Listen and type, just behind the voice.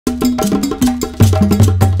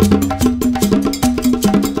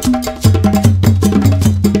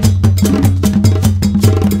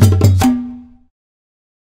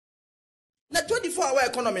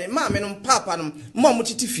economy ma me no papa no mo mo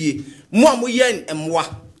titifie mo yen emwa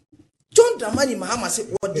John Dramani Mahama say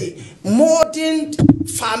what the modern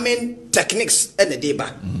farming techniques and the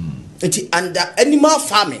deba under animal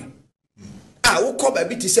farming wo ko ba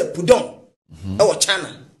bi ti say pudon e wo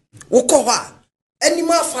chana wo ko ha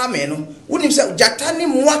animal farming no wonim say jata ni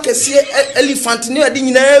mwa kese elephant ni ade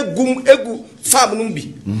nyina egu farm no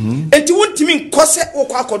bi enti wontimi nkose wo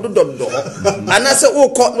ko akodododo anase wo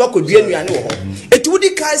ko wakodua nuane wo ho enti wodi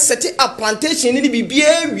kai set up plantation ni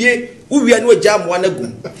bibia wie wo wia no jamwa na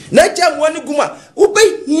gum na jamwa no gum a wo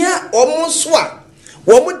behia omo so a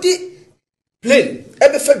wo mo di plane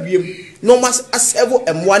ebe fa wiem no mas asevo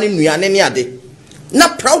emwa ne nuane ne ade na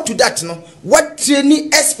proud to that no what training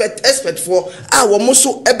expert for wo mo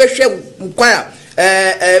so ebe hwe nkwan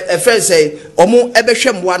a friend say omo ebe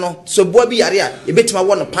hwe mwa no so bo bi yare a ebetima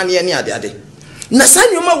wo no pane ne ade na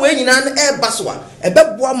sanyoma we nyina na e baso a ebe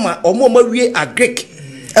boa ma omo mawie agric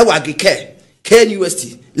e wa agric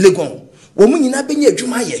KNUST Legon wo mu nyina benya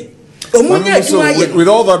adwuma ye with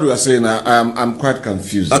all that we are saying, I'm quite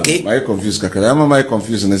confused. Okay. I'm confused. I'm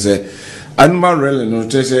confused and say animal really no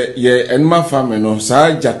say yeah animal farming no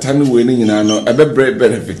sa jatani winning no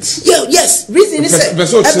benefits. Yeah, yes. Reason is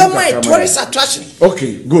my tourist attraction.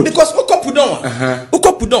 Okay, good. Because ukopudon.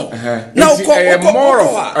 Now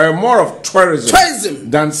more of tourism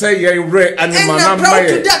than say yeah re animal and proud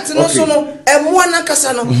to that no so no emwana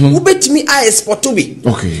kasa no ubetimi a export to be.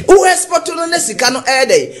 Okay. Who export to no nesika no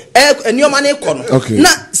day enioma na iko no. Na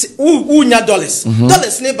unya dollars.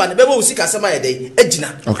 Dollars ne ba ne beba usika sama day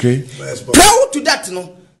ejina. Okay. Proud to that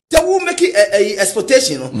no. They will make a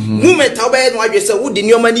exportation no. Movement obey no adwe say wo di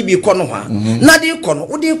enioma ni bi iko no ha. Na de iko no,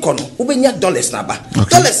 wo de iko no, wo benya dollars na ba.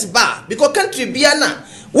 Dollars ba because country bia na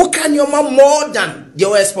wo kan enioma more than the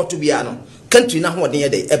export to bia no. Country na ho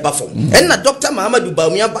den dey eba form. And na Dr. Muhammadu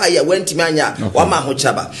Bawumia ba ya wantimi anya wa ma ho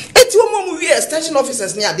chaba. Eti wo mo we extension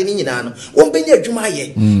officers ni ade ni nyina no. Wo benya adwuma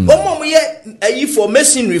ye. Wo mo ye ayi for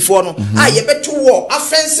masonry for no. Ye beto wo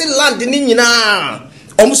offensive land ni nyina.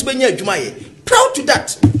 Omuso benya adwuma ye. Proud to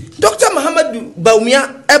that. Dr. Muhammadu Bawumia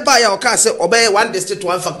eba ya oka say obey one district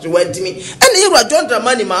one factory wantimi. And Ira John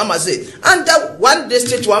Dramani Mahama say under one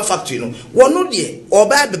district one factory no. Wono de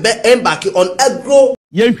obey be embark on agro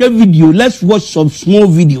video. Let's watch some small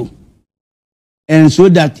video, and so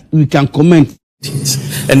that we can comment.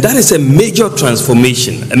 And that is a major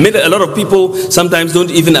transformation. A lot of people sometimes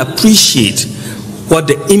don't even appreciate what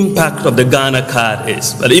the impact of the Ghana card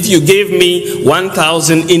is. But if you gave me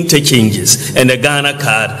 1,000 interchanges and a Ghana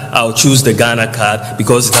card, I'll choose the Ghana card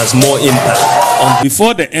because it has more impact.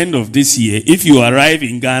 Before the end of this year, if you arrive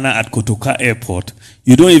in Ghana at Kotoka Airport,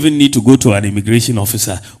 you don't even need to go to an immigration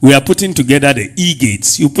officer. We are putting together the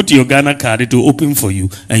e-gates. You put your Ghana card, it will open for you,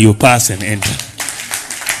 and you pass and enter.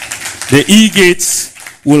 The e-gates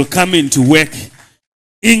will come into work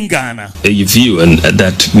in Ghana. A view and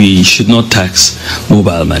that we should not tax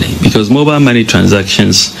mobile money, because mobile money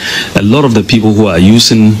transactions, a lot of the people who are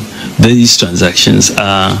using these transactions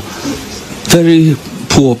are very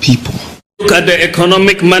poor people. Look at the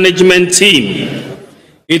economic management team.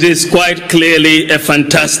 It is quite clearly a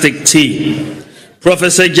fantastic team.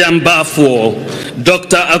 Professor Jambafo,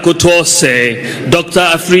 Dr. Akotose, Dr.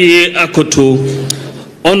 Afriye Akoto,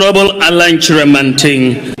 Honorable Alan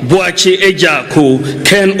Chiremanting, Boachi Ejako,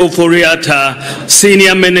 Ken Oforiata,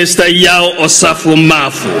 Senior Minister Yao Osafo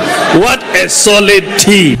Mafu. What a solid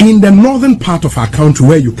team. In the northern part of our country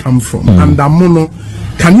where you come from, and Amono,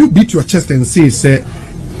 can you beat your chest and say,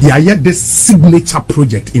 yeah, yet this signature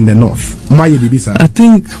project in the north? I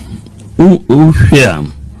think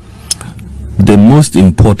the most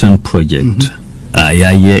important project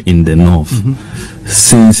in the north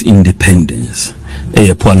since independence,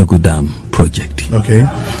 a Poalago Dam project. Okay.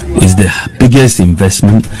 Is the biggest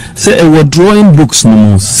investment. Say we're drawing books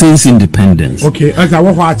no since independence. Okay. Okay.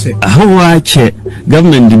 What watch it?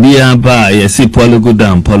 Government be by say Poalago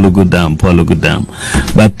Dam.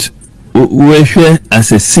 But we're here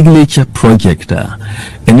as a signature project, and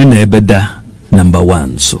then number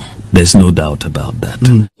one. So there's no doubt about that.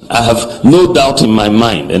 I have no doubt in my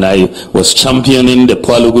mind, and I was championing the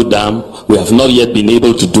Poalago Dam. We have not yet been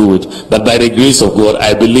able to do it, but by the grace of God,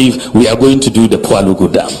 I believe we are going to do the Poalago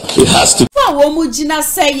Dam. It has to.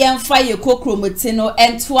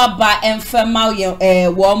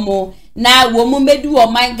 Na wo mu medu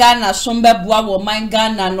wo man Ghana sombe boa wo man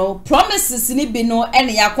Ghana no promises ni bi no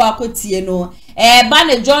ene yakwa akotie no ba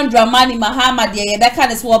ne John Dramani Mahama de ye beka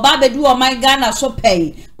ne so ba bedu wo man Ghana so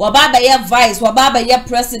pay wababa ye vice wababa ye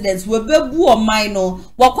president webebu oman no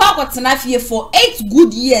wakwa akotena fie for 8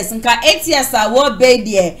 good years nka 8 years a wo be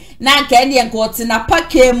de na nka ene nka otena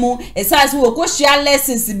pakemu esase wo ko share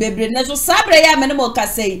lessons bebre na so sabre ya mene mo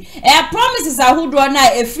kasei promises ahodo na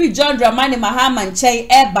free John Dramani Mahama nchen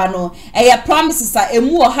eba no promises a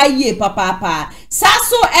emu ha ye papa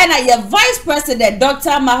saso ena ye vice president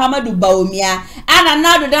Dr. Mahamudu Bawumia ana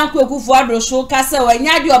nado dan kwekufu adrosho kase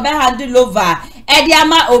wanyade obe handle over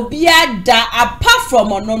Ediama obia da apart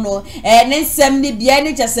from onono ne nsem ni bia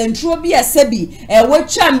ne chasentro bia sebi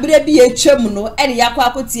wotwa mbre bia etwam no ede yakwa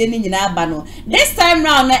akotie ni nyina aba no this time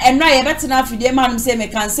round na enra ye betena afide manum se me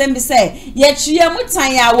kan sem bi se ye twie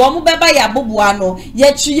mutan ya wo mu beba ya boboa no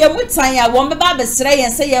ye twie mutan ya wo beba besre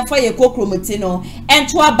yen se ye fa ye kokromoti no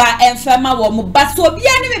ento aba enfema wo mu baso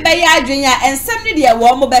obia ne me be ya adwen ya ensem ni de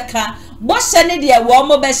wo mu beka bo hye ne de wo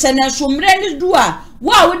mu be hye ne somre ni dua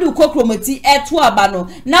wa wodi kokromoti eto aba no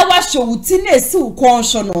na wa hye wuti na esi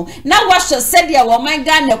ukonsho no na wa hye sedia wo man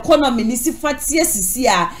ga na economy ni sifatie sisi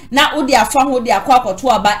a na odi afa ho de akwa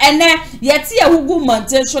akoto aba ene yeti ya hugu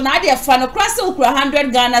mountain so na de fa no krase ukura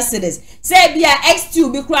 100 Ghana cedis se bia x2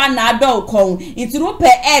 bi kura na ado kon intiro pe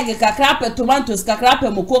egg kakra pe tomatoes kakra pe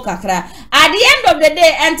moko kakra at the end of the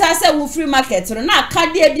day enter say wo free market no na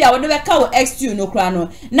kade bia wo de be ka wo x2 no kura no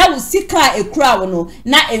na wo sika ekura wo no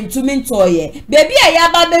na entumi ntoye baby ya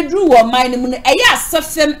ba bedru wo man mu no eya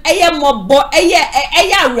asefem eya mobo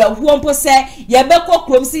eya awrahuo mpo se ye be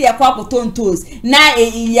kokrom se ye kwa akotontos na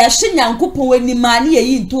ya hyenyankopon wanima ne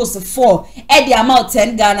ye ntos 4 e de amount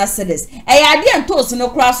 10 Ghana cedis eya de ntos no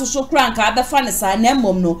kura so kura nka abefa ne sa na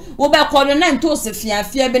mom no wo be kodo na ntos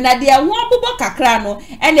fiafia be na de ho abobo kakra no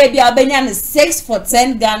e na bia obenya ne 6 for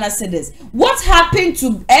 10 Ghana cedis what happened to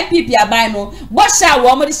MPP abai no bo sha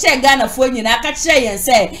wo mo de share Ghana fo nyina aka kire yen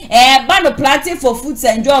se ba no planting for food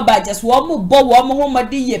and job just wo mo bo wo mo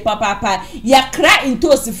homodi ye papa ya kra into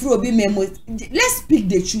osifro bi memo. Let's speak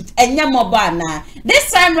the truth enya mo ba na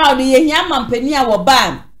this time round ye hia mampani a wo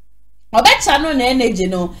ba obecha no na energy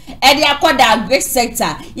no e de akoda agri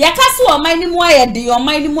sector yakase o man ni mu ayede o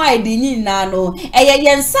man ni mu ayede nyina no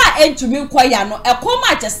yensa entumi koya no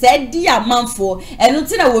ekoma chese di amanfo enu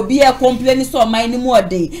ti na wo bi e complain so o man ni mu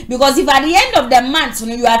ode because if at the end of the month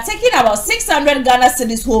you are taking about 600 Ghana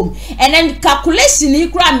cedis home and then calculation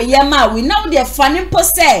ikra me yema we know the funny po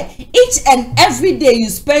say each and every day you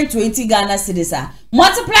spend 20 Ghana cedis.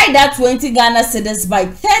 Multiply that 20 Ghana cedis by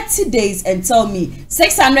 30 days and tell me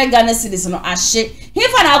 600 Ghana cedis no ashe.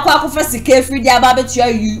 If an akwa kofa sike free dia ba betua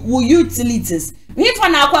you utilities. If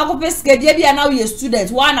an akwa kofa sike dia bia now you student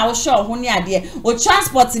one I will show ho ne ade o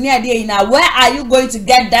transport ne ade ina where are you going to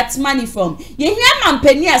get that money from? Ye hia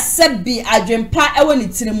mampani asebi adwempa ewo ne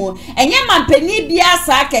tirimo. Enye mampani bia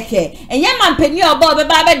sa keke. Enye mampani oba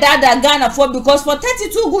obeba be dada Ghana for because for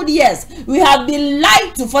 32 good years we have been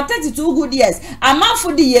lied to for 32 good years.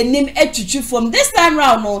 For the yenim etwitwi from this time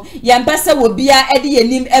round no yempese wo bia e de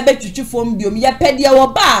yenim ebetwitwi from biom ye pedia wo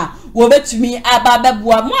ba wo betumi aba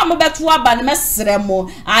beboa mo amobeto aba ne mesere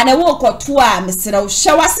mo ana wo koto a mesere wo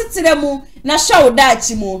hyewa setire mu na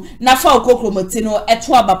Showdown mu na fa okokromoti no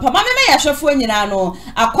eto aba pa ma me ya hwefo nyina no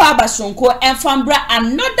akwa aba sonko enfambra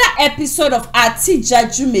another episode of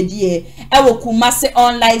Agyapadie medie ewo Kumasi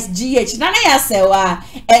online GH na ya sewa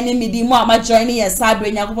eni midi mo ama joining yes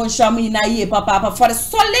adwe nyakopon hwamu nyina ye papa for a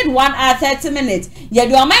solid 1 hour 30 minutes ye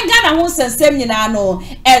do amanga na ho sensem nyina no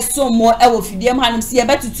eso mo ewo fidiem hanum se ye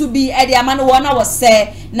betutu bi e de ama no wona wo se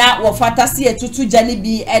na wo fata se etutu jani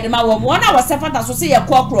bi e de ma wo wona wo se fata so se ye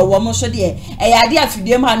kokro wo mo so de ade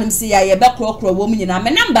afidiem hanum se ye be krokro wo mu nyina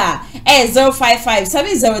me number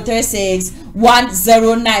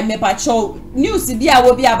 0557036109 me pacho news bia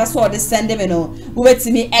wo bia ba so de send me no wo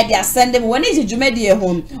betimi e de send me woni jejumedie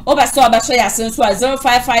home o ba so ba so ya senso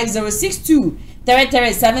 055062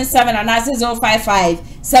 3377 and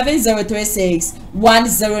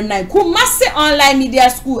 0557036109 Kumasi online media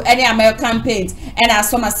school any American paint and as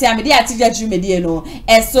some say media teacher Jumedie no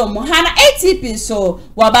so mohana ATP so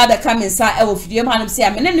wa ba be come inside e wo fidiem hanum say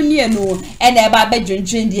amenenu mie no and e ba be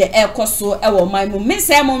dwendwen de e koso e wo man mu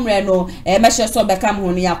mense mo mre no e mehye so be come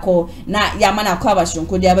ho no yakọ na yama na kwa ba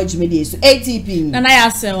shonko de ba Jumedie so ATP na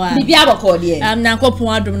ya sewa bibi abakọ de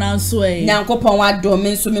nankopon adom na nso nankopon adom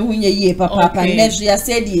nso me hunye yie papa nesu ya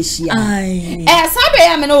said yeshia sabe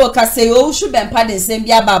ya me no wakase o shu bempa de nsem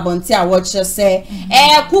bia babonti a wo kire se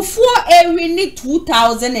kufuo ewini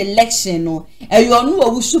 2000 election no yo no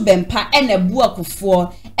wo shu bempa na bu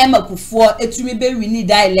akufuo emakufuo etumi be wini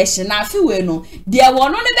da election na afi we no de wo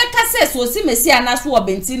no ne be kase so si mesi anaso wo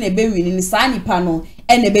benti na be wini ni sa nipa no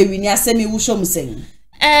na be wini asemi wo shom sen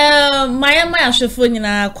My ashefo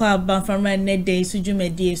nyina kwa ban from ne day so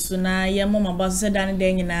dwumadi so na ye mama ba so dan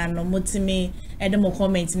den nyina no motimi edemo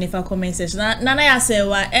comment ne fa comment section na ya say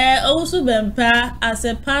wa owusu bempa as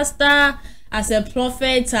a pastor as a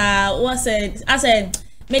prophet what said I said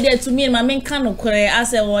media to me my main kind of kore I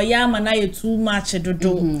said well yeah man na you too much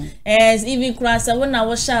dodo as even class when I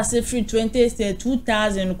was share say free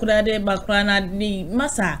 20,000 kura de bakrana ni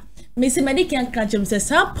masa Missy Medican catch him says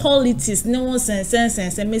how politics no sense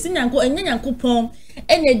Missy Yanko and Yankopon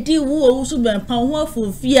and a deal who also been pound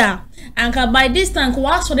for fear and by this time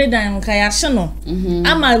was for the dan Kayashano.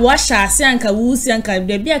 I'm my washer, Sanka Woos Yanka,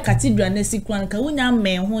 there be a cathedral and a sequan Kawuna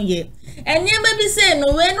man who ye. And you may be saying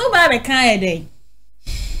no way nobody can a day.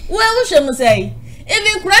 Well, we shall say.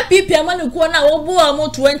 Even crappy piano corner obo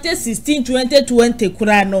 2016 2020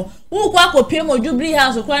 kurano who kwa kopemo Jubilee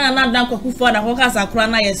House kwa na dan kwa kufa na kwa sa kura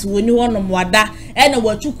na yes woni wono mwada ene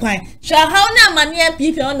watu kwan sha how na mania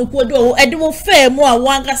piano ko do e de wo fa mu a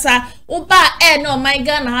wankasa wo ba no my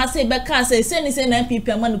Ghana ha say be ka say say na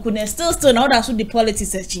piano ko na still na order so the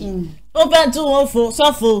politics searching open to one for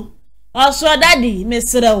so also daddy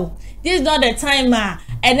mesrew this is not the time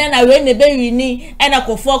and then I went the baby ni and I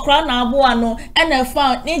go for crown abuano and I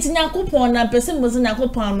found Nyankopon na person was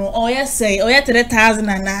Nyankopon no or yes say or yet 3,000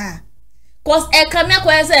 na cause e come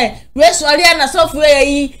here say we sorry na software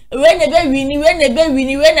yi when the baby ni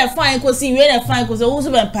when the fine ko see when the fine ko so wo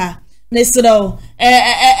so bempa mesrew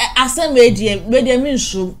asem we dey me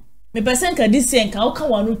nso me person ka disen ka wo ka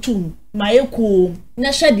wanu tum mayeko na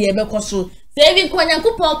hwe de be koso say even kwa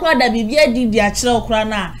Nyankopon kra da bibia di a kire kra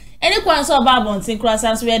na any kwan so babon tin kra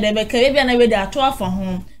sans we de be ka bibia na we de ato afa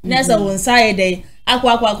ho na say won sai de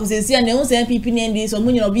akwa kusesi na hu say pipi na ndi so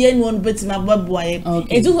munyo obi enu onu betima babuaye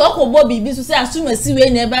etu ko bo bibi so say asumasi we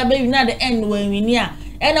na ba be na the end we wini a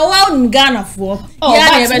and a wow Ghana for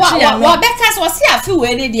yeah but because was here feel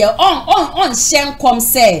we dey on shen come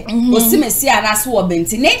say osimesi anaso wo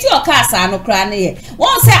benti na ti o ka asa no kra na ye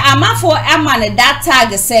won say amafo amane that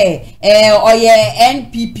tag say oye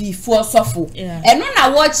NPP for sofo eno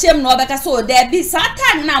na wo chem no obeka so there be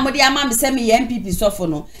satan na mo dey amam say me NPP sofo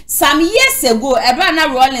no some years ago ebra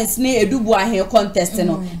na Rollins na edubu ahe contest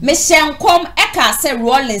no me shen come e ka say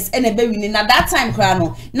Rollins e na be win na that time kra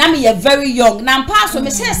no na me ye very young na pass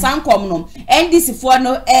so say sankom no NDC for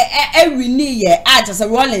no winni ye just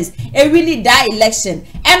Rollins winni that election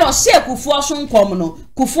and o share Kufuor so nkom no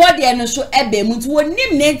Kufuor de no so ebe mu nti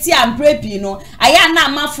wonim nenti amprepi no aya na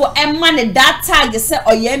amafo emma ne that tag say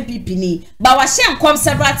oye MPP ni ba wa share nkom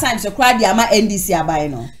several times so crowd ama NDC abai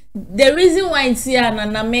no. The reason why it's here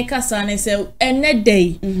na make us say any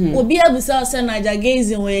day obi abusa say na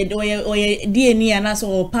jagazing we DNA and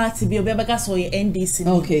so party bi obi beka so NDC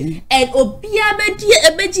okay and obi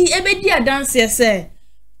abedi dance say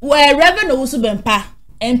we revenue wo so bempa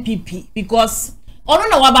MPP because ono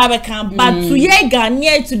na wa ba beka but to ye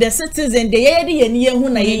Ghanaian to the citizen the ye ni hu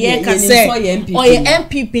na ye ka say oye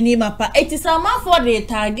MPP ni mapa it is a man for the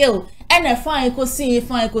target and fine ko see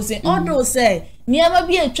although say niama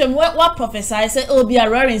bi atwam what prophesy say obi a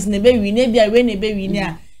Lawrence ne be wi ne bia we ne be wi ne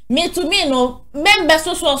a me to me no member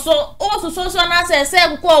so na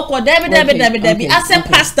say ko David as a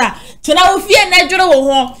pastor tuna ofie na dwere wo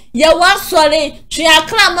ho ye wa sori twa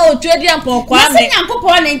akra ma otwadi ampon kwa me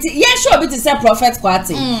Nyankopon nti ye sure be to say prophet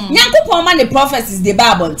kwate Nyankopon man the prophet is the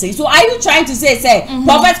Bible so are you trying to say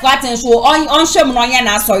prophet kwate so on sham no nya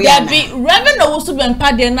na sori ya be reverend Owusu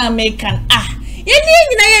bempa de na American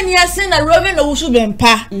ye ni ase na Reverend Owusu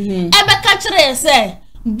bempa ebe ka kire se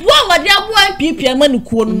bua wade abua pipi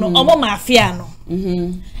amanukuo no omo mafia no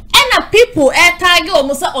na people tag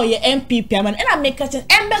omo sa oye MPP aman na make ka kire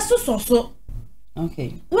embe so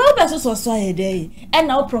okay well be so ye dey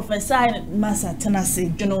na o professor masa tenase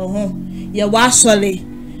dwono ho ye wa sole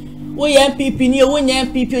wo ye MPP ni wo nya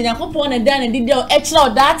MPP Onyankopon na dan na didi o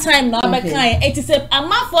kire that time na be kan it say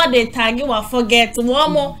amafo the tag wa forget wo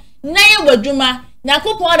mo na ye wadwuma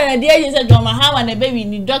Nyankopon na de ye se John Mahama na be wi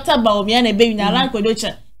ni Dr. Baomia na be wi na ranko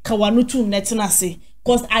docha kawanu tum na tenase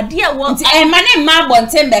cause adia want mane ma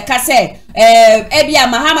bonten be ka say ebia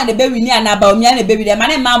Mahama na be wi ni ana Baomia na be wi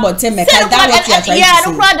mane ma bonten me ka that what you are trying to say yeah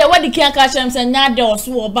no crowd what the can catch them say nya de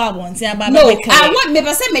oso oba bonten aba no I want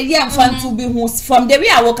me say me here fan to be who from the way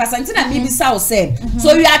I work as antina me be south say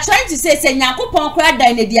so you are trying to say Nyankopon crowd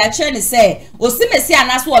dan na dia kire ni say osimesi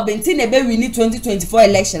anaso obenti na be wi ni 2024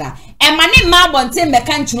 election mane ma bonten me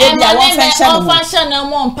kan chiro bia won function na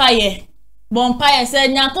mo mpaye Bompire said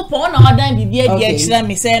Nyankopon na odan bibia dia kire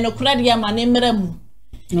me say no kura dia mane mremu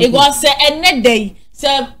e go say enne day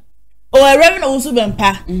say o Reverend Owusu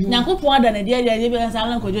Bempa Nyankopon ada na dia be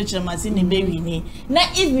Alan Kwadwo Chiremate ne bewi ni na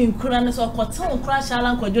even kura no so koton kura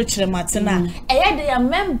Alan Kwadwo Chiremate na eye de ya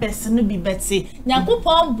members no bi beti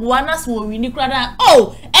Nyankopon boa na so wi ni kura da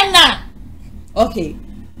ena okay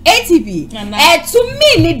ATP to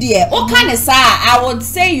me ni dear I would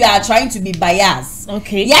say you are trying to be biased.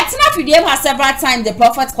 Okay. Yatina Fidiem has several times the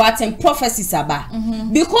prophet quoting prophecies about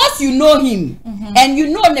because you know him and you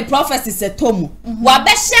know the prophecies at Tomu.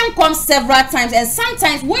 Wabeshem comes several times and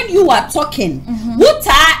sometimes when you are talking, what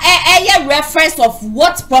a reference of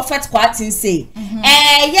what prophet quoting say.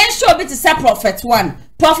 Yen show bit to say prophet 1.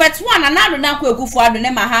 Prophet 1 another danko ekufu ado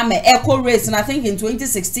ne Mahama echo race and I think in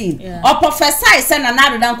 2016 or prophesy said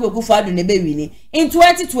another danko ekufu ado ne bewini in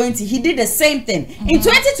 2020 he did the same thing in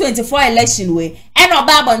 2024 election way and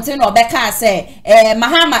Obabontin or Becca say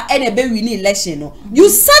Mahama and a bewini election no you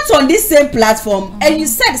sat on this same platform and you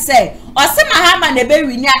said say or say Mahama ne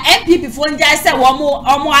bewini MPP before njai say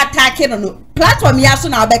omo attacking no platform yaso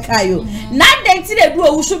na Becca yo na den ti dey do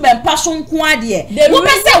Owusu Bempa so nko ade wo be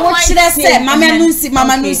say wo kire say mama nusi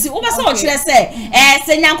wo be say wo kire say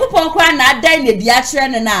se Nyankopon kra na adan na dia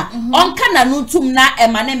kire ne na onka na nutum na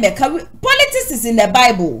emane meka politics is in the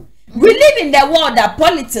Bible. We live in the world that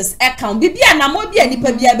politics account bibia na mo bia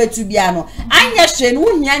nipa bia betu bia no anya hwe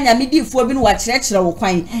no hia nya medifo bi no wa kire wo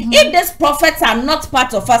kwan if these prophets are not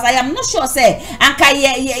part of us I am not sure say anka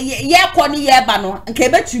ye koni ye ba no anka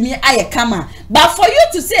betumi aye kama but for you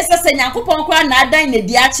to say say Nyankopon kwa na adan na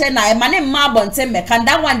di ache na e mane mma bonte meka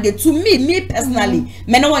that one day to me personally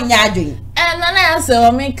me no nya adwen nana ya say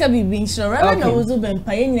o me ka bibi nso Reverend Owusu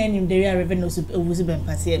Bempa ye nyina nim de Reverend Owusu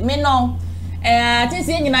Bempa say me no I think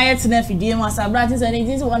say nyina yet na fidie mu asabra think say it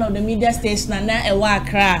is one of the media stations na e wa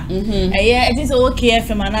Accra it is okay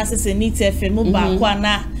FM and say Neat FM mu ba kwa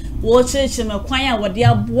na wo cheche me kwan a wode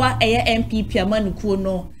aboa MPP amanukuo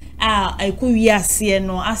no aiko wiase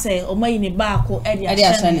no asay o mayi ne ba ko e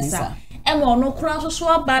dia shanisa e mo no kura so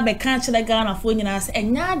ba be kan kire Ghana fo nyina say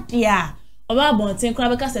enya de a oba bonten kura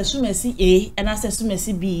be ka say sumasi A and say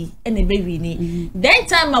sumasi B e na be wi ni then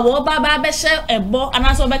time ma wo ba be she ebo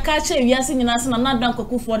and so be ka kire wiase nyina say na dan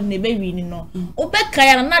kokufo de na be wi ni no o be ka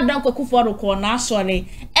ya na dan kokufo ro ko na asore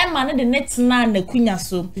e ma ne de net na kunya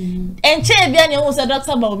so enche bia ne wo say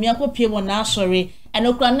Dr. Bawumia ko pie wo na asore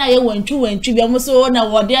enokura na ye wantwu bia mo so na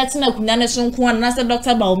wo de atena kunya ne so nko na say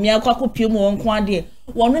Dr. Bawumia ko pie mo nko ade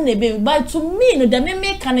wono na be but to me no de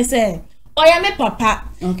me kan say oya me papa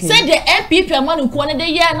say the MPP amanukuo ne de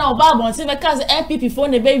ye na oba bonse be ka say MPP fo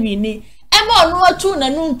ne be wi ni e ma onu atu na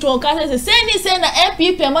nu nto ka say na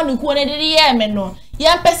MPP amanukuo ne de ye me no ye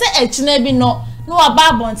pese echina bi no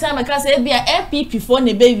oba bonse me ka say bia MPP fo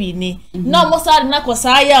ne be wi ni na mo sa na ko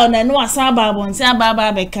sa ya na no asa ba bonse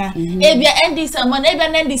aba be ka e bia NDC amana e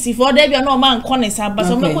bia NDC fo de bia no man ko ne sa ba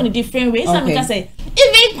so me ko ni different ways me ka say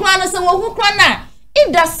even kra no say wo hu kra na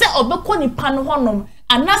if that say obekọ nipa no honom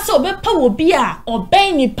anase obepa wo bia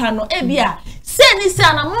oben nipa no ebia se ni se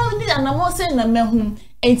anamo se na mehu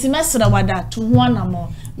enti mesra wada to ho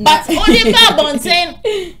anamo but only ba bonten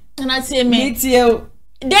na tie me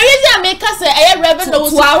there is a make us say Reverend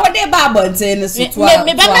Owusu to our de ba bonten so to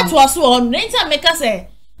me ba to so on enti make us say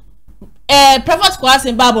prophet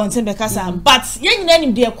kwase ba bonten be kasa but ye nyina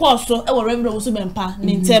nim de course so e wo Reverend Owusu Bempa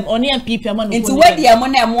ni ntem oni MPP amanu enti we de mo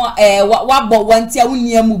na mo wabo wanti a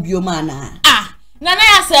wunia mu bio ma na Nana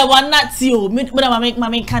ya say one not you.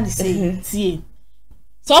 Me can say tie.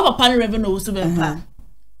 So papa no Reverend Owusu Bempa.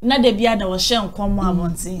 Na de bia da wo hye nkom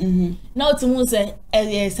abonten. Na otumu say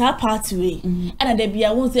yes ha party way. And de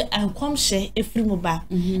bia won say ankom hye efiri mu ba.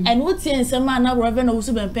 And wo tie nsema na Reverend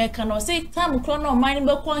Owusu Bempa ka no say time kro no man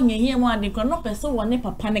be kwa hyehyɛ mu ade kro no person wo ne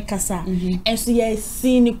papa ne kasa. Enso ye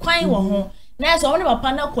si ni kwan wo ho. Na so wo ne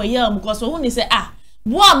papa na koye am because wo ni say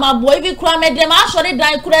boa ma boy bi kura me dem asori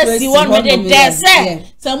dan kura si won me de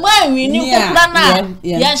say mo awi ni kura na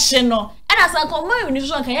ya hye no ana san ko mo awi ni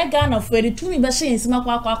so kan ya Ghana fo eri tumi be hye nsima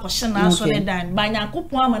kwa hye na asori dan ba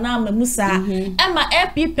Nyankopon ama na ama musa ma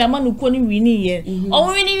MPP ama no ko ni wi ni ye o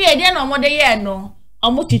wi ni ye de na mo de ye no o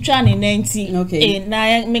mo titwa ni 90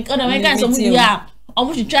 na me ko da me kan so mu ya o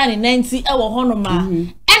mo titwa ni 90 e wo ho no ma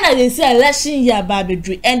and they say election year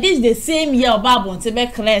babedru and this is the same year Obabon te be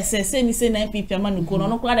clear say ni say na MPP amanuko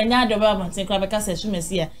no kura da nya do Obabon te kura be ka say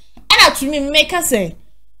sumesi ya and to me make us say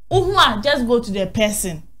just go to the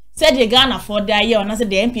person say the Ghana for that year and say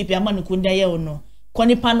the MPP amanuko that year no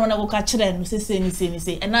koni pano na go ka kire no say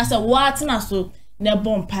and I say what na so na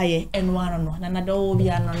bompaye enwano no na do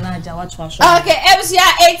bia no na ja watwa so okay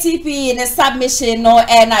FCA ATP ne submission no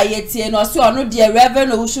na yetie no so no de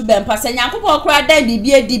Reverend Owusu Bempa se Nyankopon kura dan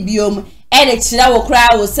bibie di biom ene chira wo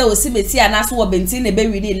kra wo se wo simeti anaso wo bentin na be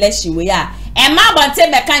win election we ya Emma Bonte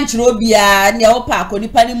meka nchire obia ne wo pa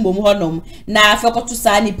akonipa ni mbom honom na afekoto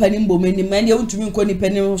sa nipa ni mbom ni man ye untumi nkonipa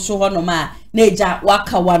ni so honom a na eja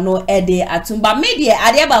waka wano ede atumba media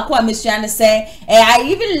ade ba ko amesua ne say I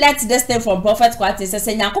even let this thing from prophet Kwate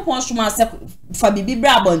say Yakopon shuma se fa bibi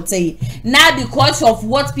bra Bonte na because of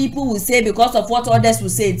what people will say, because of what others will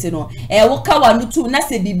say, you know woka wano tu na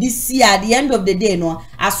se BBC at the end of the day no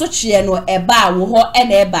asochie no eba wo ho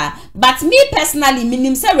eba. But me personally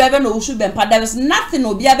minim say Reverend Oshubempa there is nothing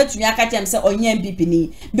obi abetumi aka say onye MPP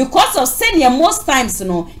ni because of saying most times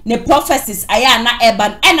no the prophecies aya na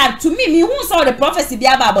eba and to me who saw the prophecy bi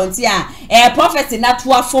aba Bonte prophecy na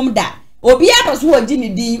to form that obi apaso wo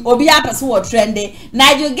gini din obi apaso wo trende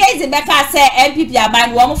na you guys beka say MPP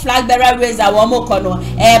aban wo flag bearer raiser wo mo kono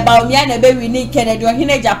ba omia na be wini Kennedy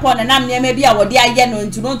ohine Japan na nam niam bi a wo de aye no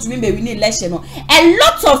ntumi be wini election no a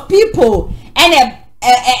lot of people and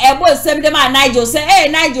boy sem dem Nigel say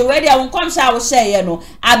Nigel where dey won come sha wo share no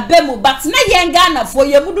abemu but na yen Ghana for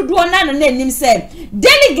ye mududu na no nanim say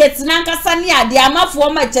delegates na nkasa ne ade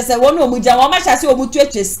amafo ma chese won omugya wo ma sha se omutu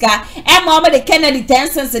echeska ma o ma de Kennedy 10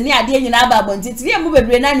 cents ne ade nyina ba bonti tiri mu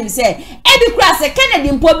bebre na nim say bi kura say Kennedy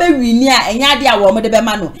mpo be wini a enya ade a wo mo de be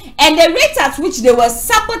ma no and the rate at which they were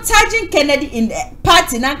sabotaging Kennedy in the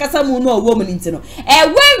party na nkasa mu no owo mu nti no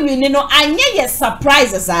when wini no anye ye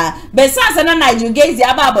surprises be sansa na Nigel the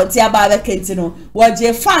aba Bonte aba kentino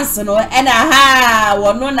waje fans no and aha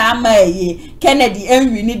wono na amaye Kennedy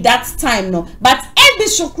enwi ni that time no but ebi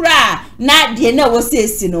shukra na de na wo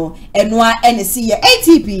sesi no enoa ene si ye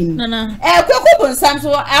ATP kweko bonsam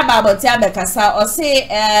so aba Bonte aba kasa o se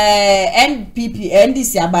NPP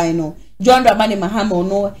NDC aban no John Dramani Mahama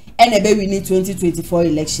no ene be win 2024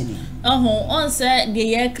 election on say the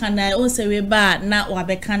year kana on say we ba na wa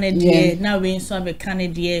be Canada na we so be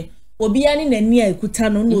Canada obiani na ni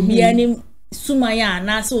akuta no na obiani sumaya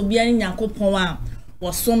na se obiani Yakopon a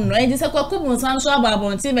wosom no e dey say kwakobon san so aba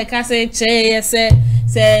Bonte me ka say che se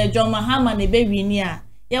John Mahama na be wini a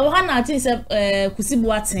ye wo ha na ati se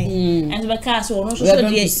kusibu aten and be ka so ono so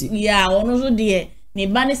de ya ono so de ne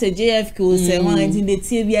ba ne se JFK o se wan enti de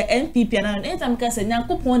tie bia MPP na anytime ka se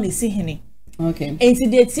Yakopon na si hene okay enti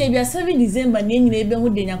de tie bia 7 December na nyina ebe hu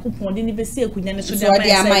de Yakopon de ni be se akunya ne so de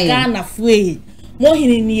ba Ghana fuwe mo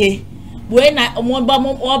hini nie we na mo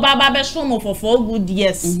ba be so mo for 4 good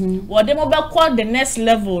years wo de mo be call the next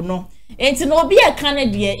level no enti no obi e kan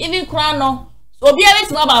de even kra no obi e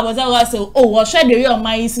betima ba bo say wo hwe de we o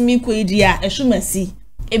man ismi ko idia ehumasi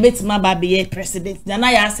e betima ba be president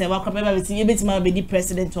na ya say wa kwa be betima e betima be di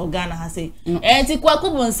president of Ghana ha say enti kwa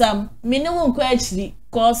kubonsam me ne won ko actually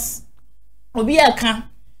cause obi e kan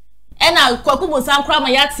e na kwa kubonsam kra ma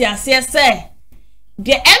ya ti ase say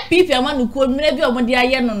the MPP amanu ko mire bi omo de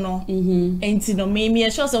aye no no enti no me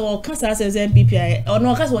sure say we can say MPP or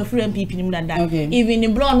no cause we free MPP nim that even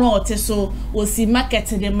in blow no ote so o si market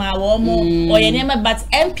dem ma wo mo o ye nema but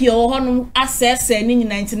MP o ho no access ni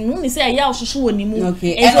nyina enti no ni say ya ohsoso woni mu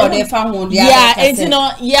e o de fa ho dia enti no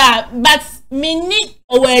but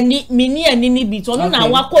mini ani ni bi to no na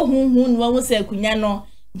wakọ hunhun no wo say akunya no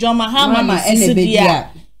John Mahama na sidia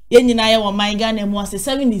ye nyina ye wo man Ghana mu ase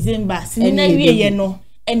 7 December sini na wie ye no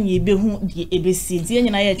eni ebe hu die ebesi nti ye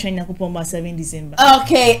nyina ye twen Yakopon ba 7 December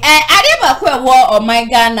okay adeba ko e wo o man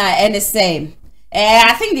Ghana and say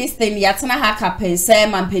I think this thing yatena ha campaign say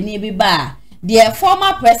mampani bi ba the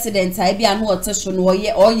former president I be anu oteso no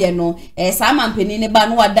oye no sa mampani ne ba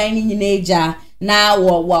no wadan ni nyina eja na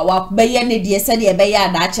wa be ye ne de se de be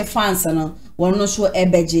ya da che fans no wono so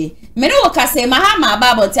ebeje mene wo ka say Mahama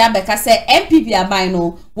ba Bonte abeka say MPP aban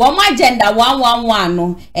no wo ma agenda 111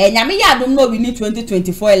 no nyame ya adom no bi ni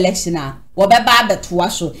 2024 election a wo be ba beto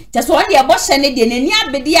aso just won ye bo hye ne de nani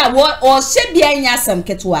abedi a wo hye bia nya asam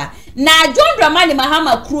ketwa na John Dramani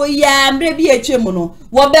Mahama kro ya mbre bi etwemu no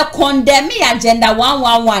wo be condemn agenda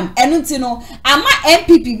 111 enunti no ama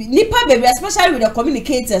MPP nipa baby especially with the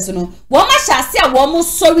communicators no wo ma hyase a wo mo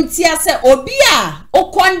sorry tia say obi a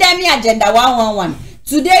o condemn agenda 111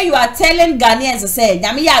 today you are telling Ghanaians say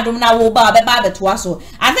nyame ya adom na wo ba be ba beto aso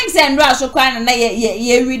I think say ndra so kwan na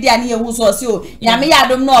ye ready ani ye hu so o nyame ya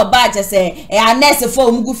adom na oba je say nurse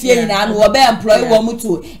for mu gufie nyina no wo be employ wo mu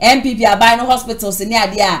to MPP aban no hospitals ni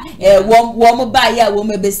ade a wo mu ba ya wo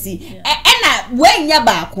mebesi when ya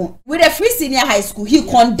baako with a free senior high school he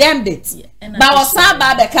condemned it but was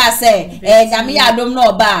ba be ka say nyame ya adom na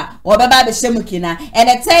oba obeba be shemukina and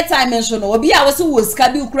the third time mention obi a wo sika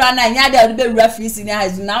bi ukura na nya de be wura free senior high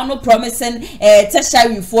school now no promising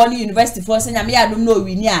tertiary for the university for say nyame ya adom na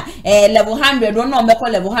owini a level 100 no meko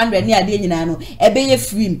level 100 ni ade nyina no ebe ye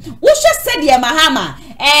free wo hwe said yeah Mahama.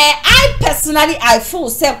 I personally feel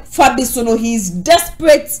say Fabisono he is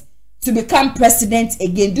desperate to become president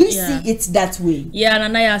again. Do you see it that way? Yeah,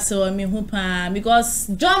 Nana so me hupa because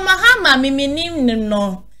John Mahama me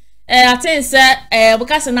no. I think say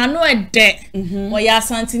because na no e de. Or ya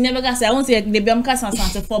santi never because I won't say they be because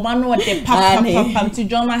santi for man no de papa to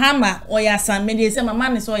John Mahama or ya san me dey say my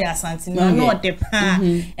man is or ya santi no de pa.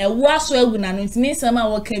 Wo so egu na no ntini say ma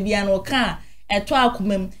wo ka bia no ka eto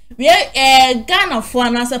akomam. We Ghana for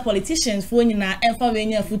another politicians for nyina emfa we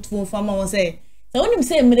nya football for ma won say so when you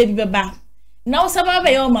say mere bi beba now sababa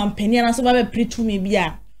be your man penny na so ba be preach me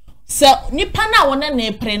bia so nipa na wona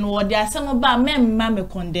na pre no wo de asem ba memma me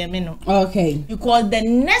condemn no okay because the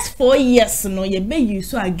next 4 years no ye be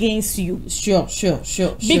use against you sure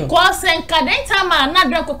because en kadenta ma na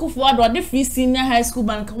dra kokofo do de free senior high school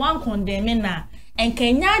bank one condemn na en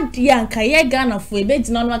kenya dia anka ye Ghana fo e be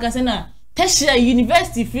dina no aka say na tertiary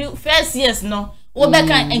university first years no wo be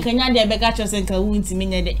kan en kenya dia be ka chose nka wunti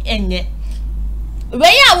menye de enye we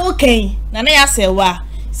ya wo kan na na ya sewa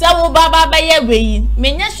se wo baba ba ye we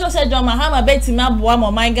menye sure say John Mahama betima boa mo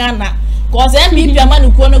man Ghana cause MPP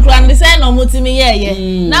amanuko no kran de say no mutimi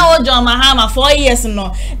ye na wo John Mahama 4 years no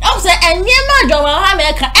I say enye ma John Mahama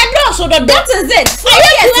e ka edo so do that is it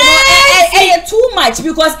 4 years too much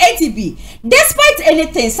because ATB despite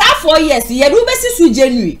anything sa 4 years ye do be su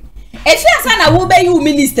January e fi asa na wo be you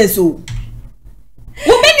ministers so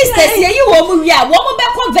wo ministers ye yi wo mu wi a wo mo be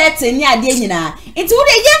convert ni ade nyina it wo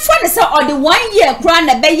de ye for ne say or the 1 year kran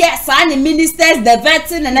na be ye sa ni ministers the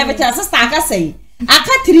vetting and everything so start ka say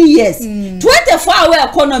aka 3 years 24-hour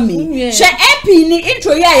economy she EP ni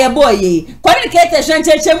intro ya boy communicator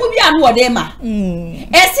che mu bia no de ma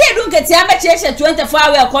esi edun keti ama che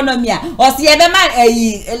 24-hour economy a o se ye be ma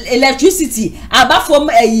electricity abafom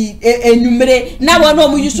enumere na wono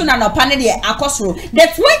mu yusu na no pane de akosoro the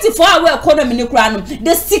 24-hour economy ni kura no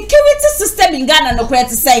the security system in Ghana no kura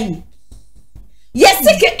to say yes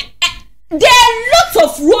there are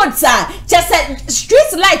lots of roads just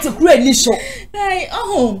street lights kura ni show right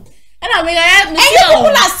and I mean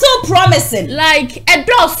people are so promising like a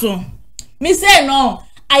dozen me say no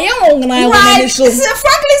I am on my show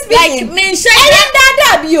frankly speaking like me say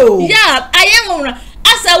yeah I am on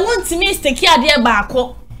as I want to me stick here there back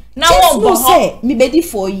now what say me be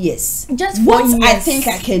 4 years just what I think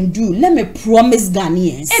I can do let me promise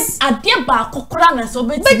Ghanaians I dey back kura na so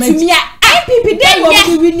bet me IPP they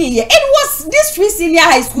were winning it was this free senior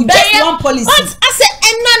high school just one policy but I said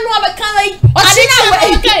no be kan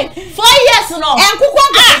okay 4 years no en kuko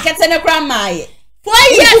kete ne grandma 4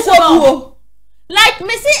 years no like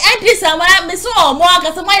me see Idris Amara me so mo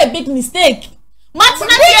aka say my big mistake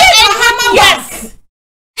Martina yes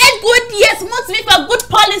a good yes must be for good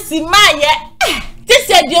policy man this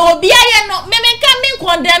said there will be no me can me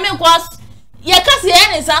condemn cause ye ka say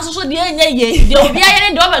any so de enye ye there will be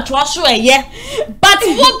any do be to so but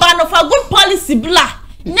wo ban of a good policy bla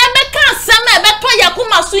never can some beto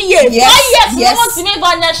yakuma so ye yes no want to me go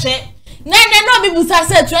nya hwe no be busa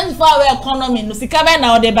say 24-hour economy no sika be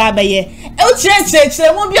na ode ba be ye e o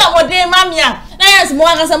chere mu bi omode mamia na yes mo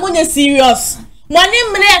aka say mo nya serious money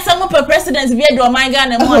mre say mo president be do man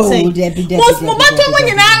Ghana mo say mo bato mo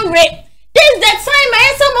nyina re this is the time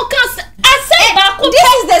I say mo can I say this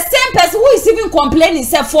is the same person who is even complaining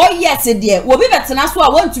say 4 years there we be betena so I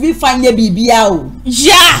want to be fine bibia o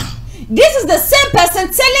yeah. This is the same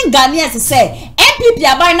person telling Ghanaians to say MPP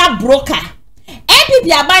are buying a broker.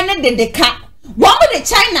 MPP are buying the car. One with the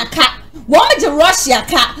China car, one with the Russia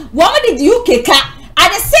car, one with the UK car. At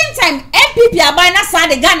the same time, MPP are buying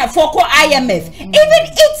a Ghana for IMF. Even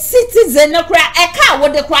each citizen no cry a car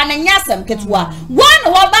with the crown and yasam ketwa. One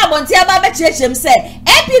what Babon Tiaba Chesham say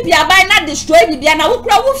MPP are buying not destroy the Biana who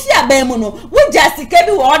cry with fear bemuno. We just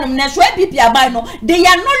kebi on them natural MPP are buying no. They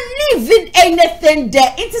are not leaving anything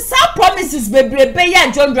there. It is our promises baby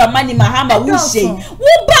John Dramani Mahama who say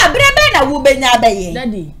who ba brebe na who be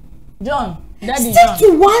Daddy John Daddy stick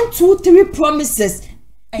to 1 2 3 promises.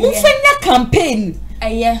 Mufenya campaign.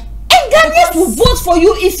 And Ghanaians will vote for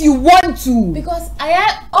you if you want to. Because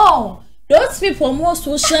those people more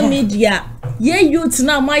social media. Yeah, youth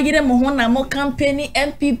now my yere mo na mo campaign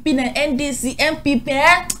MPP na NDC MPP.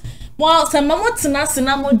 Mo some mo tina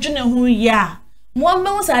sina mo dwene ho ya. Mo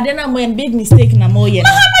me say na mo big mistake na mo ye.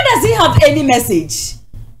 Mahama does he have any message?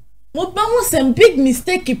 Mo be some big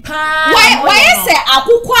mistake pa. Why say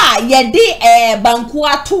akukwa a ye de banku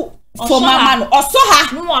ato for mama no osoha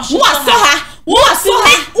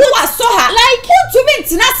like who to me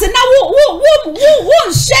tina se na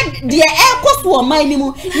wo shed the air cost wo man ni mu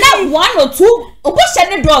na 1 or 2 obo shed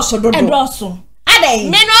the door so do e day.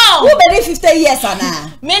 Me no. Who been 50 years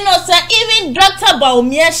ana? Me no sir, even Dr.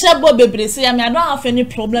 Baumia Shabo Bebre say I don't have any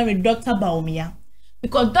problem with Dr. Baumia.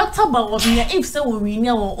 Because Dr. Baumia, if so we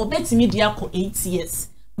know or bet me dia 8 years.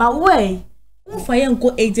 But why? For you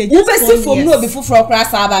go 8 years. You see from no before for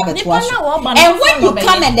class and when you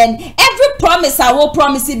come and then every promise I will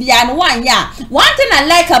promise it beyond 1 year. One thing I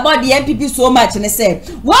like about the MPP so much and I say,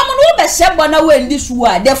 woman will be shabana when this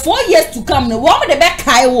war, the 4 years to come, the woman the back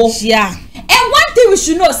high wolf. Yeah. And one thing we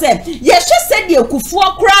should know, say, yes, she said the Kufu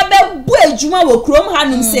crab, boy, Juma will chrome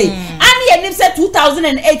hand say, and he said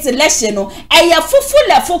 2008 election, and your full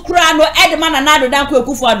for crown or Edman and Nado Danko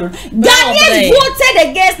Kufuado. Ghanaians voted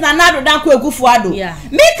against Nanado Danko Kufuado. Yeah.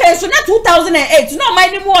 Make it so not 2008, no,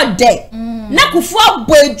 my more day. Nakufua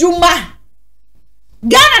boy Juma.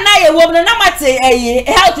 Ghana na ye woman na mate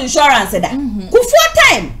health insurance da. Kufua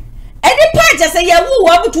time. Any part just say ya wu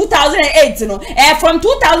 2008 no. From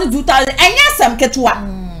 2000 enya sam ketua.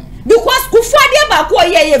 Because kufua dia ba ko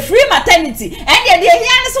ye free maternity. And ye dey hia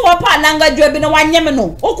ne so wo pa langa dwa bi no wanyem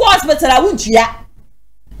no. Oko hospital a wuntua.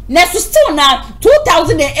 Na so still now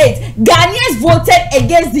 2008 Ghanaians voted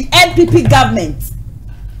against the MPP government.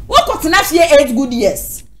 What got na fie 8 good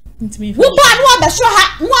years. You are making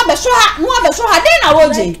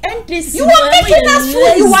us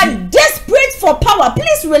fool. You are desperate for power.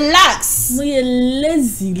 Please relax. We are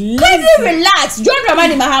lazy. Please relax. John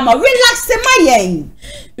Dramani Mahama, relax.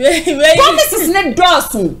 Promises ne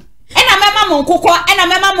dosu. And I remember Monkoko, and I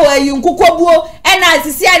remember Yunkuko, and I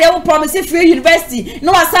see they will promise free university.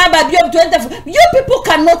 No, asaba 24. You people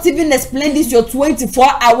cannot even explain this your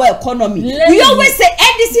 24-hour economy. We always say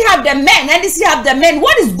NDC have the men, NDC have the men.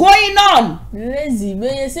 What is going on? Lazy,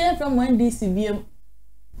 but you say from NDC.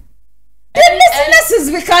 The listeners is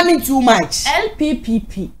becoming too much.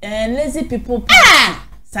 LPPP and lazy people.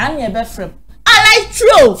 Sanya Befrem. I like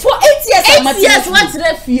true for 8 years. 8 years, what's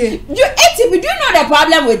left here? Do you know the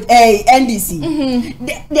problem with NDC?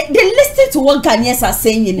 They listen to what Ghanaians are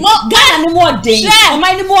saying. Ghana no more day.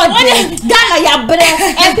 Ghana more day. Ghana ya bre.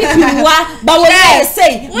 MPP wa. But what I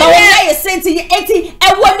say, to you 80.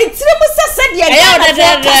 And when the Trimusa said ya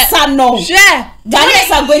Ghana no.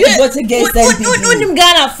 Ghanaians are going to vote against MPP.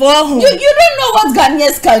 Ghana for you don't know what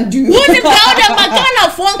Ghanaians can do.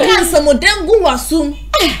 Ghana for cancer mo dengu wasum.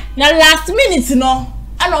 Na last minute no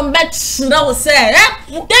and on bet that was say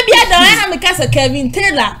there be a dynamic Kevin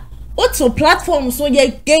Taylor what's your platform so ye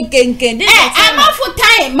I'm not for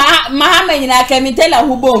time Mahama na Kevin Taylor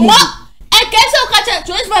who bo mo e kese catch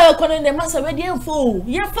 25 calling the master we dey for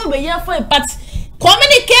but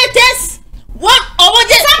communicators what or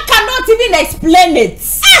some cannot even explain it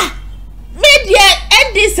media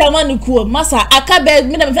and this someone who massa akabe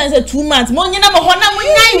me dem say 2 months mo nyina mo hona mo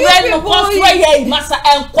nyai no cost wey massa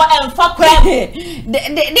and fakwa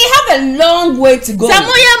they have a long way to go. Some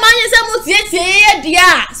ya man say mo tie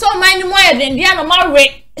dia so man mo e den dia no ma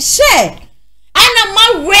re share and ma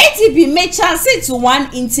rate to be made chance to one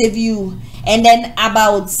interview and then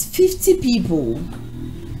about 50 people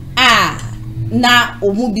na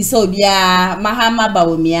omubi so bia Mahama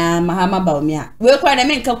Baumia we kwa na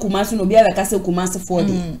menka Kumasi no bia ka say Kumasi 4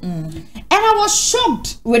 day and I was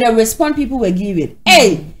shocked with the response people were giving.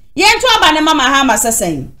 Hey yento aba ne Mahama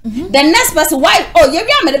saying the next person why you be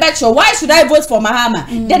am the why should I vote for Mahama?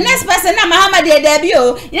 The next person na Mahama dey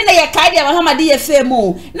debut you know ye kai dey Mahama dey fame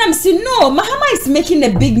o na me say no Mahama is making a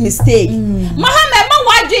big mistake. Mahama ma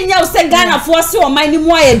wadwen ya say Ghana for say o man ni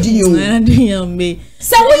mo ayedi o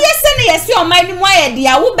so we yes your mind mo ye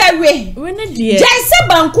dia wo bewe we ne dia jai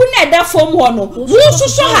banku na da fom ho no wo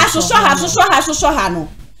so ha no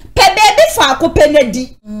pe baby fa akopɛ na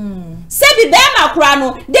di se bi be ma kura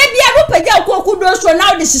no de bia wo pagya okoku do so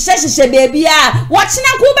na wo de hyehyɛ baby a wo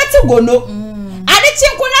kyena ko beti gono ade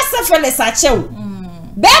chinko na sefele sa chew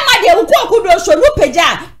be ma de okoku do so no pagya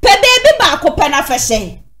pe baby ba akopɛ na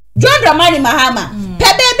fɛhyɛ John Dramani Mahama pe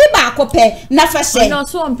baby ba akopɛ na fɛhyɛ no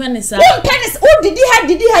so on penisa didi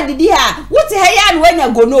ha what he ya no anya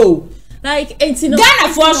gono like 18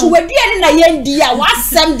 Ghana for so we dua na yendi a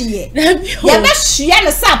wasam de ye be hia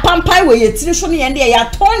ne sa pampai we yetiri so ne ye de ya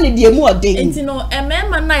ton ne de mu odin 18 no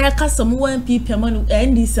emema na ya kasa mu 1 ppm no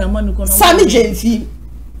NDC amanu kono Sami Jenfi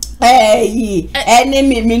ene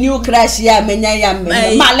me new crash ya menya ya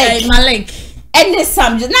Malik and the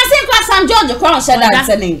Sam na say kwa Sam George kwa on sheda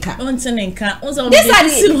ntenenka this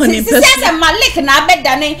are Malik na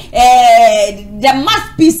bedane the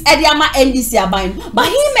masterpiece Ediama NDC aban but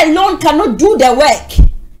him alone cannot do the work and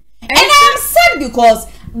I am sad because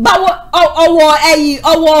but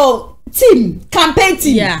our team campaign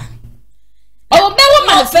team Obewo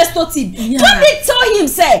manifesto team. Can they tell him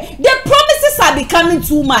say the promises are becoming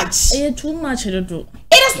too much? Too much to do.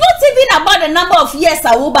 It is not even about the number of years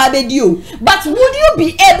I will do, but would you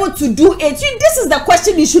be able to do it? This is the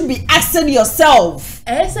question you should be asking yourself.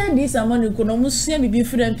 I said this amount you could almost see me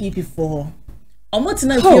different people for. Almost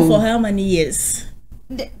not here for how many years?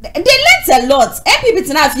 They learned a lot.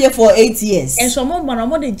 MPP not here for 8 years. And some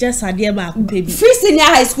more they just had there back baby. Free senior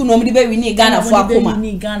high school normally we need Ghana for Akuma. We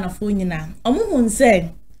need Ghana for you now. Omo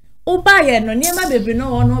say Obaye no niema bebre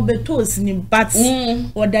no ono betos ni but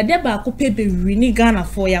or dade ba ko pepe we need Ghana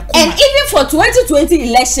for ya. And even for 2020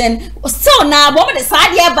 election still now but the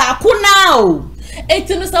side here ba ko now.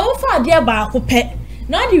 Etino sa wo fa dia ba ko pe.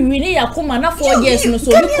 Now the winning Yakuma na 4 years no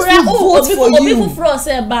so vote for you. People for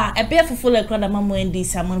say ba e be fufu le krada mamu ndi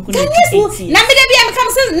samon ko na me da bia me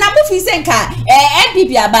come say na mo fi say nka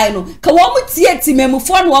NPP abai no ka wo mu tie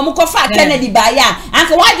timemufo no wo mu ko fa Kennedy ba ya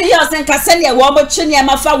anka wa dwe yo say nka se ne wo mo twe ne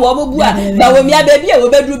ma fa wo mo bu a ba wo mi abia wo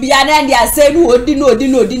bedru bia na ndi ase no odi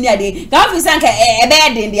ni ade ka fi say nka e be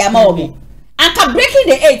de ndi ama wo mo anka breaking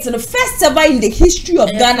the 8 the first ever in the history of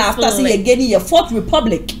Ghana after say again your fourth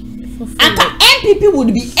republic. Anka MPP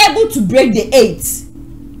would be able to break the 8.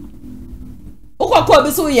 Okoko be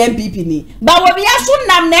so MPP ni. But we be aso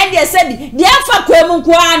nam na dey say dey afa kwemu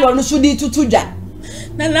nko an no so di tutuja.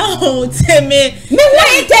 Na o tell me wo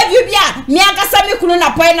interview bia me akasa me kunu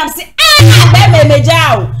na point nam say be me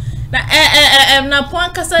meja o. Na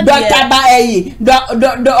point kasa Dr. Ba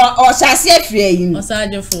o Shase Efie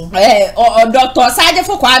Osajefo Dr.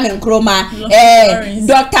 Osajefo Kwame Nkrumah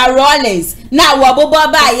Dr. Rollins na wabobo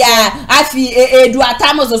ba ya afi Edu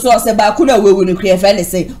Atamos so se ba ku na wewu ni krefe ne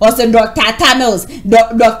say o se Dr. Atamos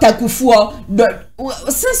Dr. Kufuor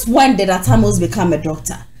since when did Atamos become a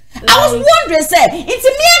doctor? I was wondering say it's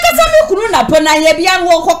me akasa me kunu na pona ye bia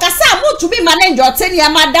wo kokasa mo to be manage oteni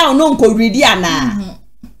ama down no nko ready ana.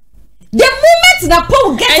 The moment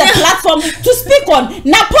Napo gets a platform to speak on,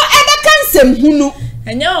 Napo ever can sem hunu.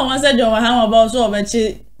 And you want to do about so much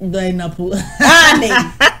doing Napo.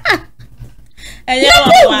 And you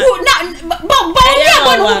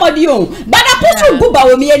but I put Buba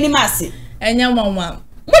with me any massy. And your mama.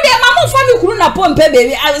 But the mamma family couldn't upon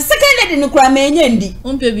baby. I was second lady in the Cramanian.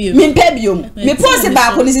 Min pebium. Me pose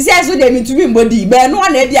back when he says to them into him body, but no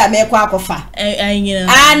one idea make quacofa.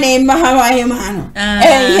 I name Mahamano.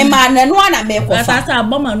 Him and one I make what I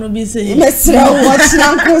bomber no be saying. Mr. What's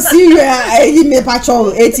Uncle see you? He may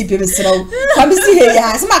patrol 80 people. Come see here,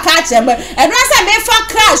 yes, my catcher, and once I may fuck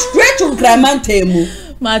crash straight to Gramantemu.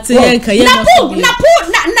 Napo,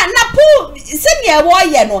 senior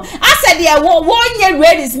warrior no. I said they are 1 year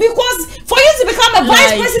ready because for you to become a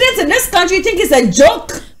vice president in this country, you think it's a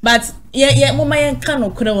joke. But yeah, mama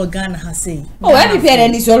cannot could Ghana has say. Oh, every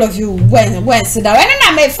parent is all of you when sit down. And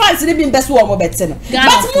I may fancy living best one more better. But money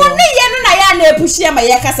I push my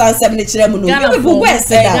yakas and 70 children. You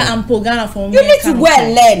need to go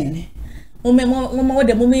and learn. Mama,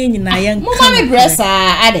 the moment in a young Mama breasts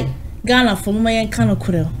are added. Ghana for my young canoe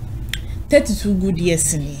 32 good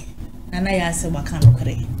years in me. And I asked what kind of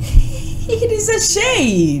cray. It is a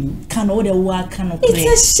shame. Can order what kind of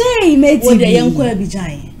it's a shame, it's a young quaby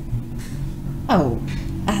giant. Oh,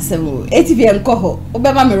 I said, ATV coho,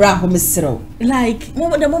 Obama Miraho, Mr. Like,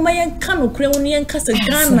 the moment young canoe crony and Casa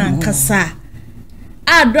Ghana and Casa.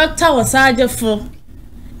 Doctor was for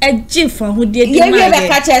a jiff who did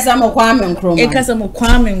catch us some of Kwame Nkrumah. A cousin of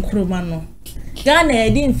Kwame Nkrumah. Ghana, I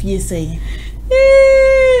didn't fear say.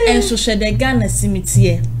 And so said the Ghana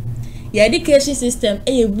cemetery. Your education system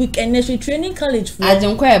a weak and necessary training college for I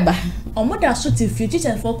don't care about or more than suit if you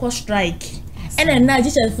teachers for strike and a night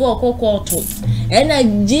teachers for quarter and a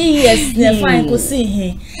GS never fine could see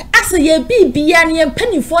him. As a year be and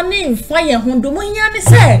penny for name fire whom do money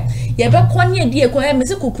say. You better one year dear coy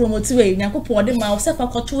musical promote Naco pour the mouse for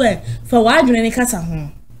couture for wide any casa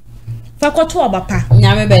home. For couture papa.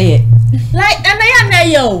 Never be like and I am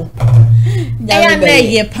yo. I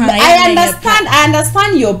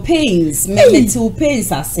understand your pains. Me two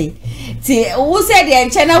pains I say. Who said the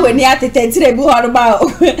China when you had to tell you about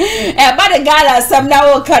the gala some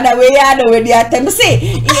now kind of way out when you at them say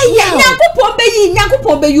Yaku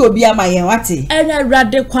Pombe you be my wati. And I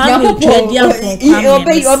rather obey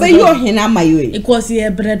your hina my way. It was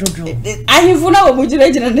here bread or I have no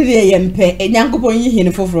modulation and the MP and Yanko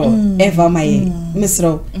hin for ever my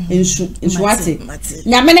Mr. in Swati.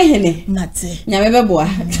 Yamene hene. Nyamebe boa.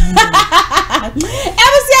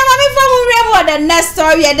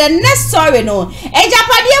 The next story no.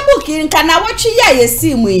 Agyapadie book in kana watchi ya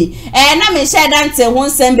yesimu yi. Na me share dance won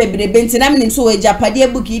sem bebrebe nti na me so Agyapadie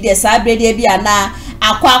book yi de sa brede bia na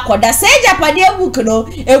akwakoda say Agyapadie book no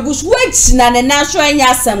egusu na ne naso anya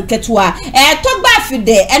asem ketwa Togbe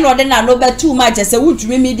Afede e no de na no be too much say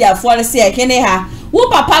wutumi media for say ekene ha wo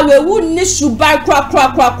papa we wu ni suba kwa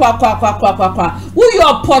wo your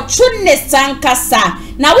opportunist ankasa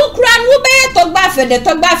na wo kura no be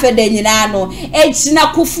Togbe Afede nyina no ejina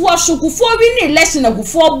kufuo shukufuo wi ni election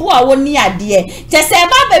kufuo bu a wo ni ade te se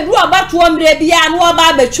ba bedu obato omre bia no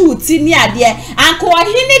oba betwi uti ni ade anko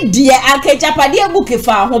ohini die anka Agyapadie book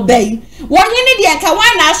fa ho bai wohini die anka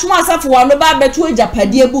wana asoma asafo wano ba betwi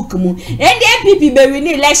Agyapadie book mu ende MPP be wi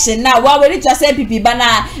ni election na wa we to say MPP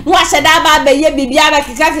bana no aheda ba be ye bibia ba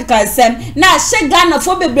kika nsem na ahye Ghana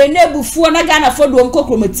fo bebre na ebufuo na Ghana fo do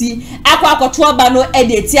nkokromati akwakoto oba no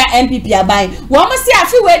edetia MPP aban wo mo si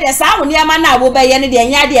afi we de sa ho niama na wo be ye ne de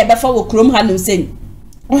nya de e be fa wo krom ha no sen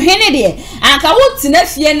ohene de anka wuti na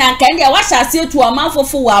fie na anka ndia wahase etu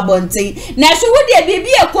amanfofo wa abonten na so wo de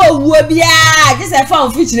bibia ko owuo bia je se fa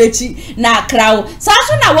onfichirechi na krawo sa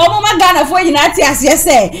so na wo mo Ghana fo nyina ati ase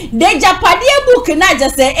se de Agyapadie book na je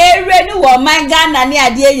se ere ni wo man Ghana ni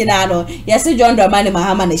ade nyina no yesi John Dramani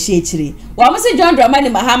Mahama na hye wo mo se John Dramani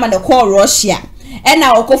Mahama na ko Russia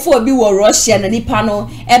ena okofo obi wo Russia na nipa no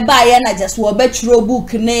eba ye na just wo betro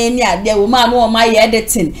book na ni ade wo ma no wo ma ye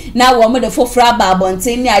editing na wo mo de fofra ba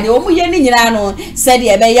abonten ni ade wo mo ye ni nyina no said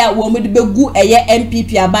ye be ya wo mo de begu eye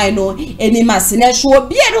MPP aban no eni mase na so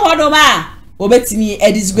obi e ho do ma wo betimi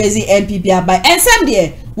edisgrace MPP aban ensem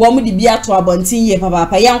de wo mo de bia to abonten ye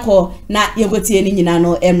papa yanko na yegotie ni nyina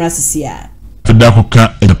no emra sisia da ko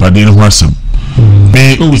ka Agyapadie ho asem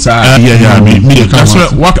me me that's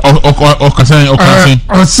what okasan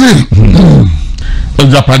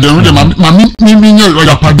Agyapadie no de me nye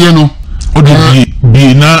Agyapadie no o de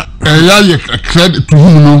bi na ya ye credit to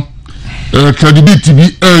him no credibility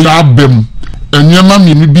bi ya bem enyema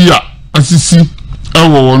mi ni bi a asisi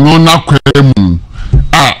ewo no na kwem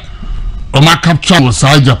o ma capture was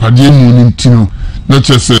Agyapadie mu ni ntino na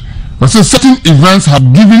chese but certain events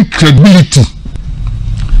have given credibility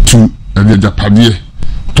to Agyapadie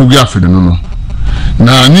Togbe Afede no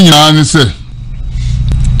na nyina ni se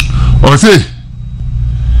o se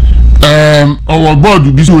our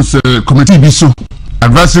board bi so committee bi so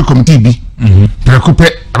advisory committee bi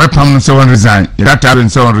prekope abepam no se won resign that time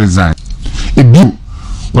se won resign e bi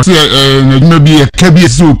o se na djuma bi e ka bi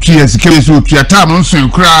se o PS ka bi se o pia time no so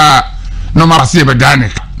kura no ma se be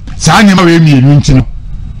danik sa nyama we mi enu nti no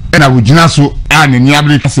na wo gina so a ne ni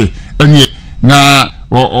abere kase eni na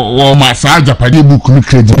wo ma sa Agyapadie book no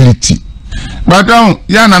credibility but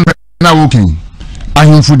ya na working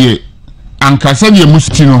ahimfu de anka se ye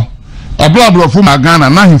musti no ablablo fu ma Ghana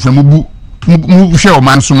na ahimfu mu hwe o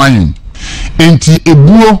man so manyen enti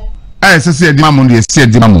ebuo ayesese de mamu de ese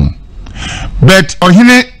de mamu but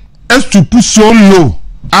ohine is to put so low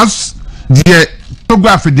as the Togbe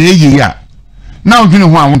Afede ye ya na odwene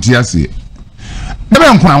ho awonti ase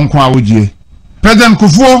ebe nkwa awogye president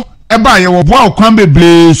Kufuor eba ye wo boa okwan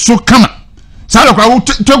beble so kama sa le kwa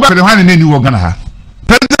Togbe Afede hwan ne ni wo Ghana ha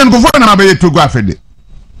president Kufuor na ba ye Togbe Afede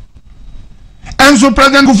enso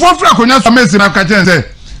president Kufuor fra konya so mesi na ka chen say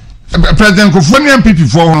president Kufuor ni MPP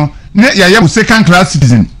for no ne ya ye second class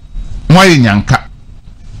citizen mo ye nyanka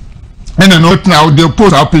ena no tna o de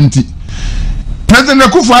post apenti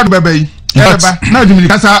president Kufuor baba yi eba na jumili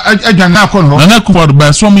kasa adwan na akọ no na Kufuor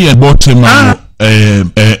ba so me ye bottom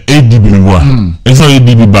ADB wa it's not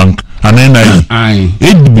ADB bank and then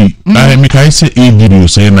ADB I make I say ADB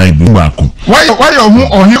say na bi baako why you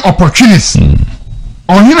ohin opportunist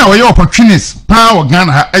ohin na why opportunist power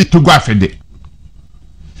Ghana ha Togbe Afede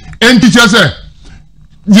enti say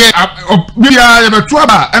ye bia ye beto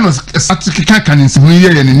aba eno satikika kan nsimu ye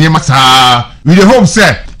ne niema saa we dey hope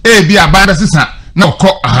say bia ba da sisa na okọ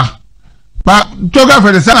aha ba Togbe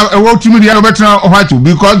Afede say na e wo timi dia no betra ohachu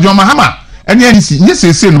because John Mahama eni enisi nye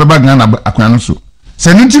sese no baba Ghana akwan no so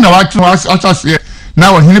se nti na wa se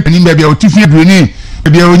na wa hine panin bia otifi adroni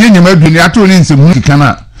bia onyanyam adroni ato ne nsemu kika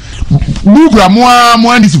na bugra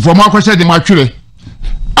mo andisi fo mo akwhye de mo atwere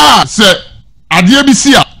se ade bi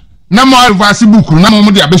sia na mo advance book na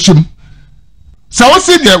mo de abehwem se wo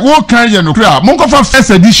se de wo kan ye no kra mo nkofa first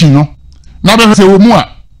edition no na be se wo mu a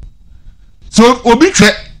so obi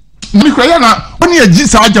twe mi kra ya na oni agi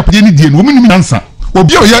sa Agyapadie ni die no mo ni nyansa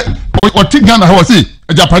obi oye oti Ghana ha wose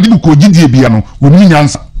Agyapadie book ogidie bia no wo ni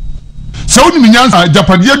nyansa so wo ni nyansa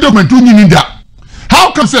Agyapadie document ni da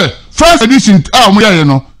how come say first edition mo ya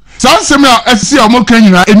no sansem a SC mo kan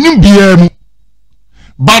nyina enim bia mu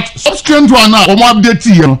but subsequent one na mo update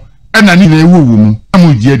ye no ena ni na ewu mu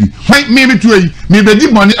amu giedi me to yi me be di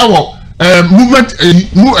money ewo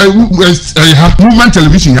movement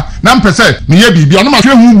television ya na mpese me ye bibia no ma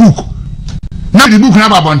hwe hu book na the book na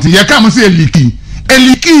babonti ye ka mo say eliki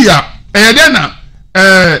ya dey na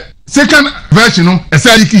second version no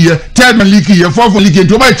say eliki ye third one eliki ye fourth one eliki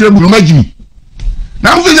to buy table no magimi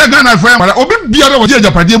na wo say Ghana for am obi bia do wo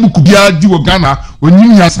Agyapadie book bia di wo Ghana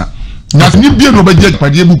onyim yasa na ni bia no be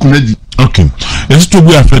Agyapadie book na di. Okay, let's talk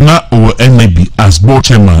about Afena or NIB as board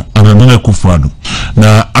chairman and another Kufado.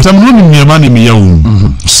 Now, as I'm running near money, me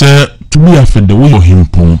say to be Afede we him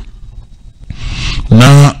pon.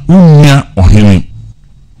 Now, unya or him.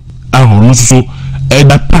 I will so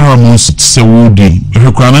that paramount say would be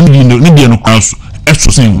requirement need no council.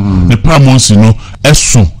 Extra the paramount no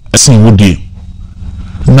extra saying would be.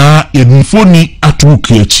 Now, in phony at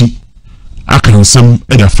Rukiachi, I can some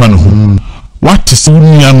other fan what is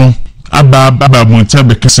unya aba monta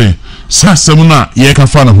be kese sa asem na ye ka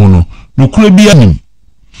fa na ho no nokure bi anim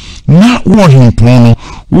na wo himpon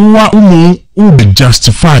no wo be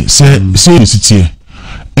justify say sitie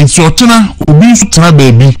nti otena obi so tra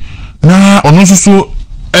baabi na ono so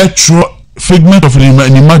etro figment of the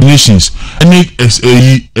imaginations any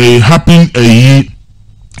a happen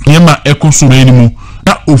yema ekoso manimu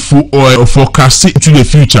na of forecast into the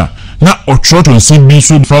future na otro to see be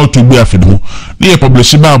so for Togbe Afede ho na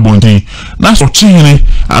publish ba abontin na so chihene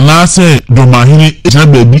ana say domahene ejina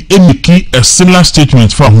baabi emiki a similar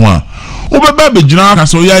statement for ho a obeba be jina aka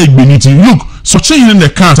so ya igbeniti look so chihene the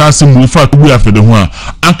can say mu for Togbe Afede ho a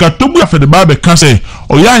anka Togbe Afede ba be ka say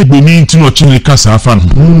oya igbeniti no chihene ka sa afa no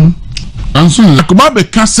anso akoma be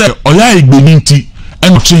ka say oya igbeniti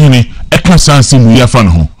eno chihene e ka sa mu ya fa no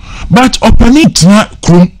ho. But opponent na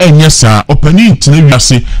krum enyesa opponent na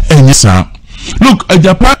wiase enyesa. Look,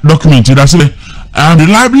 Agyapadie document that say I'm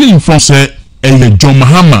reliably informed say John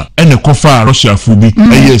Mahama and the Kofa Russia fubi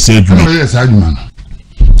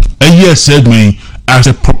yes said me as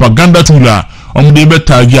a propaganda tool on the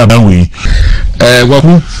better way.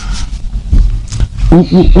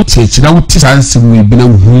 What say now what is we been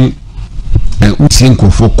who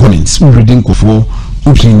for comments reading for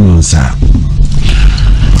opinions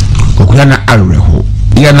Kokuyana Areho.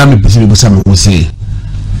 Yana me pese me sama wo say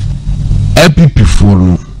LPP for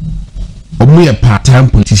no omo part-time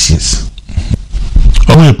politicians.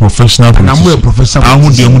 Omo professional politicians. And omo professional.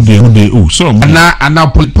 Amude oh so ana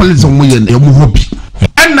politics omo ye omo hobby.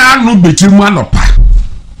 Ana no betimu anopa.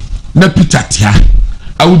 Na Peter tia.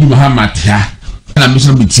 Awudu Muhammad tia. Na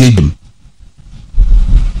mission betie dem.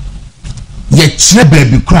 Ye kire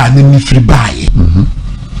baby kra na mi free buy.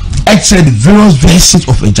 Actually the various versions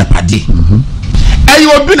of Agyapadie. And you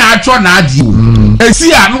have been at one idea. And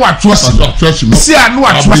see, I know what trust you. See, I know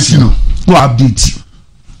what trust you. No update.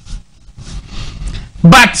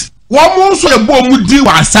 But one more so a bomb would do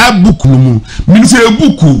a side book. Means a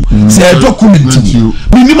book, say a document.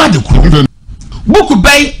 Minima the book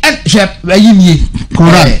by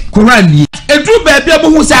Quran. A true baby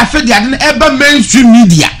who say Afede and ever mainstream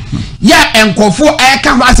media. Yeah, and call for I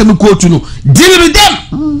can't ask them to know. Deal with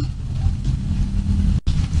them.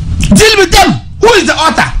 Deal with them. Who is the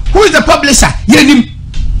author? Who is the publisher? Yenim.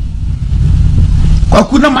 Kwa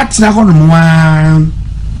kuna matina hono mwa.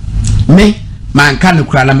 Me man kanu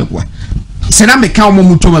krala mekwa. Sena me ka omo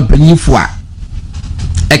muto mapanyifo a.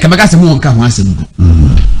 E ka meka se mu nka ho asem.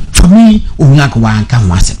 For me, onya ko wa nka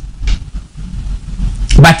ho asem.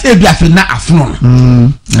 But e bia fe na afono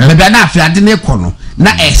no. Me bia na afi ade ne kono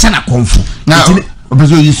na e hye na konfo.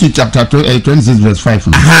 Obezo you see chapter 26 verse 5.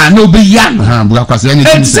 No be yan. Buga kwase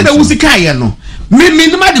anything. Say the usika ye no. Me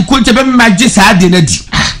no ma de ko be magye sa de na di.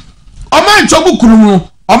 O ma ncho bu kunu no.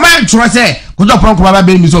 O ma ncho say ko do pon ko baba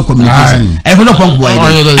be mise of communication. E ko do pon ko boy.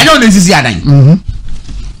 E no na sisi adan.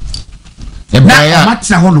 E ba ya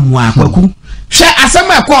matina ho no mu akwaku. Hwe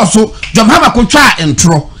asema e ko so Jomhama ko twa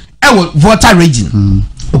entro e wo voter region.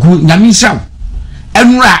 Oku nyame hyaw.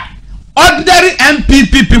 Enura ordinary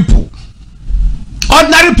MPP people.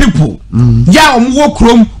 Ordinary people. Yeah, wo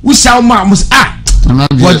krom we shall ma mus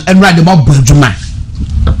what and right about Bojuma.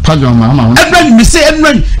 Pardon mama. And me say and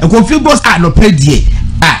when and configures no pay die.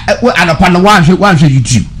 And upon the one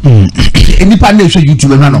YouTube. Any panel show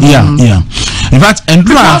YouTube and yeah. In fact, and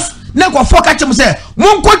Nako for catch him say,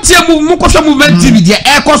 Munko movement TV, the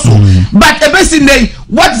air cost. But the best in day,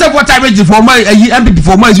 what's the water region for my MPP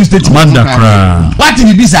for my state? What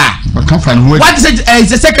did this? What is it?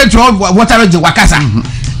 It's the second round water region Wakasa.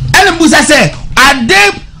 And Musa say, are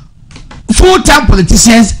they full-time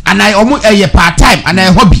politicians and I almost a part-time and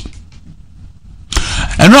a hobby?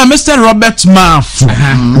 And now Mr. Robert Maff,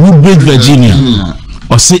 Woodbridge, Virginia.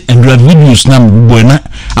 Or say and videos now buena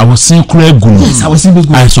I was saying Gunu. Yes, I was saying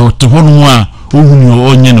I saw to one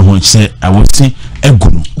who say I was saying a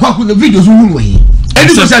Gunu. What could the videos who way?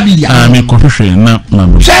 And social media. I mean confession now.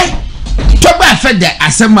 Togbe Afede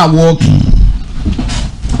asema work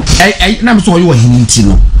na me so you hinti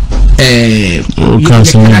no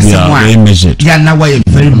very measured. Yeah, now why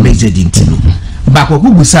very measured into no. But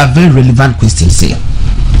we say very relevant question say.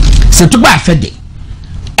 So Togbe Afede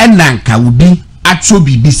enanka will be atro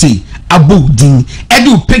bibi say about din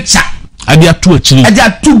edu picture ade ato akiri ade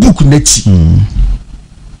ato book nati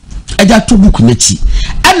ade ato book nati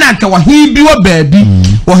enanka wa hibi wa baabi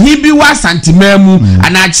wa hibi wa santimamu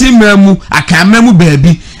anachi mamu akamamu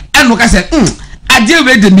baabi eno ka say ade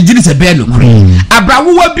we de migiri se be no kure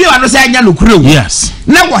abrawo wa bi ano say anya no kure yes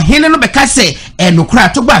na wo hene no be ka say no kure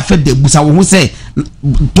Togbe Afede busa wo ho say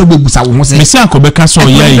Togbe busa wo ho say me say akobeka so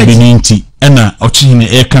ya ibeni nti ena ochihine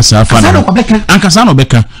e ka sa afa na ankasa no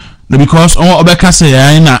beka no because obeka say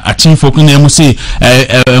ya na achimfo kun na mu say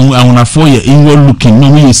awunafo ye inward looking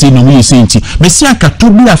no we say nti me say aka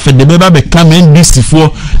Togbe Afede be ba beka men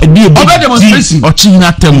disifo e bi demonstration ochihine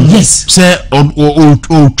atem yes say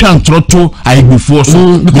o twan troto aigbufuo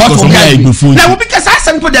so because of aigbufuo na we because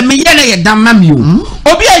asem for the me ye na ye damma mi o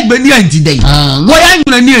obi aigbeni anti dey wo ya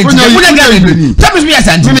nyuna ni anti dey wo na ga ni tell me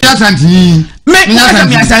asanti me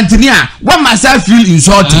asantini a one must feel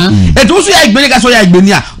insulted it also ya igbeni ka so ya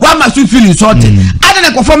igbeni a one must feel insulted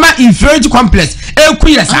adana ko former inferiority complex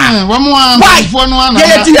ekuya sa why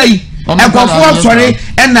ye ti yi ekofo sorry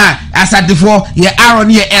na asadefo ye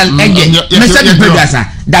Aaron ye L enye me say the producer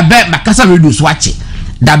da be makasa radio so wache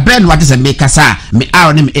da be no wate say me kasa me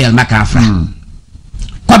Aaron me L makafra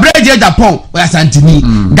Kwabreje Japan o asantini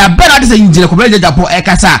da be no wate say injile Kwabreje Japan e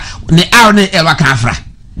kasa ne Aaron ne L makafra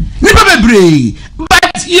nipa bebre but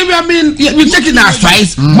I mean you taking our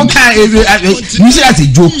strikes moka you say as a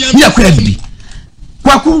joke me akwa bi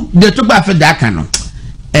kwaku de Togbe Afede aka no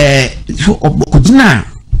kodina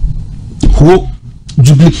ho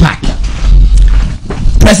Jubilee Park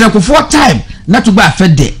President for time na Togbe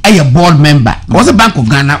Afede a board member was a Bank of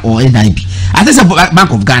Ghana or NIB I think it's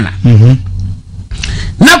Bank of Ghana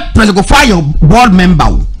now President for your board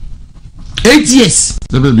member 8 years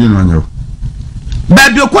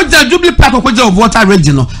but the Okoja Jubilee Park Okoja of Water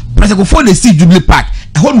Regional President for the see Jubilee Park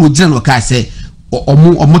a whole general can say or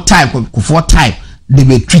more time for time they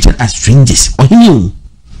were treated as strangers or he knew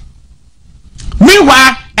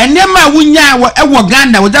meanwhile and then my winya wa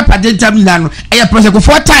Ghana with that patent terminal a President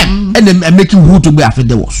for time and then making who to be after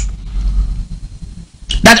there was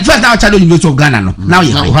that first now child University of Ghana no now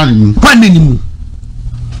you have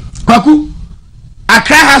Kwaku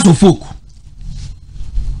Accra House of Folk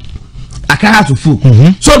Accra to folk.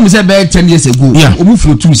 So me say about 10 years ago. Yeah. Omu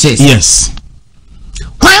flow 2 shares. Yes.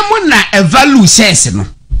 Why mo na e value shares no?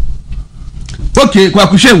 Okay, kwa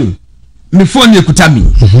kuhwewu. Me phone ekuta mi.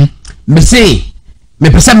 Me say me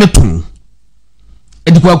pesa me ton.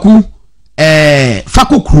 E di kwaku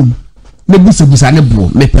fako krum. Me busa ne bro,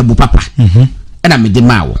 me pebu papa. E na me de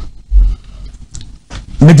mawo.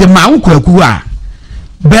 Me de mawo kwaku a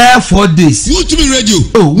bare 4 days. You to be radio.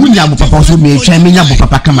 Oh, we nyabu papa so me try me nyabu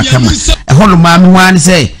papa kama. E hono ma me wan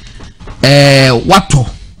say wato.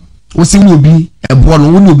 Wo se wo bi e bo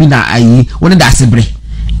no wo obi na ayi, wo ne da sebre.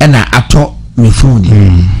 E na ato me phone.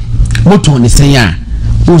 Moto ne sen ya.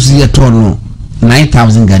 Wo si ye to no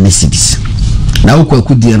 9,000 Ghana cedis. Na wo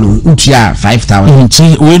kwaku die no utia 5,000.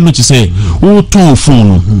 Nti we no ti say wo to phone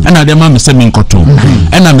no. E na de ma me se me nkoto.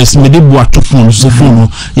 E na me de bu ato phone so phone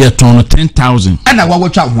ye to no 10,000. E na wo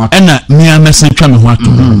twa ho ato. E na me amese twa me ho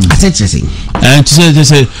ato. Aseche say. Ti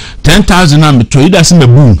say 10,000 na me to ida se me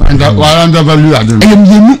boom. And under value adem.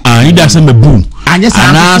 Ida se me boom. Anya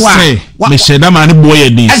sa na say me sheda ma ne boy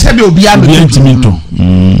edin. E se be obi a me ntimi to.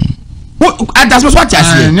 That's what I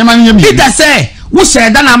say. Ida say wo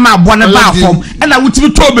sheda na ma abo ne ba fom e na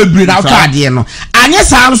wutimi to bebre na to ade no anye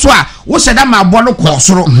sa so a wo sheda ma abo no ko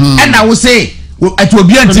soro e na wo say ati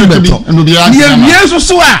obi anti beto ye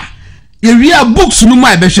so a ye wi a books no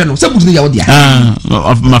ma be hwe no se books no ya wo dia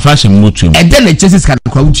of my fashion motu e de na chesis kan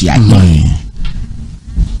kwa wutia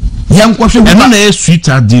yan kwa hwe e no na e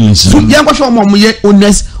sweeter dealings yan kwa hwe mo ye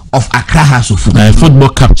owners of Accra House of football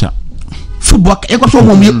capture football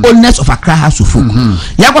owners of Accra House of Folk.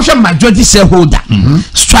 Yakosha majority shareholder.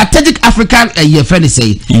 Strategic African friend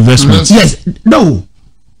say investment. Yes, no.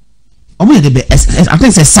 Omo de I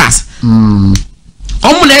think say SAS.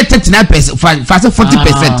 Omo na 39%,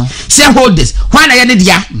 40% shareholders. Why na ye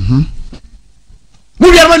dia?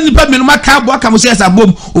 We are one nipa menuma ka bo aka mo say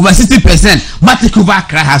abom over 60%. Ma take over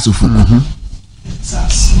Accra House of Folk.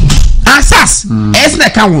 SAS. Es na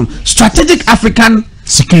ka Strategic African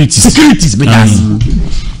securities because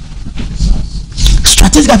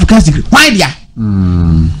strategic African security why dia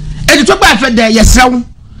e Togbe Afede yesrew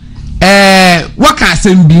what can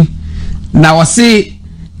asem bi na wo say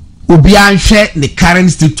obi anhwe the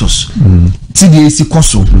current status TDC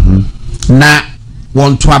koso na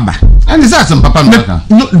won to aba and is that some papa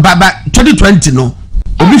no baba 2020 no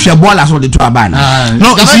obi hwe baller so de to aba na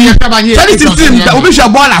no 2016 obi hwe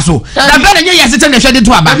baller so da be na yes tell na hwe de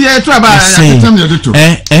to aba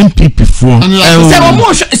MPP for say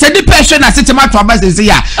omo say the person na sit ma to aba say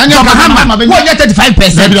ya Mahama wo get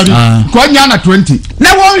 35% ko nya na 20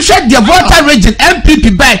 na won hwe the voter region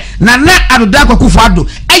MPP by na adoda akofo ado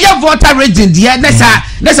eye voter region there na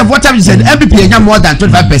voter region MPP enya more than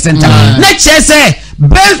 25% na che say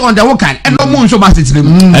based on the work and no more show master I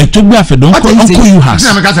Togbe Afede uncle you has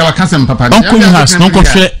uncle you has no ko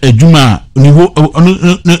hwe adwuma nivo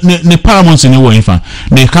ne paramount ni wo ifa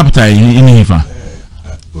ne capital ni ifa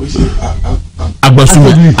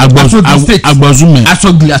Agbazume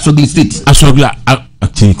Asogli state Asogli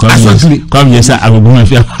come yes Agbazume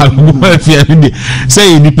fi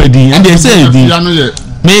say ni pedi and they say di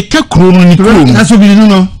me ka kro no ni kro Asogli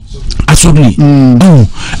no Asogli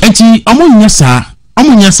enti omunya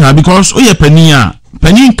sa because oye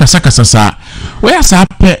panin kasa sa we asa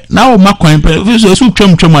pe na o makwan pe so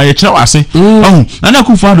twam aye kire wase na na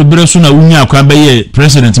kufa do bere so na unya akwa be ye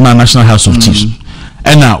president ma National House of Chiefs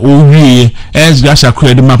ena o wie gasha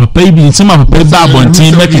credit ma papa bi ntima papa ba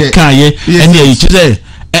bontin be kan ye ene ye kire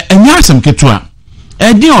enya asem ketua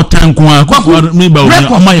e din otanko akwa me ba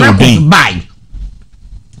o ma ye odin bai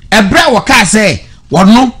ebra wo ka say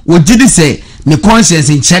wono wo gidi say ne conscience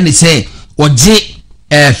in China say oje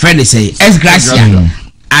friend say as Gracia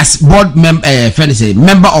as board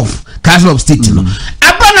member of Council of State no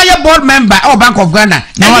abana your board member or Bank of Ghana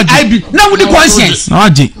now IB now with the conscience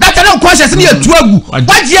that no conscience ni atuagu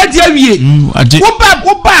waje dia wie wo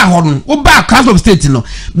ba hono wo ba Council of State no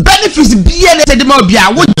benefits bia na say ma bia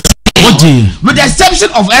wo with the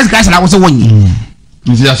exception of as Gracia was one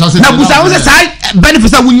na busa was say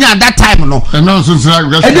benefits that we at that time no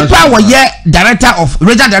any power ye director of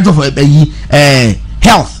regional director of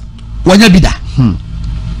health wanya bida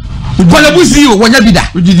Bola busi o wanya bida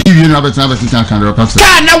ujidi wi na betan betan kan ro pastor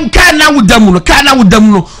kana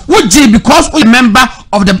wudamu wuji because we member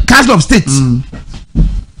of the Council of State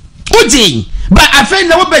uji but I find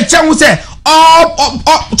na we be chen say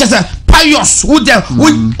just pious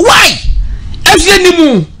why efie ni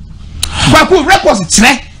mu kwaku records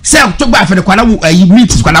kire say Togbe Afede kwana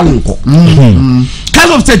meetings kwana wonko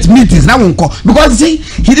Council of State meetings na wonko because see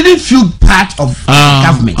he didn't feel part of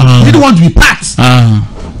government he didn't want to be part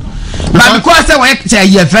but because say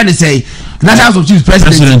your friend say National House of Chiefs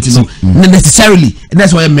president necessarily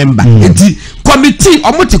that's why a member the committee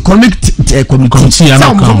committee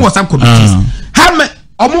some committees how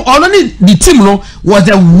only the team no was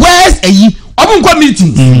the worst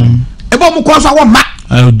meeting ebo mo ko so wa ma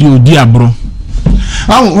odi abro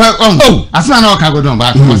as man okay go don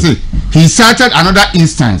but he cited another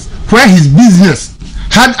instance where his business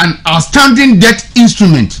had an outstanding debt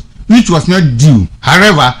instrument which was not due.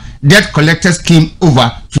 However, debt collectors came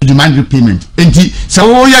over to demand repayment. And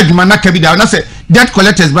so ya demand kabida na say debt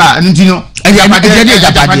collectors ba ntino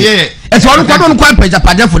Agyapadie it's all don't quite pay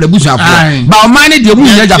Agyapadie for the bush after but money dey mu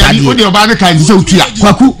Agyapadie o dey oba na kan say otua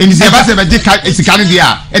kwaku and say ba say be dey sikani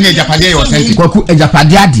dia and Agyapadie your sent kwaku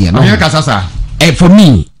Agyapadie ade no kasasa for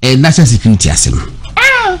me national security asem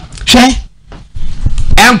hwe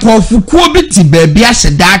enkofukuo bi ti baabi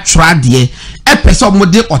ahye da atwa de pese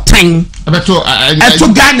omode otan eto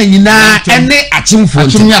Ghana nyina ene achimfo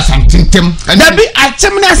achimni asantentem dabi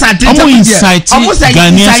achimni asantentem almost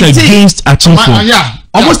Ghanaians against achimfo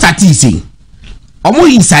almost statistics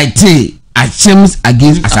almost incite achims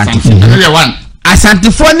against asantentem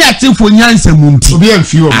asantefoɔ ne atemfoɔ nyansa munti obi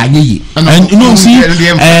amfio ayeye and you know see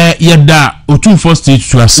yeda otumfo stage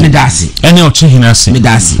to ase medase ene ochihina ase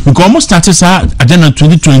medase because almost started sa agenda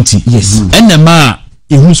 2020 yes ene ma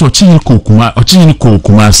ehun so ochihini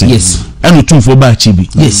kokuma ase yes ene otumfo ba achibi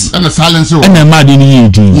yes ene silence o ene ma de ni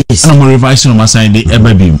yedi yes ene mo revise no masan de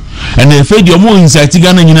ebabim ene efedi omo insight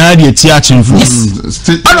Ghana nyina de ati achimfo yes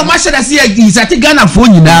ono ma sheda se insight Ghana fo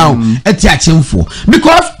nyina ati achimfo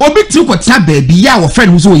because obi ti ko tia baabi ya wo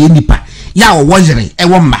friend so ye nipa ya wo wojere e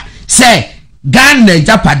wo ma say Ghana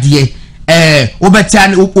Agyapadie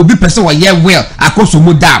obetia obi person wo ye will akoso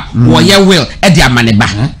mu dam wo ye will e de amane ba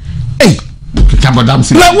eh kabodam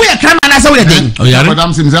si we kram na say we dey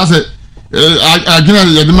kabodam si say agina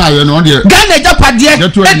ye de ma ye no de Ghana Agyapadie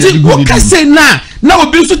eti wo kase na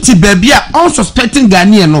obi so ti baabi a unsuspecting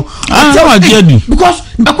Ghanaian no because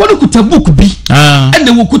akodo kuta book bi and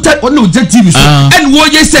they kuta on no TV so and wo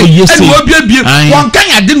ye say and wo bia won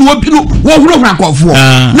kan ade no obi no wo huro hrankofo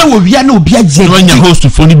na wo bia na obi agye no nya host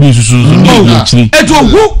for ni bi so eto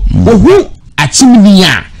hu achimni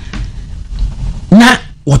a na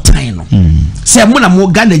wotan no se mo na mo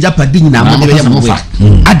Ghana Agyapadie nyina mo de mo fa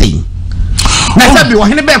adin na sabi wo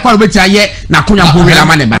hene be kwa be tia ye na konya mpowe na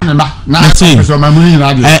mane ba na so ma mu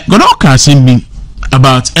nyina de gono ka sembi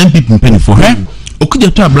about MPP penny for her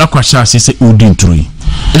okuje to abla kwa sha se odi nturi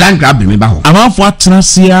land grab me ba ho amanfo atena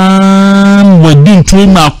sia wadi nturi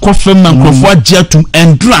ma kofe ma nkrofo agye atum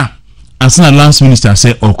endra asana last minister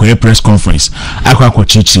say okoye press conference akwa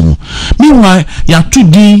chichi mu meanwhile ya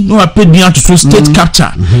tudi no apedi to state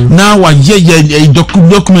capture now wa ye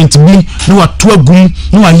document bi no wa to agum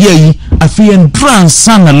no wa ye afi endra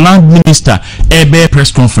sana land minister ebe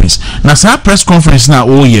press conference na sa press conference na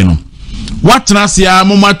o ye no what trasia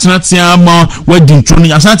mama trasia ma wadi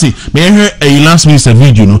ntoni asante me hear a last minister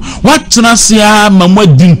video no what trasia mama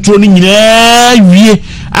wadi ntoni nyina wie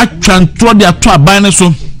atwa ntro de ato aban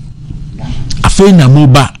so afei na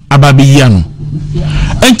moba ababeya no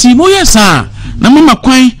enti mo yesa na mama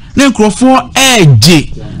kwan na nkrofo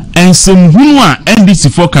eje ensemhunu a NDC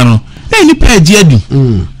foka no na ni page adi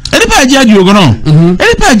eni page adi ogono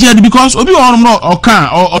eni page adi because obi onom no oka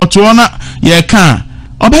oto na ye ka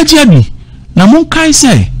obaji adi na mon kai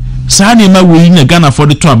say sa na ma we na Ghana for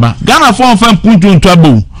the to aba Ghana for fam puntu to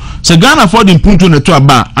aba se Ghana for the puntu na to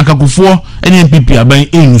aba akakofo eni MPP aban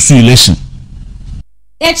enusu election.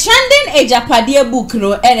 A trending Agyapadie book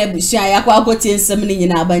no enebusia yakwa akotie nsem ni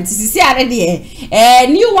nyina aba nti sisi are de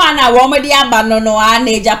new one a wo mede aba no no a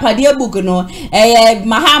na Agyapadie book no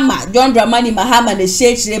Mahama John Dramani Mahama na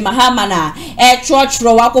Sheikh Mahama na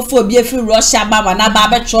churchro wakofo obi efi Russia baba na ba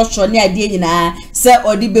be churchro ne ade nyina se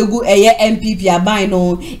odi begu MPP aban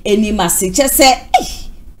no eni mase che se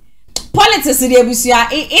politics de ebusia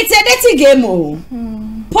it's a dirty game oh.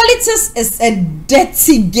 Politics is a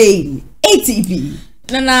dirty game. ATP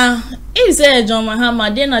Nana, if say John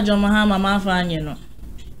Mahama, then John Mahama mafanye no.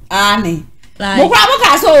 Ani.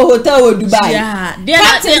 Muka so hotel o Dubai. Yeah.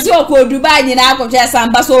 Captain so ko Dubai ni na akọche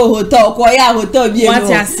samba so hotel ko ya hotel bi no.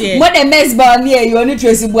 Mo de mesball ni e yo ni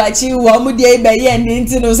Tracy Buachi wo mu de ibe ye ni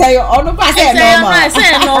ntino say onu pa say normal.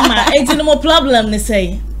 Say normal. Enti no problem ni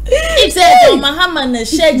say. If say John Mahama na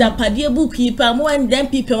share Agyapadie book keeper mo and them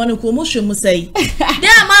people wan ko mo hwe mo say.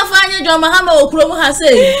 Dey mafanye John Mahama okuro mo ha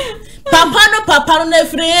say. Papa no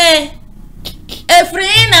efre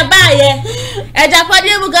na baye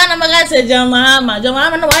Agyapadie buga na maga se John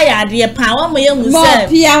Mahama no wa ya ade pa wa mo ye mu se mo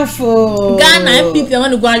piafo Ghana MPP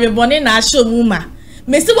wan go awebone na asho mu ma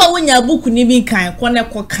mesi wa wonya book ni bi kan ko ne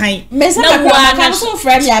ko kan na wa na so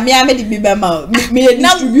frame ya me de bi be ma me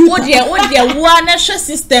distribute wo de wa na hwe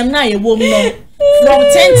system na ye bom no from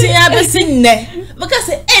 10 ya be sin ne because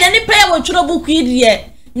na ni pay wo churo book yi de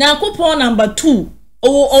Nyankopon number 2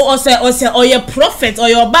 or your prophet or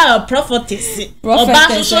your prophetess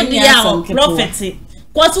or so dia prophet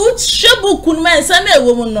cause who shebu kun man say na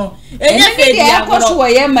ewo mu no enye fe dia ko so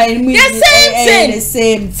ye man mu the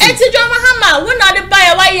same thing enti John Mahama we na de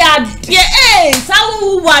buy wa ya de sa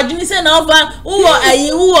wo wa dwumi say na over wo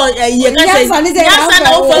ayi ka say ya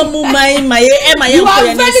na over mu mai e ma ye ko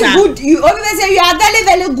ya ni sa you always say you are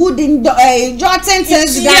very good in jotting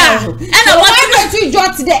things down and why don't you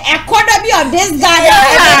jot the economy of this guy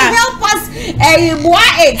and help us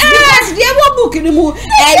because the book ni mu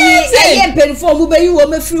pen for mu be o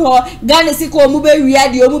me free ho Ghana si ko mu be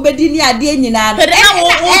wia de o mu be di ni ade nyina no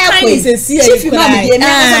chief man de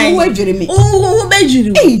na mo wadwere me o be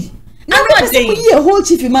juru na ye whole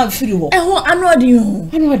chief man free ho anodin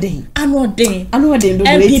do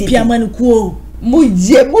MPP amanu ko mu ye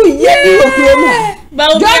di okuro ma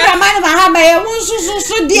John Dramani Mahama ye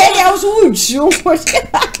so de ya so wuchu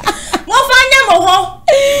mo fanya mo ho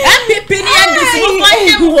MPP ni NDC mo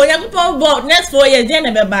fanya mo ho yakupon board next 4 years dey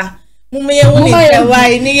na beba Mume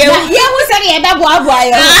why ni ye we said ye be boa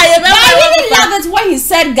yo. I really love it when he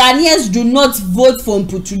said Ghanaians do not vote for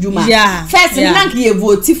Mputujuma. Yeah. First, nank ye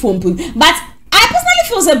vote for Mputujuma. But I personally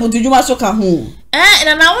feel say Mputujuma so ka hu.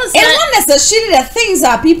 And I was it's not necessarily the things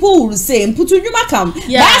that people will say Mputujuma come.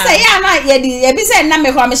 Yeah. But I say yeah na ye be say na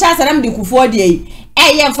me kwa me sha say na me Kufuor dey.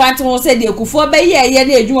 Eye mfante won say dey Kufuor be ye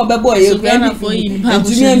na edwuma be boy ye grand for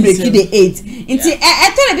Ntumi break the 8. Nti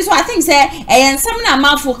tell me so I think say ensam na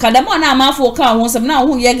amafo kadamo na amafo ka ho sam na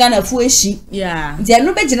ho ye Ghana fo ehi. Yeah. Nti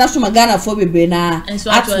no be gina so ma Ghana fo bebre na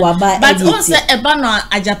atwa ba. But also eba no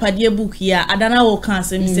Agyapadie book here adana wo kan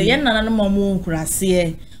say me say ye nana no mo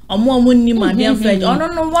nkurase omo ni ma dia fed ono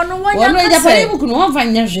no wanya Agyapadie book no won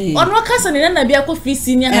fanya hwe ono kasa ne na bia ko fi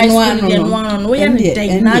senior high school dia no we ye ne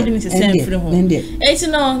dai na adwini se sem free ho eti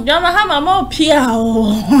no John Mahama mo pia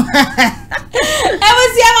o I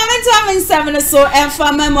was here moment 7 so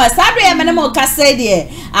enfama mo sabre ye me mo kasa de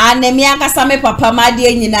anemi akasa me papa ma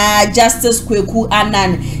de nyina Justice Kweku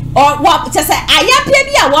Anan or what just say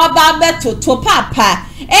Agyapadie wa ba beto to papa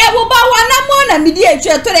wo ba wana mo na midi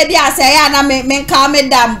etwe to le dia say ya na me ka me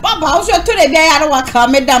dam papa wo so to le bia ya na wa ka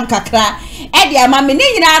me dam kakra e dia ma me ni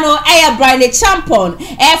nyina no e Bryan Acheampong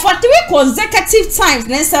for 3 consecutive times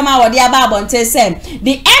nensama wo dia ba bonte say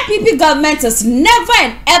the NPP government is never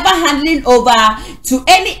and ever handling over to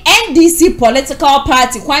any NDC political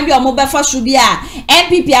party kwan bi omo be fa shu bia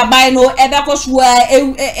NPP abai no e be ko shu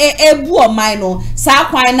ebu o mai no sa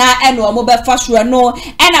kwan na e no omo be fa shu no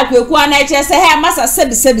e na kweku ana e che say he masa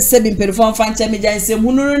sebi perform fan chemijan nsem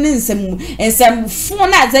hunuru ni nsem fun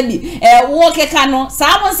na zabi wo keka no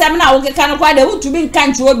sa mo nsem na wo keka no kwa de utubi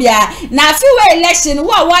nkanchi obia na fiwe election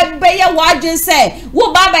wa be ye wadwen say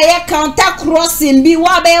wo baba ye counter crossing bi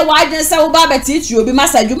wa be ye wadwen say wo baba teach obi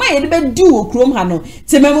masa dwuma ye be di wo krom ha no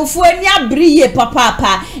tememufu ani abriye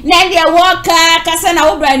papa na de wo ka se na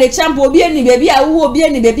wo Bryan Acheampong obi ani bebi a wo obi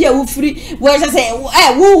ani bebi a wo free wo say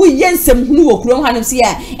wo ye nsem hunu wo krom ha no se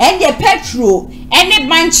ya ende petrol any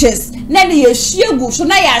branches na the yeshiegu so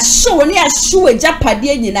na ya show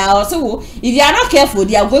Agyapadie nyina so if you are not careful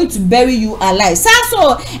they are going to bury you alive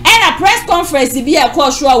so and a press conference bi e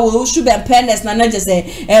call show wo should be fairness na just say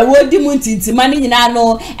wo di muntintima ni nyina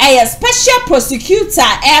no a special prosecutor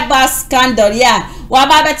ever scandal ya wa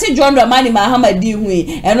ba beti John Dramani Mahamadi hu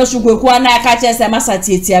eno so kweku na aka che se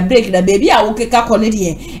masatietia break na baby a wo keka kone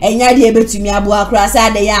de enya de betumi abo akra sa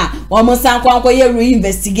de ya wo mo san kwankwo ye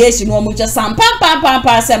re-investigation wo mo che sam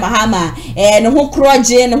pam se Mahama ne ho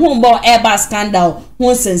kroje ne ho mbo eba scandal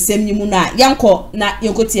ho sensem ni mu na yanko na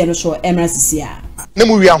yenkotie no so emra sisia ne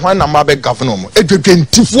mu wi ahwan na ma be governor mo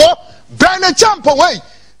edwentifo Bryan Acheampong wey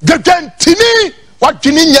dwentini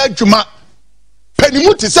wadwini nya adwuma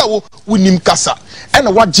panimu te se wo nim kasa ena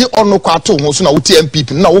wagye ono kwato ho so na wo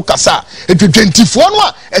TMPP na wo kasa edwentifo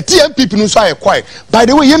no a TMPP no so aye kwai by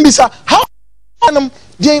the way yembisa how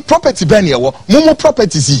the property ben ye wo momo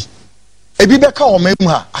properties ebi beka o mem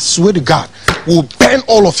ha I swear to God will burn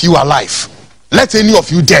all of you alive. Let any of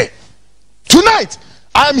you dare. Tonight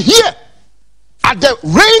I am here at the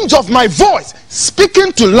range of my voice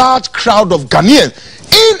speaking to large crowd of Ghanaians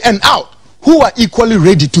in and out who are equally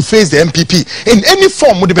ready to face the MPP in any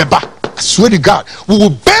form. I swear to God, we will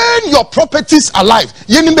burn your properties alive.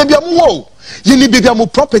 Yeni baby amu wo, yeni baby amu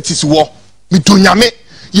properties wo. Mitunyame,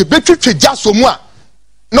 ye betri treja somwa.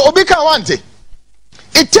 No obika wante.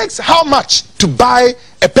 It takes how much to buy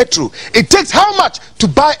a petrol? It takes how much to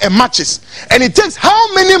buy a matches? And it takes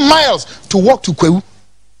how many miles to walk to Kwewu?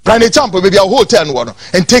 Bryan Acheampong, baby, a hotel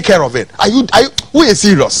and take care of it. Are you who is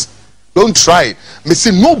serious? Don't try it. Me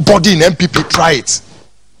see nobody in MPP try it.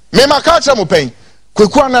 Me makacha mo pain.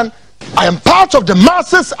 Kwekuanan, I am part of the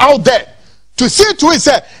masses out there to see to it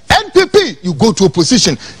say NPP, you go to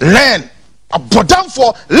opposition, learn. A bodam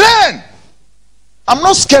for learn. I'm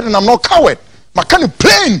not scared and I'm not coward. My kind of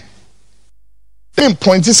plain. Same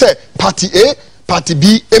point is say party A, party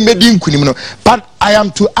B, but I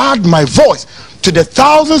am to add my voice to the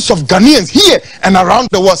thousands of Ghanaians here and around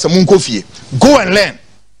the world. Go and learn.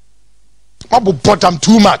 But I'm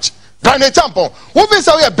too much. Bryan Acheampong, who be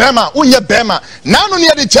say we are Burma, we are Burma. Now no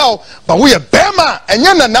near the tell, but we are Burma. And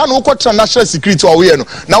you now who control national security or we no.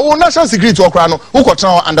 Now who national security or crano who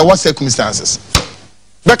control under what circumstances?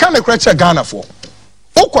 The kind of creature Ghana for.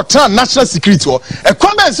 Who control national security or a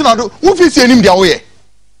comment in order who be saying their way.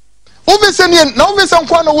 Who be saying now we some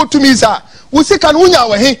kwano what to me sir. We say can we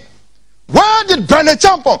our hey. Where did Bryan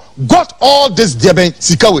Acheampong got all this deben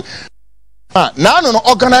sikawe? Now no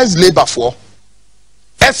organized labor for.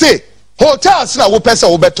 Say hotels na wo pesa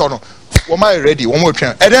wo beto no wo ma ready wo mo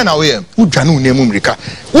twen e den na wo yam wo dwane unemu mrika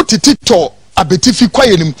wo titito abetifi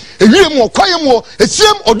kwayenim ewiem wo kwayem wo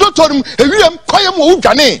esiem odotorum ewiem kwayem wo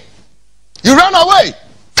dwane. You ran away,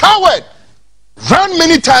 coward. Ran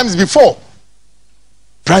many times before.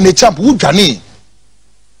 Bryan Acheampong wo dwane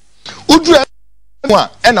udru mo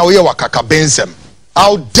e na wo ye wakaka bensem.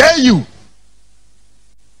 How dare you?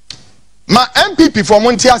 My MPP for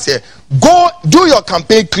Montia say, go do your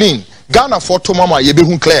campaign clean. Ghana for to mama ye be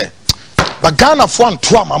hun clear. But Ghana for and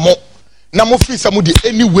to mama. Na mo fi some the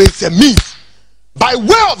any way say means. By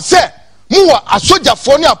way of say, mu a soldier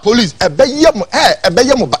for near police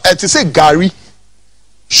ebeye mo to say Gary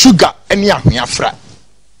sugar any ahweafra.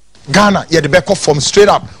 Ghana ye the back from straight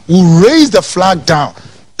up will raise the flag down.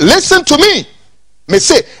 Listen to me. Me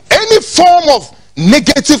say any form of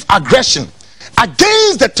negative aggression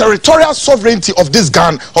against the territorial sovereignty of this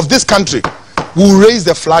country, will raise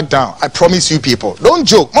the flag down. I promise you people. Don't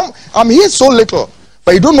joke. Mom, I'm here so little,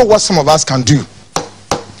 but you don't know what some of us can do.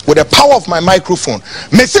 With the power of my microphone,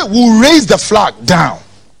 may say we'll raise the flag down.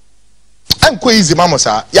 I'm crazy, mama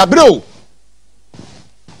sir. Ya bro.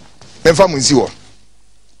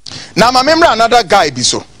 Now, I remember another guy,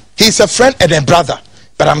 Biso. He's a friend and a brother.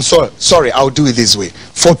 But I'm sorry, I'll do it this way.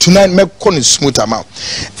 For tonight, me koni smooth amount.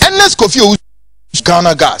 NS Kofi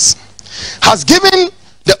Ghana Gas has given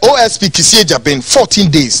the OSP Kisie Jabin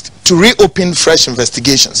 14 days to reopen fresh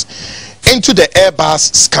investigations into the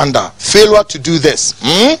Airbus scandal. Failure to do this.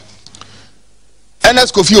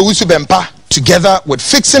 NS Kofi Owusu Bempa, together with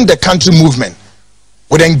Fixing the Country movement,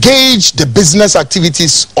 would engage the business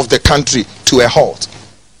activities of the country to a halt.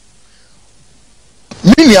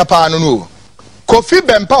 Kofi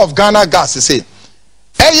Bempa of Ghana Gas say,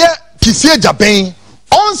 Eye Kisie Jabin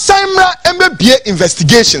on Simra MBA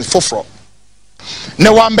investigations for fraud.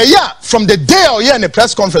 Now, from the day or year in the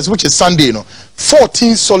press conference, which is Sunday,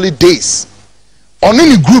 14 solid days. On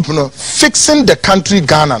any group, Fixing the Country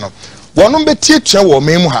Ghana. One teacher or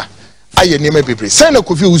memuha.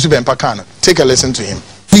 Take a listen to him.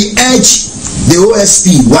 We urge the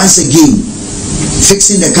OSP once again.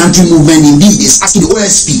 Fixing the Country movement indeed is asking the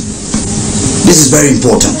OSP. This is very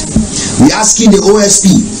important. We are asking the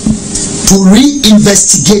OSP to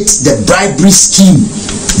reinvestigate the bribery scheme,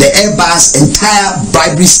 the Airbus entire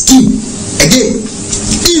bribery scheme. Again,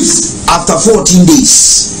 if after 14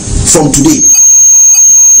 days from today,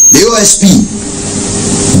 the OSP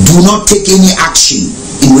do not take any action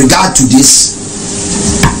in regard to this,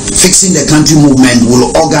 Fixing the Country movement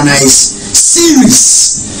will organize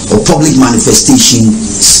series of public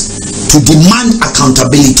manifestations to demand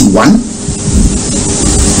accountability, one,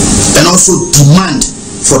 and also demand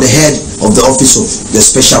for the head of the office of the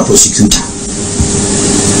special prosecutor.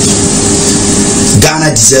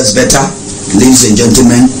 Ghana deserves better, ladies and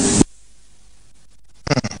gentlemen.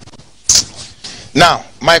 Now,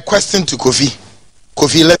 my question to Kofi,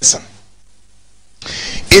 listen.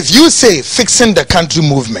 If you say Fixing the Country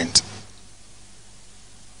movement,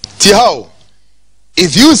 Tihao,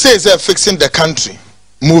 if you say Fixing the Country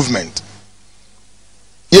movement,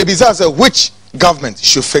 which government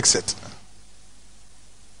should fix it?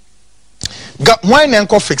 Why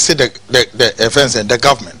not fix it the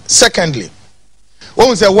government? Secondly, when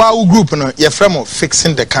we say wow group you're from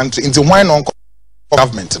Fixing the Country, into why not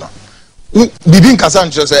government no? Bibin Kasan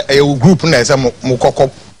just a group na say mukoko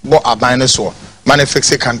bo abane so man fix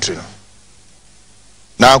the country no.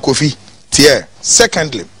 Now Kofi, tier.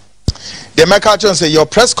 Secondly, the American say your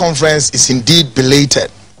press conference is indeed belated.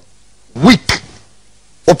 Weak.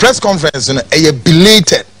 Or press conference a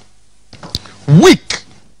belated, weak,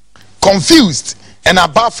 confused, and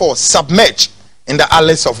above all submerged in the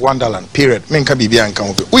alleys of Wonderland. Period. I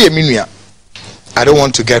don't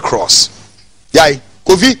want to get cross. Yai,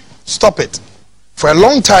 Kofi, stop it. For a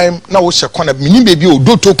long time now, we shall corner mini baby or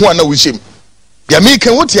do to one with him. The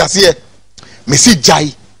American what you say, Messi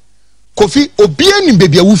Jai, Kofi, Obian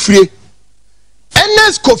baby Wufre,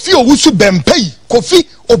 NS Kofi Owusu Bempa, Kofi,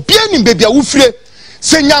 Obian baby Wufre.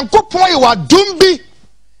 Se nyankopon wa dumbi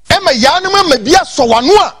ema yanuma mebia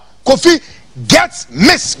sowanua Kofi get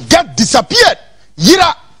miss get disappeared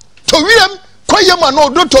yira to wiem koyema no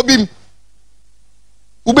do tobim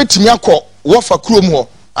ubetimi akọ wofa krom ho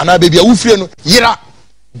ana bebia wufire no yira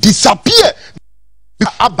disappear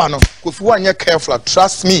abano Kofi wanye careful,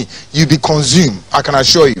 trust me, you be consumed. I can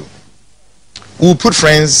assure you. We'll put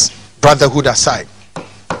friends, brotherhood aside.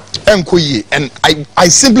 And I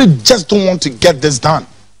simply just don't want to get this done.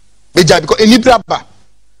 Because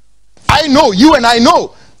I know, you and I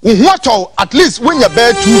know, at least when you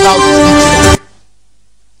bear 2 houses,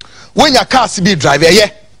 when your car be driver,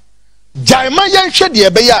 yeah, Jaima yan shed ye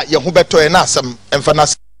be ya Yahubeto and Asam and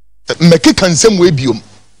Fanas Mekikan same way bium.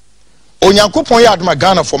 Onyankopon ya aduma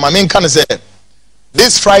Ghana for my main can say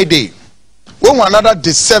this Friday, when another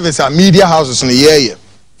disservice our media houses in the year.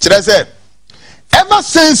 Should I say? Ever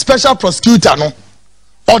since special prosecutor no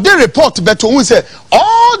or they report better who say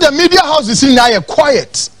all the media houses in now are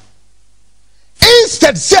quiet.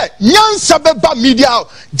 Instead say nyansa beba media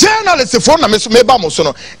journalists for na meba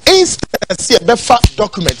mosono instead say befa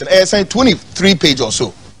document and say 23 page or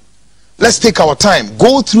so. Let's take our time,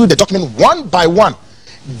 go through the document one by one,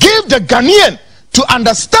 give the Ghanaian to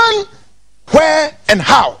understand where and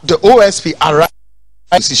how the OSP arrived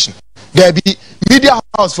at position. There be media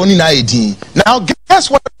house for Nina. Now guess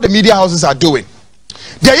what the media houses are doing?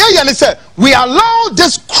 They say we allow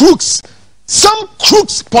these crooks, some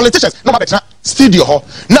crooks politicians, no matter studio hall.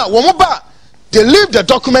 Now they leave the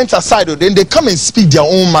documents aside, then they come and speak their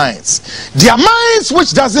own minds. Their minds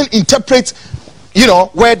which doesn't interpret,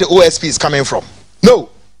 where the OSP is coming from. No.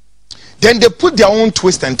 Then they put their own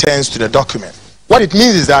twists and turns to the document. What it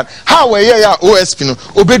means is that how OSP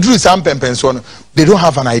they don't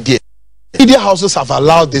have an idea. Media houses have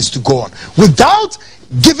allowed this to go on without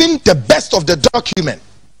giving the best of the document,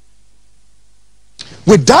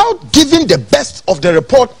 without giving the best of the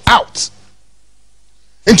report out.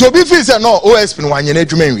 Into obi feel say no OSP no wanye na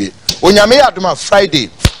adwuma nwie. Onyame adoma Friday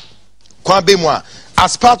kwa be mu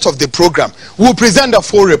as part of the program we will present the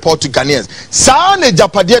full report to Ghanaians. Sa na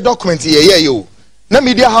Agyapadie document ye yo. Na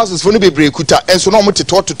media houses for no be brekuta enso no mo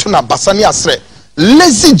teto to na basani asre.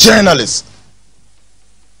 Lazy journalists.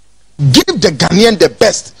 Give the Ghanaian the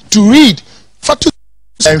best to read for to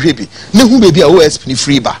and baby. Ne hu baby OSP ni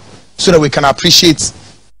free ba so that we can appreciate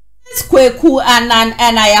Kweku anan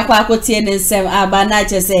ayakwa akotie ne nsem abana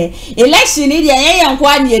che election ni de yenko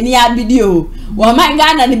ane ni abidio wo man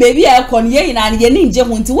Ghana ni baby e kon ye ina ne ni nje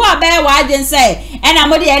hunti wo ba wa agen say ena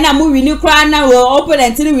mo de na mo wini kra na wo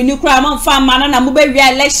opponent ni wini kra man fa ma na mo ba wi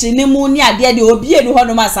election ni mu ni ade de obi enu ho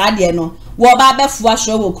no ma sa ade no wo ba be fu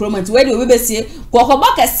asho wo kromant we de obi be sie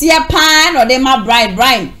kokobo kase pan no de ma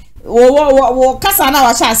Bryan wo kasa na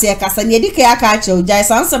wa chance e kasa ne dike aka ache ojai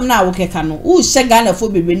sansem na wo keka no u she Ghana fo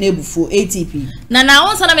bebe na ebufu ATP na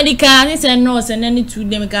won sana medical ni say no say nani to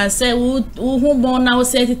dem ka say wo hu bon na wo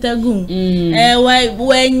say titagu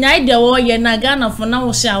we nyai de wo ye na Ghana fo na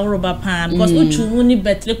wo sha woroba pan because uchu ni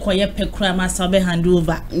betre koye pekura ma sabe hand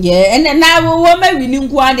over and na wo ma wini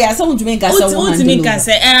nku ade asa untumi ka say wo hand over untumi ka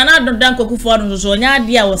say na dodan kokufu odun so nya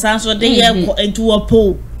ade a wo sanso de ye entu wo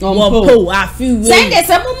po I feel say there's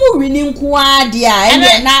some winning quadia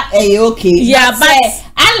and na okay. Yeah, but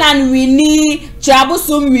Alan Winnie,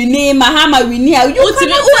 Trabusum Winnie, Mahama Winnie, you could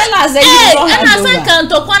be as a can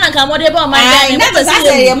to Kwana Kamodeba, my never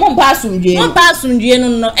say a moon passum,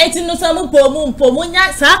 no, 18 no some Munya,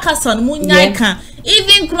 Sakasan, Munya.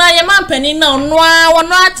 Even cry a man penny no,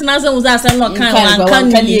 not Nazan was as I'm not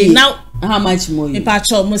can now. How much more? A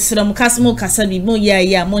patch of Muslim Casmo Casabi,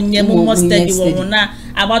 Moya, Monya, more steady woman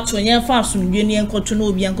about 20 fast from Union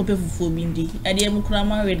Cotonou, Bianco for Bindi. I didn't cram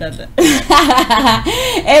with that.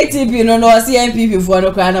 ATP no CMP before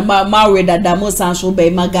the crown of Maui that Damos Sancho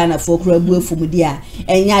Bay Magana for Krabu Fumudia,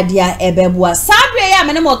 and Yadia Ebebua. Sabria,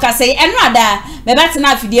 Menemo Casse, and rather, my better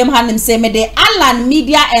not for them hand them say me the Alan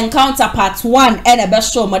Media Encounter Part 1 and a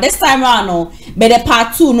best show, but this time round, but the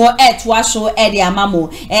Part 2 no et was show Eddie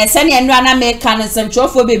Amamo, and Sunny and Rana make canon some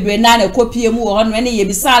trophy baby, nana copy mu on when ye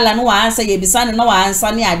be silent, no answer, ye be son, no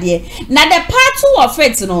answer, ni idea. Now the Part 2 of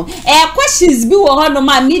it, no, questions be on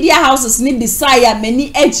my media houses need desire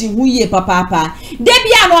many edgy who ye papa.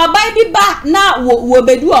 Debia no baby back now wo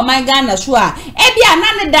bedu o my Ghana sure. Ebia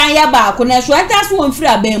nane dan ya ba ko na sure entaso won free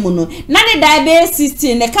abemu no. Nane dan be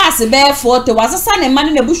 16 ne case be 40 wasasa ne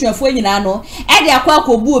mane ne busuafo nyina no. E de akwa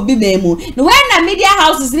akobu obi bemu. No when na media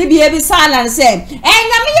houses ni bi ebi sala say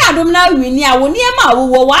nyame yadom na wini a woni ma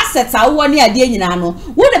wo waseta wo ne ade nyina no.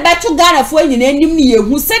 Wo de beto Ghana fo nyina anim ne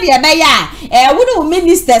yehu se de be ya wo de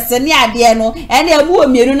ministers ne ade no e na ebu o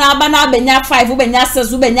mienu na aba na benya 5 benya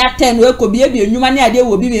 6 benya 10 we ko bie enwuma ne ade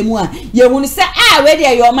wo bi mu a ye hu se we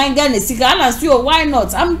dey your mind Ghana sika and so why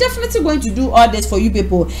not? I'm definitely going to do all this for you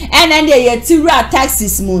people. And then they tira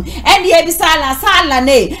taxes mu and ye bi sala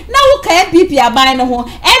ne na wo ka MPP aban no ho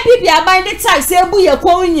MPP aban de tax ebu ye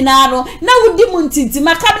ko nyina no na wo di mu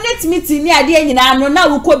ntintima cabinet meeting ne ade nyina no na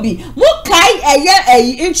wo ko bi mu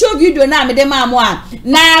kai intro video na me de ma mo a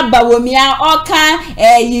na ba wo mia oka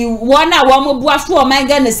wona wo mo buafo o man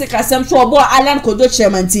Ghana sika sem so obo Alan Kodo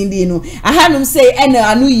chairman tindi no ahanum say ena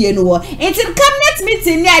anu ye no wo intin cabinet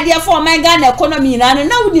meeting ne ade for man Ghana economy na no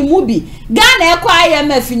na wo di mu bi Ghana ekọ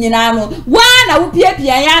IMF nyina no wa na wo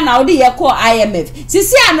piapia ya na wo de ye ko IMF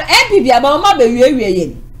sisi ano MPP aba ma ba wie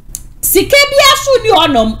ye sika bia so ni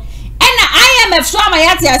onom IMF so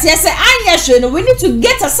amayati say anya hwe no we need to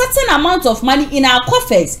get a certain amount of money in our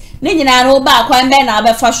coffers ne nyina no ba kwan be na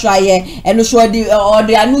abefa hwaye eno so di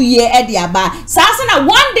order anu ye e di aba sasa na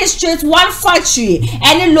one district one factory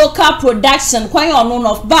any local production kwan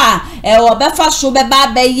ono of ba obefa so be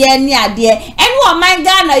ba be ye ni ade eno o man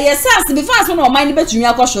Ghana ye sasa be fast no o man be tumi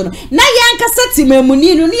akosho no na yanka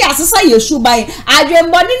setimamuni no ni asesa yesu ban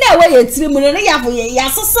adwemboni na we ye tiri mu no ya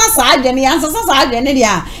asesa sa adwene ya asesa sa adwene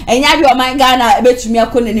dia enya de o man Ghana betumi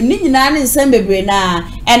akonanim ni nyina ne nsem bebre na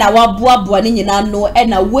ena waboaboa ni nyina no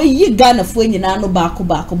ena we yi Ghana fo nyina no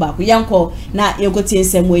baako yanko na yegoti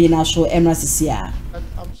nsem we nyina so emra sisia.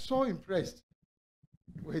 I'm so impressed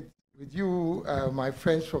with you my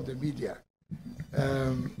friends from the media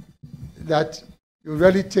that you're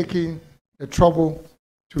really taking the trouble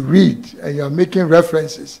to read and you're making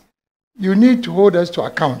references. You need to hold us to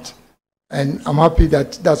account, and I'm happy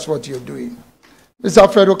that that's what you're doing. Mr.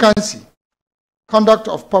 Alfredo Kansi, Conduct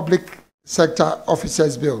of Public Sector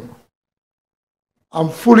Officers Bill. I'm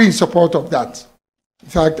fully in support of that. In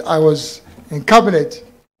fact, I was in cabinet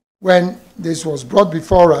when this was brought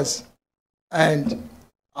before us, and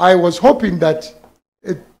I was hoping that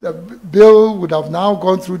the bill would have now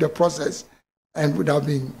gone through the process and would have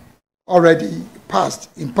been already passed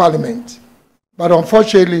in Parliament. But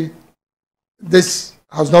unfortunately, this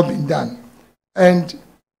has not been done. And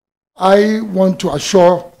I want to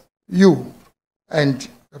assure you and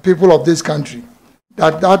the people of this country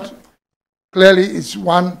that that clearly is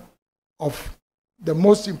one of the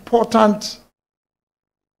most important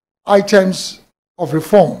items of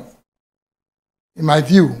reform, in my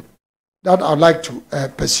view, that I'd like to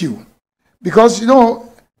pursue. Because, you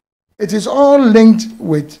know, it is all linked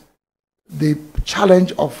with the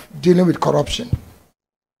challenge of dealing with corruption.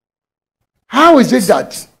 How is it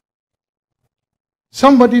that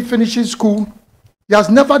somebody finishes school, he has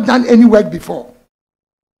never done any work before?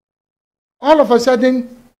 All of a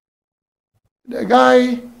sudden, the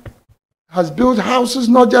guy has built houses,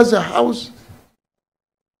 not just a house,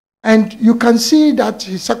 and you can see that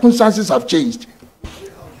his circumstances have changed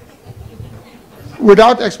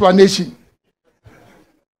without explanation.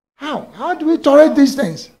 How do we tolerate these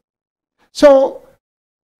things? So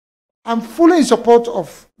I'm fully in support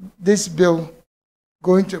of this bill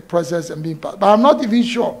going to process and being passed. But I'm not even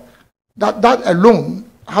sure that that alone,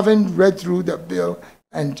 having read through the bill,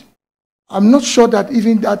 and I'm not sure that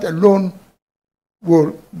even that alone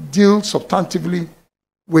will deal substantively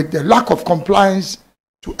with the lack of compliance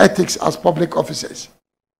to ethics as public officers.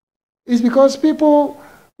 It's because people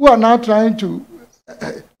who are now trying to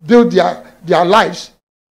build their lives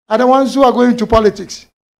are the ones who are going into politics.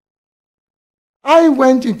 I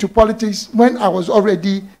went into politics when I was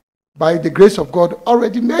already, by the grace of God,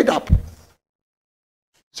 already made up.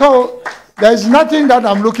 So there's nothing that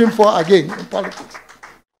I'm looking for again in politics.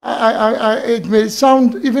 It may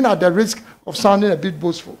sound, even at the risk of sounding a bit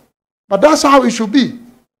boastful, but that's how it should be.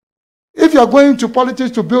 If you're going to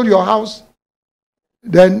politics to build your house,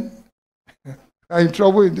 then you're in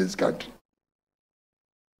trouble in this country.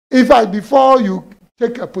 In fact, before you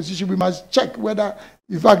take a position, we must check whether,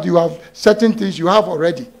 in fact, you have certain things you have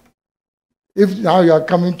already. If now you are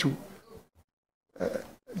coming to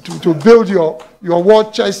build your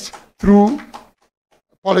war chest through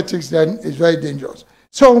politics, then it's very dangerous.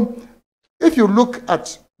 So, if you look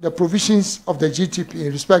at the provisions of the GTP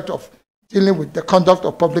in respect of dealing with the conduct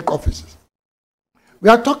of public officers, we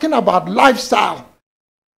are talking about lifestyle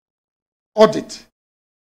audit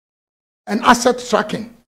and asset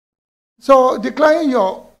tracking. So declaring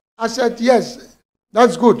your asset, yes,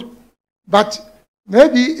 that's good. But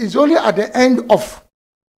maybe it's only at the end of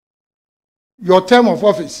your term of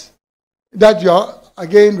office that you're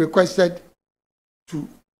again requested to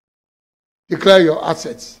declare your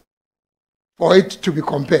assets for it to be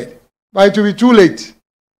compared. But it will be too late.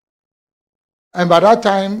 And by that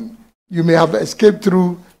time, you may have escaped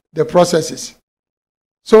through the processes.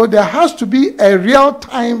 So there has to be a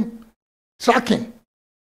real-time tracking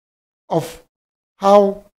of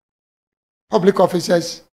how public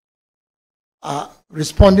officers are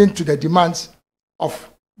responding to the demands of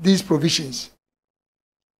these provisions.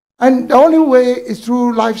 And the only way is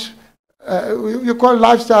through you call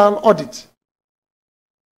lifestyle audit.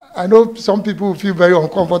 I know some people feel very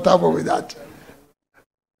uncomfortable with that.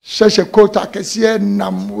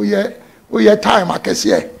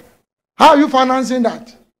 How are you financing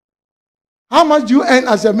that? How much do you earn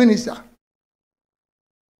as a minister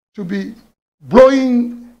to be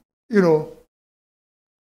blowing,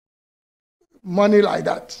 money like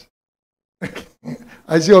that?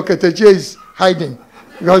 I see Oketeche is hiding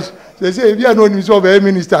because they say if you are not a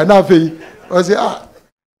minister, now I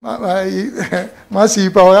say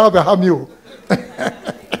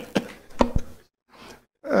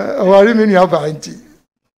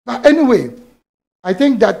but anyway, I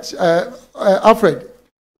think that Alfred,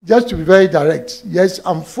 just to be very direct, yes,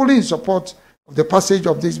 I'm fully in support of the passage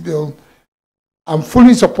of this bill. I'm fully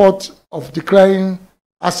in support of declaring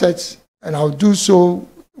assets, and I'll do so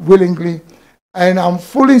willingly. And I'm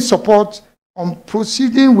fully in support on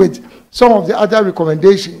proceeding with some of the other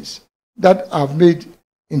recommendations that I've made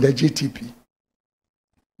in the GTP.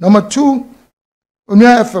 Number 2,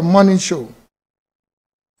 Unia FM Morning Show.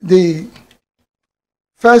 The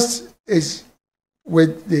first is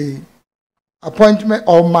with the appointment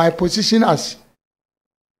or my position as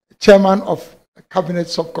chairman of a cabinet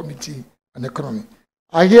subcommittee on economy.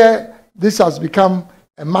 I hear this has become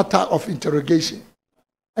a matter of interrogation.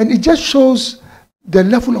 And it just shows the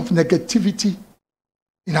level of negativity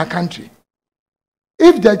in our country.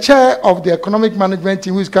 If the chair of the economic management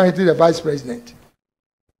team, who is currently the vice president,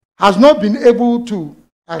 has not been able to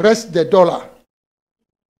arrest the dollar,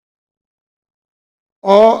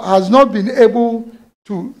 or has not been able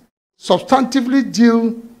to substantively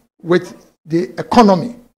deal with the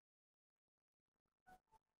economy.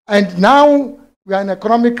 And now we are in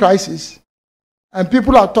economic crisis and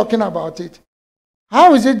people are talking about it.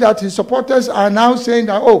 How is it that his supporters are now saying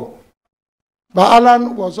that, oh, but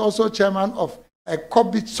Alan was also chairman of a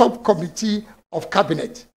subcommittee of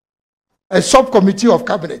cabinet? A subcommittee of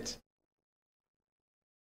cabinet.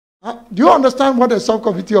 Do you understand what a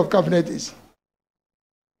subcommittee of cabinet is?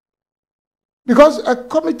 Because a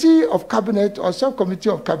committee of cabinet or subcommittee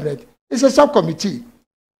of cabinet is a subcommittee.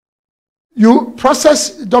 You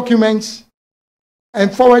process documents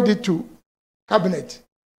and forward it to cabinet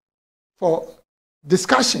for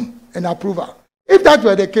discussion and approval. If that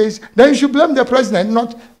were the case, then you should blame the president,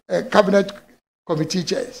 not cabinet committee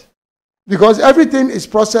chairs. Because everything is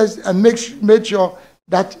processed and made sure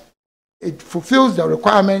that it fulfills the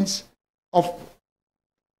requirements of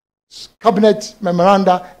cabinet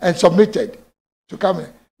memoranda and submitted to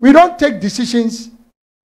cabinet. We don't take decisions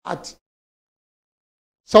at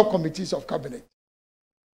subcommittees of cabinet.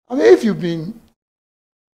 I mean, if you've been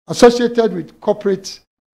associated with corporate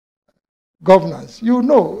governance, you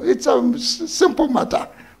know it's a simple matter.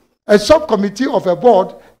 A subcommittee of a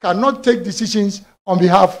board cannot take decisions on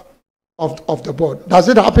behalf of the board. Does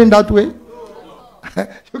it happen that way?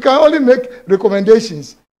 You can only make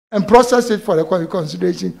recommendations and process it for the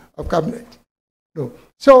consideration of cabinet. No.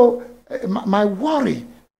 So my worry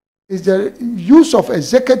is the use of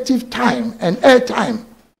executive time and air time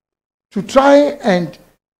to try and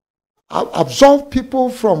absolve people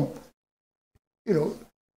from,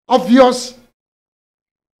 obvious,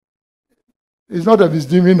 it's not a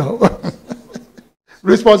misdemeanor now,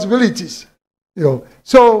 responsibilities.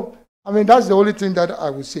 So, I mean, that's the only thing that I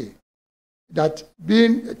would say. That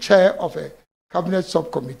being chair of a cabinet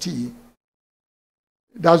subcommittee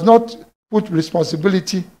does not put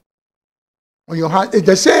responsibility on your hand.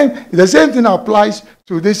 The same thing applies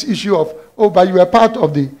to this issue of, oh, but you were part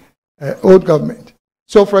of the old government.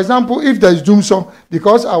 So, for example, if there is doomsday,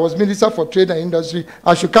 because I was Minister for Trade and Industry,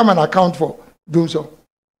 I should come and account for doomsday.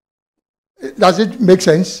 Does it make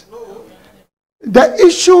sense? No. The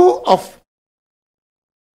issue of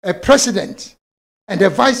a president and a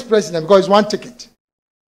vice president, because it's one ticket.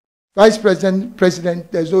 Vice president,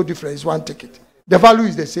 president, there's no difference, one ticket. The value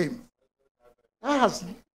is the same.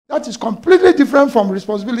 That is completely different from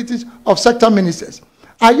responsibilities of sector ministers.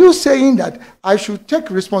 Are you saying that I should take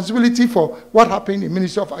responsibility for what happened in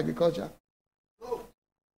Ministry of Agriculture? No.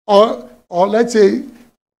 Or let's say,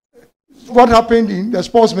 what happened in the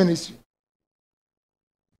Sports Ministry?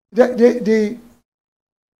 The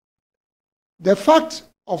fact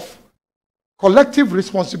of collective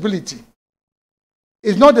responsibility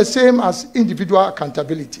is not the same as individual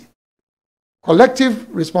accountability.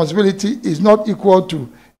 Collective responsibility is not equal to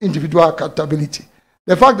individual accountability.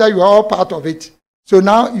 The fact that you are all part of it, so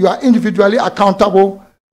now you are individually accountable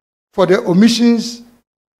for the omissions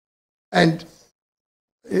and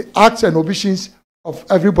acts and omissions of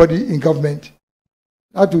everybody in government.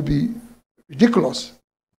 That would be ridiculous.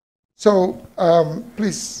 So,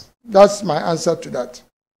 please, that's my answer to that.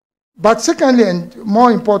 But secondly, and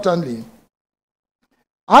more importantly,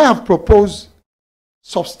 I have proposed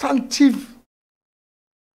substantive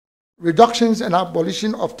reductions and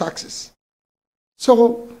abolition of taxes.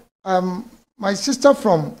 So, my sister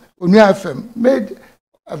from Onua FM made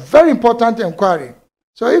a very important inquiry.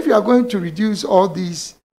 So, if you are going to reduce all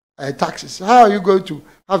these taxes, how are you going to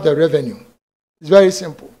have the revenue? It's very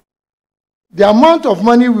simple. The amount of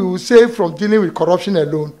money we will save from dealing with corruption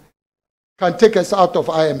alone can take us out of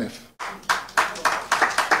IMF.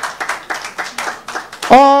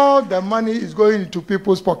 All the money is going into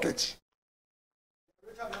people's pockets.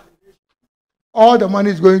 All the money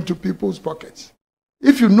is going to people's pockets.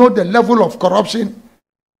 If you know the level of corruption,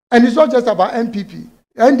 and it's not just about NPP,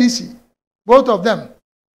 NDC, both of them.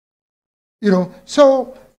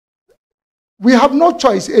 So we have no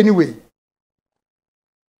choice anyway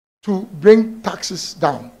to bring taxes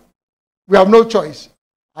down. We have no choice.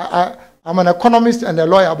 I'm an economist and a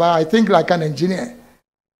lawyer, but I think like an engineer.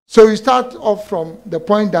 So you start off from the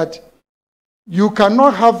point that you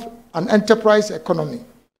cannot have an enterprise economy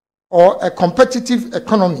or a competitive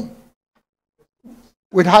economy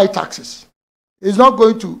with high taxes. It's not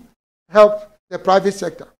going to help the private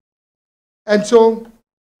sector. And so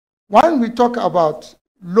when we talk about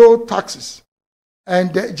low taxes,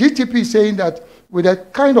 and the GTP is saying that with the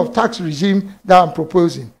kind of tax regime that I'm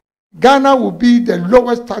proposing, Ghana will be the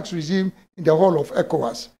lowest tax regime in the whole of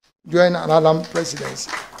ECOWAS during an Alam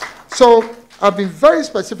presidency. So I've been very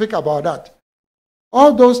specific about that.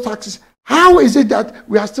 All those taxes, how is it that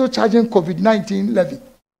we are still charging COVID-19 levy?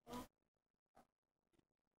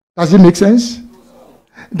 Does it make sense?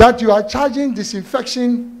 That you are charging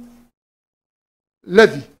disinfection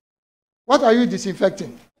levy. What are you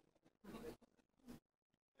disinfecting?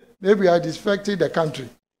 Maybe you are disinfecting the country.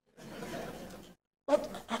 But,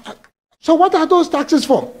 so what are those taxes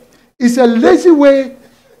for? It's a lazy way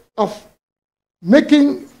of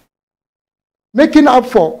making up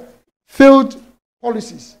for failed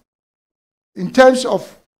policies in terms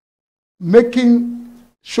of making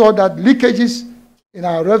sure that leakages in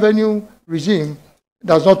our revenue regime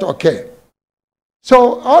does not occur.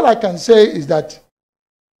 So all I can say is that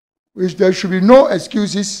there should be no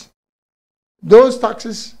excuses. Those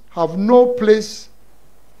taxes have no place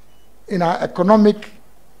in our economic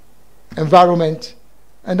environment,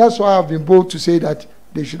 and that's why I've been bold to say that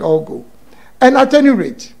they should all go. And at any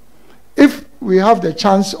rate, if we have the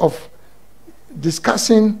chance of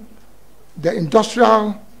discussing the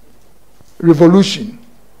industrial revolution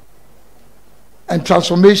and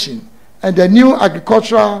transformation and the new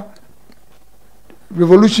agricultural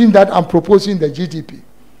revolution that I'm proposing, the GDP,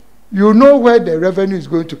 you know where the revenue is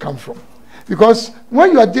going to come from. Because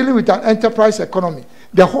when you are dealing with an enterprise economy,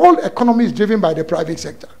 the whole economy is driven by the private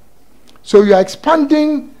sector. So you are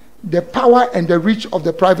expanding the power and the reach of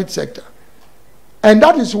the private sector. And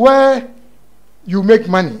that is where you make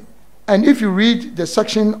money. And if you read the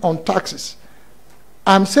section on taxes,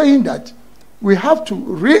 I'm saying that we have to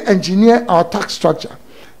re-engineer our tax structure.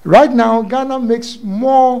 Right now, Ghana makes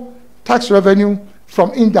more tax revenue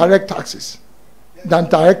from indirect taxes than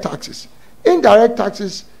direct taxes. Indirect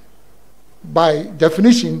taxes, by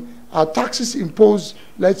definition, are taxes imposed,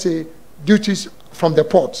 let's say, duties from the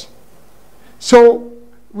ports. So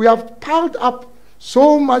we have piled up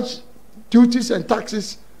so much duties and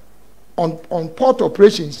taxes on port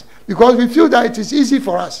operations because we feel that it is easy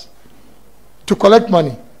for us to collect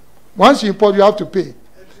money. Once you import, you have to pay.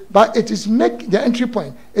 But it is the entry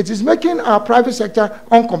point. It is making our private sector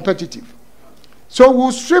uncompetitive. So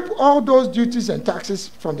we'll strip all those duties and taxes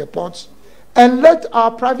from the ports and let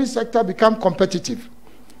our private sector become competitive.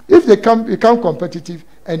 If they become competitive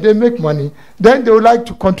and they make money, then they would like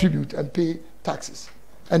to contribute and pay taxes.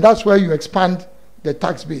 And that's where you expand the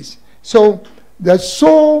tax base. So there's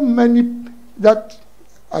so many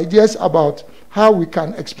ideas about how we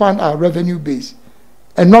can expand our revenue base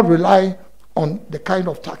and not rely on the kind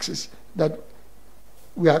of taxes that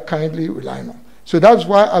we are currently relying on. So that's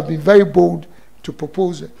why I've been very bold to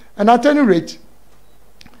propose it. And at any rate,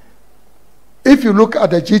 if you look at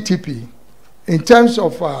the GDP, in terms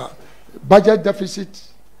of budget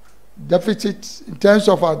deficit, in terms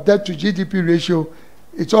of our debt to GDP ratio,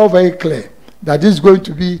 it's all very clear that this is going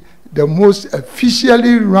to be the most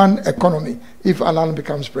efficiently run economy if Alan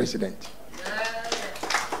becomes president.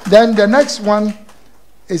 Then the next one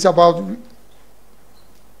is about,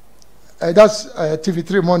 that's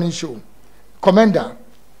TV3 morning show, Commander.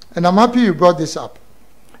 And I'm happy you brought this up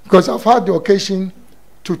because I've had the occasion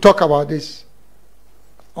to talk about this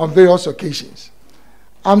on various occasions.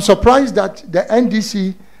 I'm surprised that the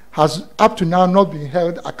NDC has up to now not been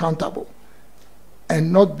held accountable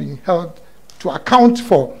and not been held to account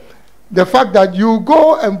for the fact that you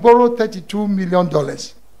go and borrow $32 million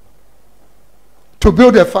to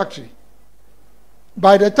build a factory.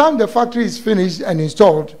 By the time the factory is finished and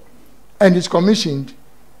installed and is commissioned,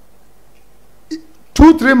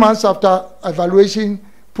 2-3 months after evaluation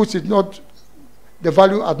puts it not, the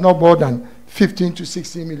value at no more than $15 to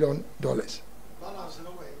 $16 million.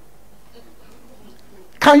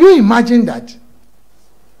 Can you imagine that?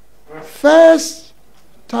 First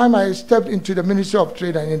time I stepped into the Ministry of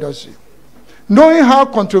Trade and Industry, knowing how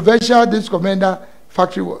controversial this Commander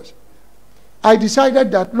factory was, I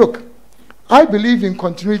decided that, look, I believe in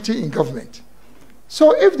continuity in government.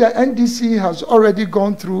 So if the NDC has already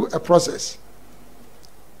gone through a process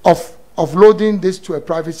of loading this to a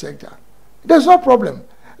private sector, there's no problem.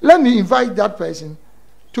 Let me invite that person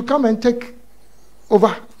to come and take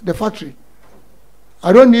over the factory.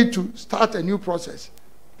 I don't need to start a new process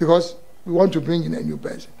because we want to bring in a new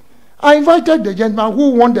person. I invited the gentleman who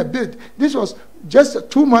won the bid. This was just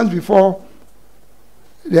 2 months before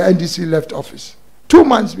the NDC left office. 2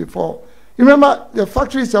 months before. You remember, the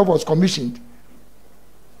factory itself was commissioned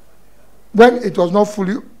when it was not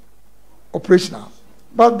fully operational.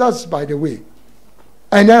 But that's by the way.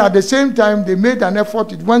 And then at the same time, they made an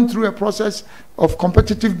effort. It went through a process of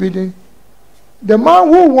competitive bidding. The man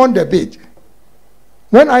who won the bid,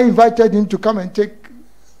 when I invited him to come and take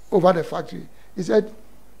over the factory, he said,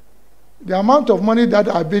 the amount of money that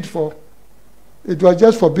I bid for, it was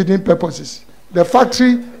just for bidding purposes. The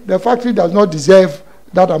factory does not deserve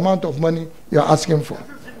that amount of money you're asking for.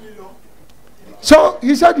 So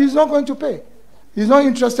he said he's not going to pay. He's not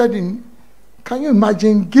interested in. Can you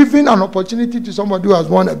imagine giving an opportunity to somebody who has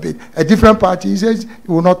won a bid, a different party? He says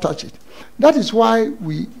he will not touch it. That is why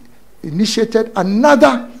we initiated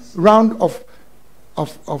another round of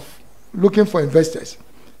looking for investors.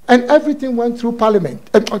 And everything went through Parliament,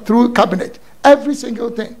 through Cabinet, every single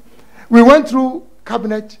thing. We went through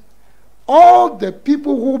Cabinet. All the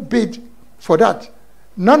people who bid for that,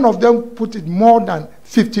 none of them put it more than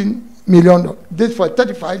 $15 million. This for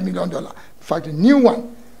 $35 million. In fact, a new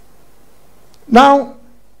one. Now,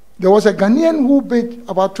 there was a Ghanaian who bid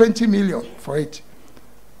about 20 million for it.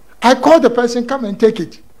 I called the person, come and take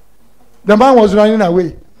it. The man was running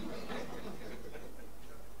away.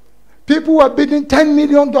 People were bidding $10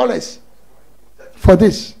 million for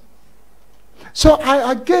this. So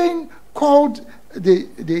I again called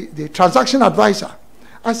the transaction advisor.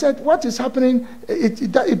 I said, what is happening?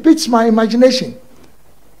 It beats my imagination.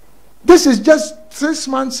 This is just 6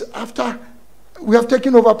 months after we have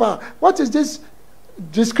taken over power. What is this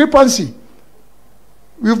discrepancy?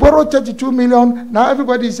 We borrowed 32 million. Now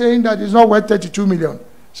everybody is saying that it's not worth 32 million.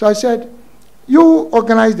 So I said, you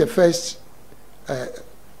organize the first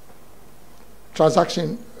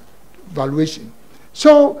transaction valuation.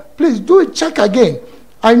 So please do a check again.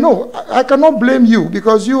 I know I cannot blame you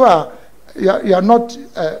because you are not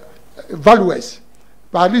valuers,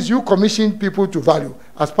 but at least you commission people to value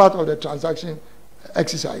as part of the transaction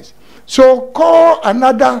exercise. So call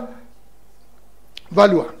another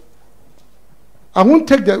valuer. I won't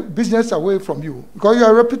take the business away from you because you're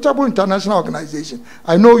a reputable international organization.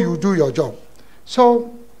 I know you do your job.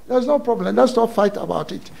 So there's no problem. Let's not fight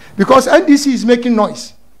about it. Because NDC is making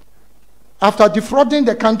noise. After defrauding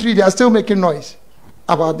the country, they are still making noise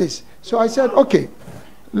about this. So I said, okay,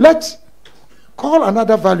 let's call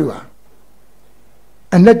another valuer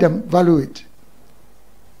and let them value it.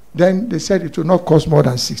 Then they said it will not cost more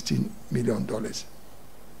than $16 million.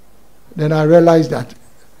 Then I realized that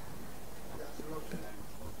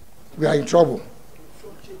we are in trouble.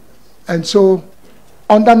 And so,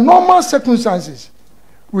 under normal circumstances,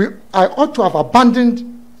 I ought to have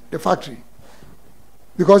abandoned the factory.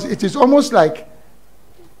 Because it is almost like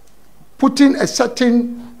putting a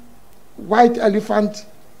certain white elephant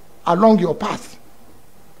along your path.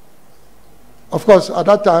 Of course, at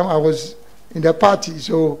that time, I was in the party,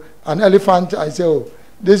 so an elephant, I say, oh,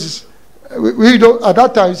 this is, we don't, at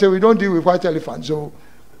that time, we say, we don't deal with white elephants, so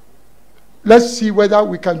let's see whether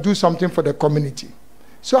we can do something for the community.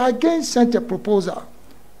 So I again sent a proposal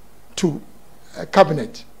to a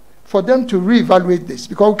cabinet for them to reevaluate this,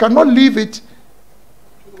 because we cannot leave it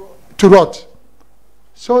to rot.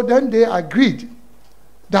 So then they agreed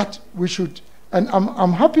that we should, and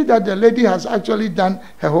I'm happy that the lady has actually done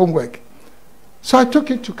her homework. So I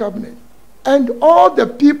took it to cabinet. And all the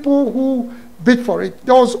people who bid for it,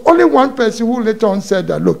 there was only one person who later on said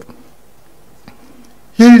that, look,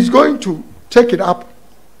 he is going to take it up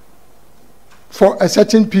for a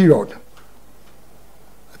certain period.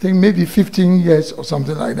 I think maybe 15 years or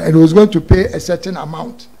something like that. And he was going to pay a certain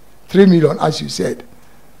amount, 3 million, as you said.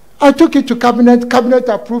 I took it to cabinet. Cabinet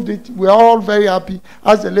approved it. We're all very happy.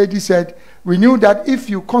 As the lady said, we knew that if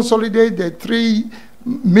you consolidate the 3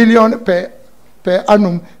 million per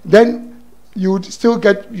annum, then you would still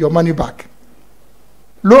get your money back.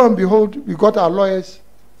 Lo and behold, we got our lawyers.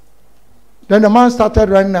 Then the man started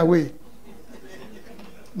running away.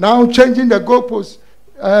 Now changing the goalposts.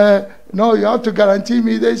 No, you have to guarantee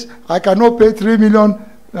me this. I cannot pay 3 million.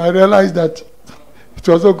 And I realized that it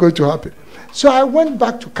was not going to happen. So I went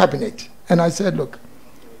back to cabinet and I said, look,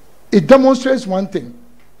 it demonstrates one thing,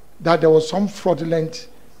 that there was some fraudulent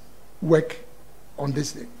work on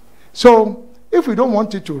this thing. So if we don't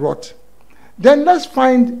want it to rot, then let's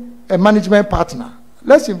find a management partner.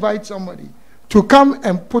 Let's invite somebody to come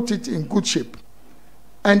and put it in good shape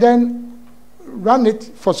and then run it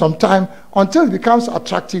for some time until it becomes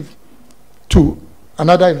attractive to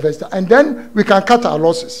another investor. And then we can cut our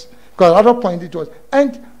losses. Because at that point it was.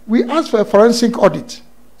 And we asked for a forensic audit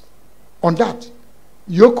on that,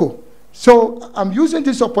 Yoko. So I'm using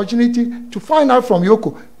this opportunity to find out from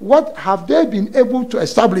Yoko, what have they been able to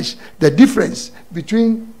establish the difference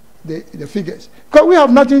between the figures? Because we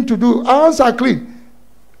have nothing to do. Our hands are clean.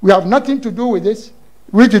 We have nothing to do with this.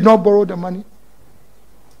 We did not borrow the money.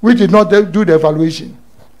 We did not do the evaluation.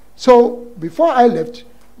 So before I left,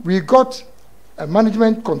 we got a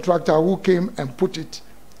management contractor who came and put it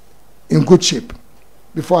in good shape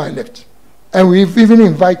before I left. And we've even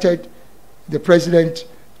invited the president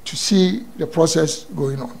to see the process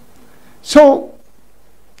going on. So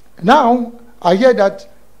now I hear that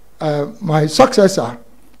my successor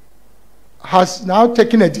has now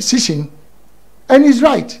taken a decision, and he's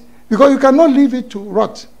right, because you cannot leave it to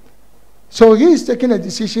rot. So he is taking a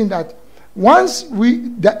decision that once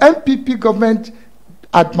the MPP government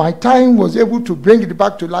at my time was able to bring it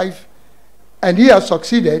back to life, and he has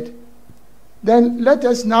succeeded, then let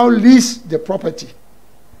us now lease the property.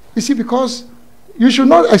 You see, because you should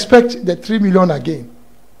not expect the 3 million again,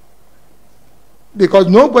 because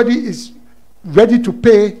nobody is ready to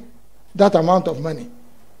pay that amount of money,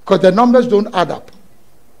 because the numbers don't add up.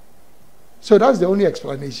 So that's the only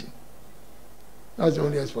explanation. That's the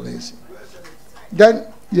only explanation. Then,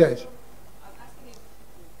 yes.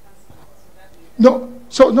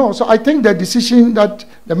 So I think the decision that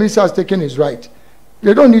the minister has taken is right.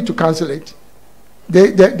 They don't need to cancel it.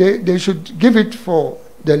 They should give it for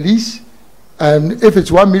the lease. And if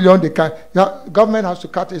it's 1 million, government has to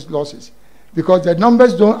cut its losses, because the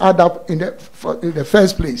numbers don't add up in the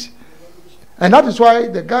first place. And that is why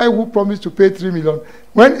the guy who promised to pay 3 million,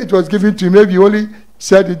 when it was given to him, maybe he only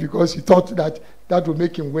said it because he thought that would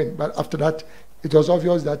make him win. But after that, it was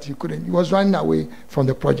obvious that he couldn't. He was running away from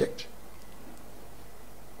the project.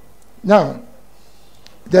 Now,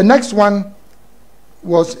 the next one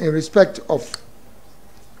was in respect of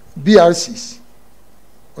BRCs.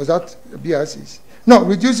 Was that BRCs? No,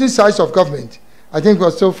 reducing size of government. I think it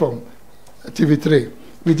was still from TV3.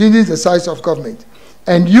 Reducing the size of government.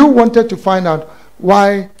 And you wanted to find out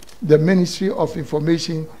why the Ministry of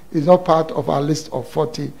Information is not part of our list of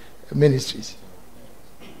 40 ministries.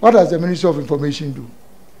 What does the Ministry of Information do?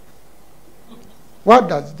 What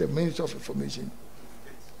does the Ministry of Information do?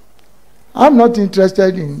 I'm not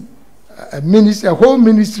interested in a whole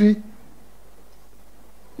ministry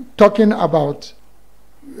talking about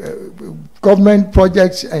government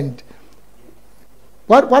projects and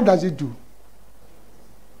what does it do?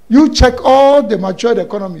 You check all the matured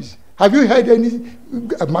economies. Have you heard any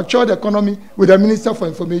matured economy with a Minister for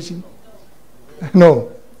Information? No.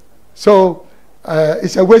 So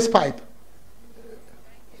it's a waste pipe.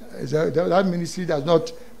 That ministry does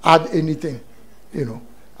not add anything, you know.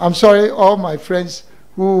 I'm sorry, all my friends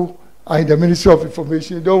who are in the Ministry of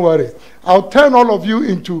Information, don't worry. I'll turn all of you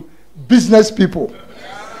into business people.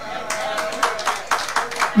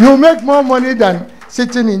 You make more money than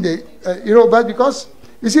sitting in the, but because,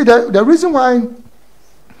 you see, the reason why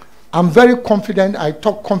I'm very confident, I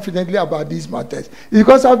talk confidently about these matters, is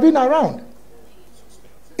because I've been around.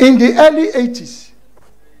 In the early 80s,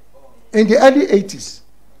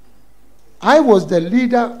 I was the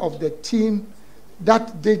leader of the team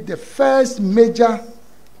that did the first major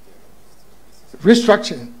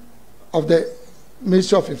restructuring of the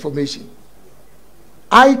Ministry of Information.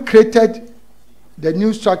 I created the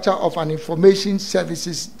new structure of an Information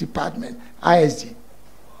Services Department, ISD.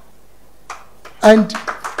 And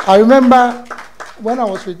I remember when I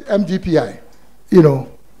was with MDPI,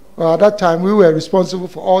 at that time we were responsible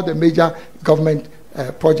for all the major government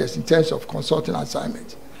projects in terms of consulting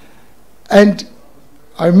assignments. And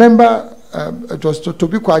I remember it was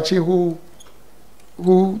Togbe Afede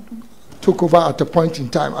who took over at a point in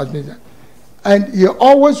time as minister. And he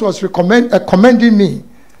always was commending me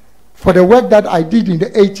for the work that I did in the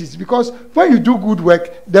 80s, because when you do good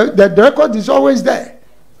work, the record is always there.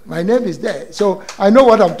 My name is there. So I know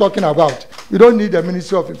what I'm talking about. You don't need a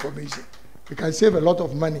Ministry of Information. You can save a lot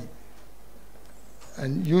of money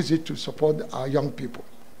and use it to support our young people.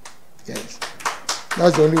 Yes.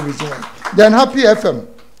 That's the only reason why. Then Happy FM,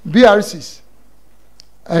 BRCs.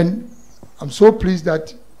 And I'm so pleased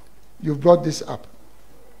that you brought this up.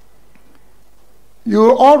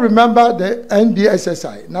 You all remember the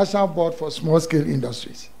NBSSI, National Board for Small Scale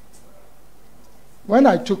Industries. When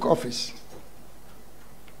I took office,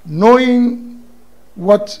 knowing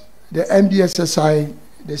what the NBSSI,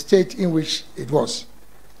 the state in which it was,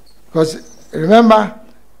 because remember,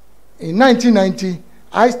 in 1990,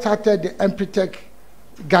 I started the Empretech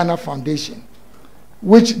Ghana Foundation,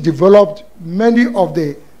 which developed many of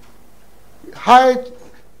the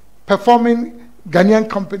high-performing Ghanaian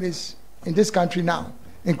companies in this country now,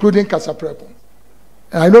 including Kasapreko.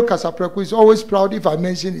 And I know Kasapreko is always proud if I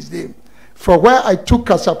mention his name. From where I took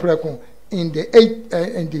Kasapreko in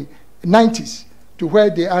the 90s to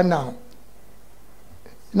where they are now.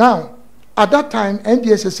 Now, at that time,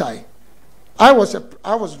 NDSSI, I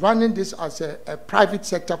was running this as a private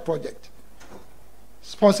sector project,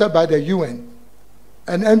 sponsored by the UN.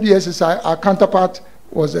 And NBSSI, our counterpart,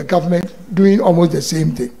 was a government doing almost the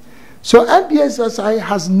same thing. So NBSSI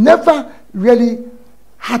has never really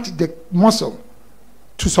had the muscle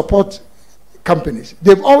to support companies.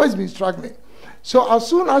 They've always been struggling. So as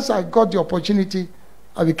soon as I got the opportunity,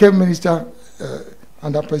 I became minister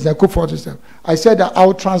under President Kufuor's term. I said that I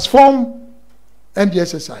will transform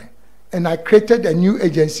NBSSI and I created a new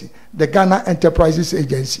agency, the Ghana Enterprises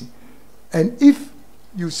Agency. And if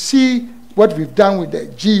you see what we've done with the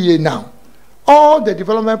GEA now, all the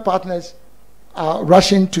development partners are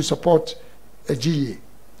rushing to support a GEA,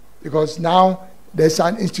 because now there's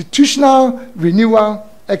an institutional renewal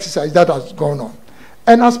exercise that has gone on.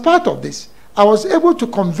 And as part of this, I was able to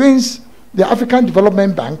convince the African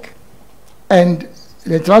Development Bank and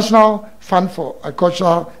the International Fund for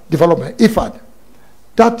Agricultural Development, IFAD,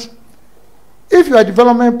 that if you are a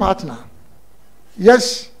development partner,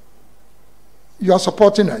 yes, you are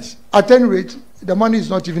supporting us. At any rate, the money is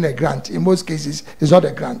not even a grant. In most cases, it's not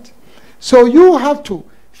a grant. So you have to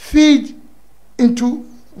feed into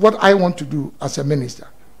what I want to do as a minister.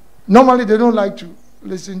 Normally, they don't like to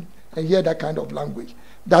listen and hear that kind of language.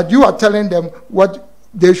 That you are telling them what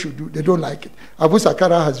they should do. They don't like it. Abu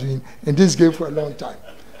Sakara has been in this game for a long time.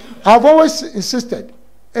 I've always insisted,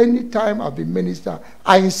 anytime I've been minister,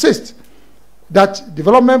 I insist that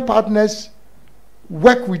development partners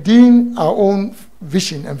work within our own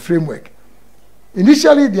vision and framework.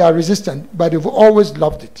 Initially, they are resistant, but they've always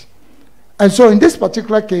loved it. And so in this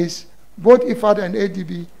particular case, both IFAD and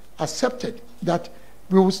ADB accepted that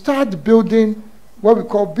we will start building what we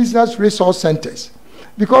call business resource centers.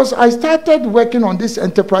 Because I started working on this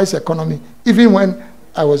enterprise economy even when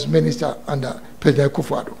I was minister under President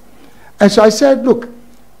Akufo-Addo. And so I said, look,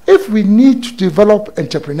 if we need to develop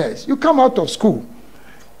entrepreneurs, you come out of school,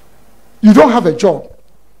 you don't have a job.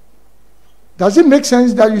 Does it make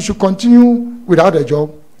sense that you should continue without a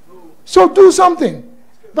job? So do something.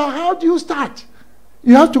 But how do you start?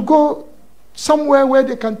 You have to go somewhere where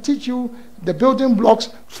they can teach you the building blocks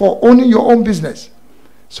for owning your own business.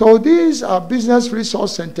 So these are business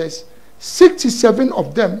resource centers, 67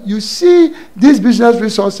 of them. You see these business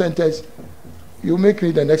resource centers, you make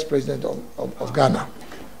me the next president of Ghana.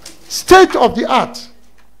 State of the art.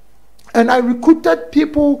 And I recruited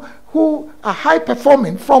people who are high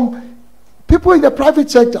performing from people in the private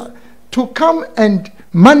sector to come and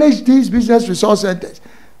manage these business resource centers.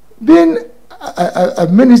 Being a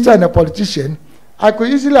minister and a politician, I could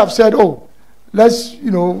easily have said, oh, let's,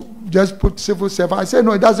 just put civil servant. I said,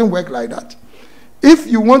 no, it doesn't work like that. If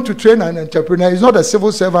you want to train an entrepreneur, it's not a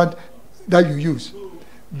civil servant that you use.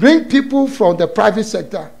 Bring people from the private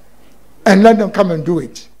sector and let them come and do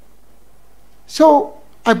it. So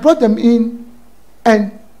I brought them in,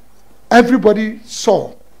 and everybody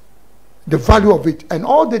saw the value of it. And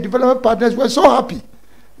all the development partners were so happy.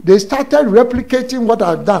 They started replicating what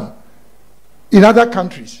I've done in other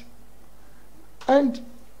countries. And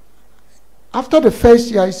after the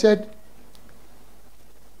first year, I said,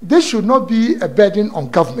 this should not be a burden on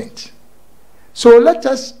government. So let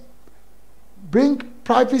us bring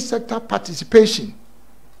private sector participation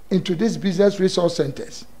into these business resource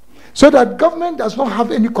centers so that government does not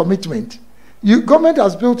have any commitment. Government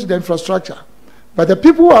has built the infrastructure, but the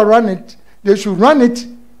people who are running it, they should run it,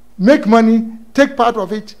 make money, take part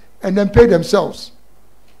of it, and then pay themselves.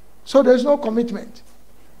 So there's no commitment.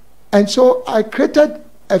 And so I created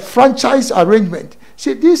a franchise arrangement.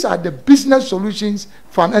 See, these are the business solutions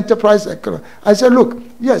for an enterprise economy. I said, look,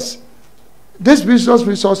 yes, this business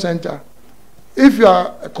resource center, if you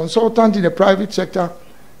are a consultant in the private sector,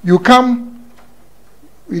 you come,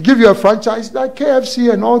 we give you a franchise like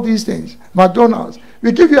KFC and all these things, McDonald's.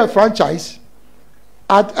 We give you a franchise.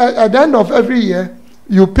 At the end of every year,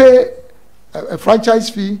 you pay a franchise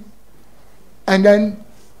fee, and then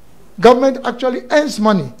government actually earns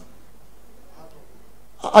money.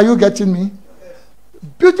 Are you getting me?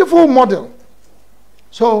 Beautiful model.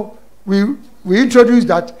 So we introduced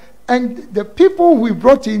that, and the people we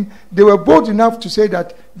brought in, they were bold enough to say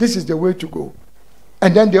that this is the way to go.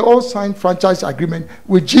 And then they all signed franchise agreement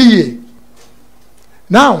with GEA.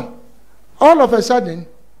 Now, all of a sudden,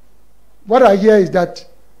 what I hear is that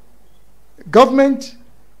government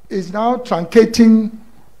is now truncating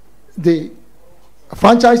the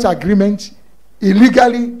franchise agreement,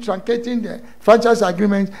 illegally truncating the franchise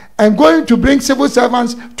agreement, and going to bring civil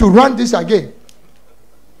servants to run this again.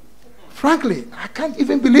 Frankly, I can't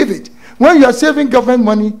even believe it. When you are saving government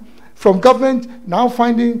money, from government now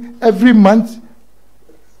finding every month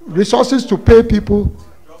resources to pay people.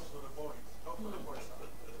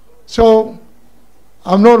 So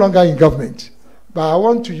I'm no longer in government, but I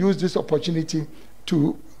want to use this opportunity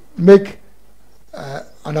to make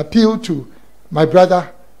an appeal to my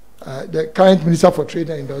brother, the current Minister for Trade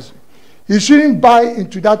and Industry. He shouldn't buy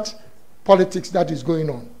into that politics that is going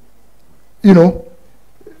on.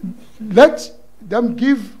 Let them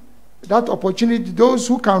give that opportunity to those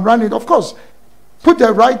who can run it. Of course, put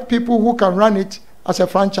the right people who can run it as a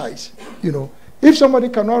franchise, If somebody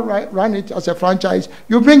cannot run it as a franchise,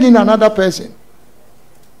 you bring in another person.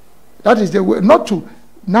 That is the way, not to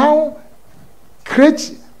now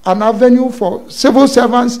create an avenue for civil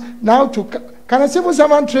servants now to, can a civil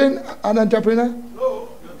servant train an entrepreneur? No.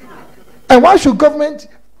 And why should government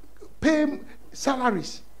pay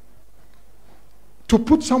salaries to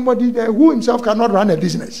put somebody there who himself cannot run a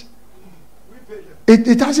business?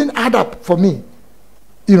 It doesn't add up for me.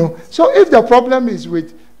 You know, so if the problem is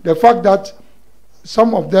with the fact that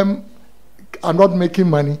some of them are not making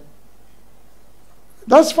money,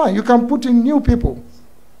 that's fine. You can put in new people,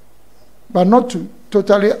 but not to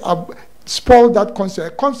totally spoil that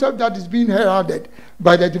concept. A concept that is being heralded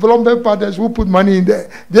by the development partners who put money in there.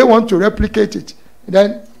 They want to replicate it.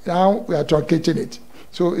 Then now we are truncating it.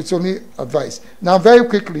 So it's only advice. Now, very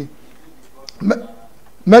quickly,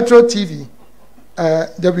 Metro TV,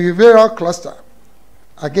 the behavioral cluster.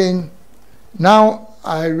 Again, now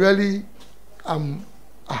I really I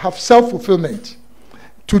have self-fulfillment.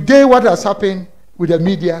 Today, what has happened with the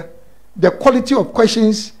media, the quality of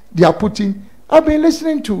questions they are putting, I've been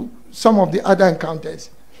listening to some of the other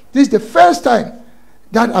encounters. This is the first time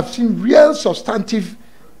that I've seen real substantive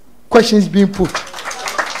questions being put.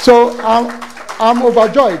 So I'm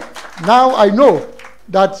overjoyed. Now I know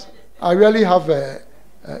that I really have a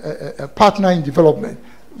partner in development.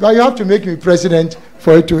 But you have to make me president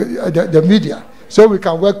for it to the media, so we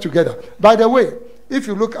can work together. By the way, if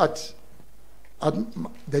you look at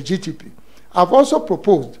the GTP, I've also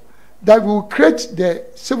proposed that we will create the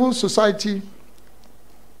civil society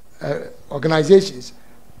organizations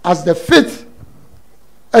as the fifth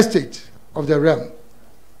estate of the realm.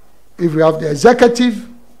 If we have the executive,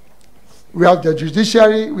 we have the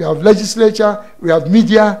judiciary, we have legislature, we have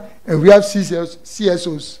media, and we have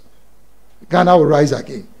CSOs, Ghana will rise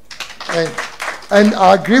again. And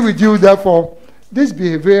I agree with you, therefore, this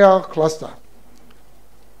behavioral cluster.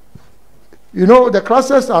 You know, the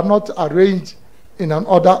clusters are not arranged in an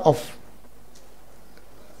order of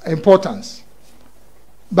importance.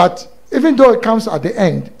 But even though it comes at the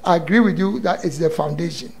end, I agree with you that it's the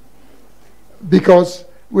foundation. Because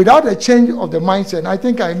without a change of the mindset, I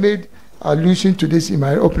think I made allusion to this in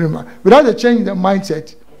my opening remarks, without a change in the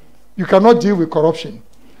mindset, you cannot deal with corruption.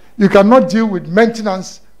 You cannot deal with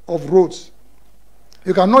maintenance of roads.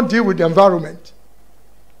 You cannot deal with the environment.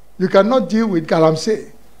 You cannot deal with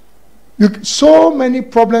galamsey. So many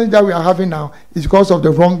problems that we are having now is because of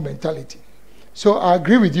the wrong mentality. So I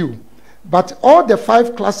agree with you. But all the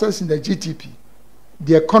 5 classes in the GTP,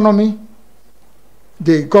 the economy,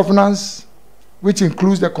 the governance, which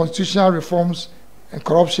includes the constitutional reforms and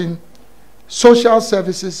corruption, social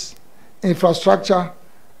services, infrastructure,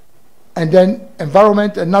 and then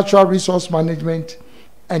environment and natural resource management,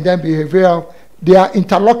 and then behavioral, they are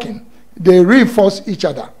interlocking. They reinforce each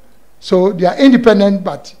other. So they are independent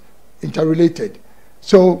but interrelated.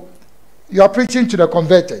 So you are preaching to the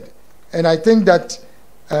converted. And I think that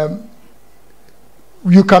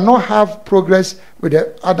you cannot have progress with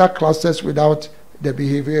the other clusters without the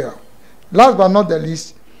behavioral. Last but not the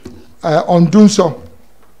least, on Dunso.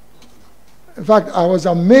 In fact, I was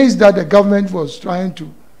amazed that the government was trying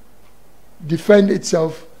to defend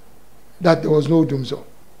itself that there was no Dunso.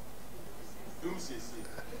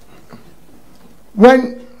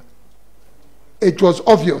 When it was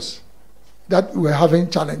obvious that we were having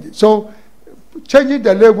challenges. So changing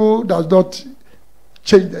the label does not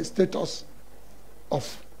change the status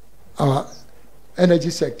of our energy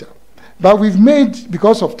sector. But we've made,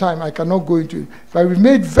 because of time, I cannot go into it, but we've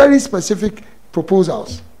made very specific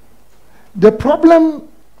proposals. The problem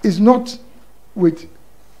is not with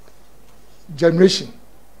generation.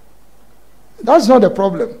 That's not the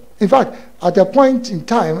problem. In fact, at a point in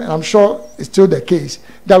time, and I'm sure it's still the case,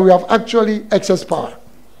 that we have actually excess power.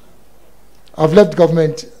 I've left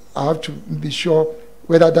government, I have to be sure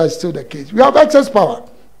whether that's still the case. We have excess power.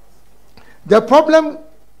 The problem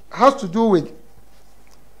has to do with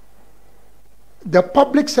the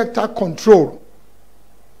public sector control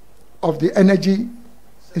of the energy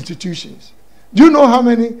institutions. Do you know how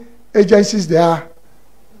many agencies there are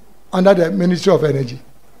under the Ministry of Energy?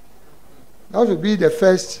 That would be the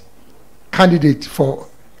first candidate for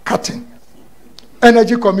cutting.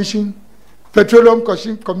 Energy Commission, Petroleum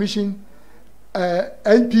Commission,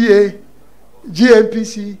 NPA,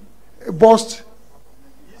 GNPC, BOST,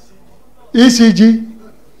 ECG.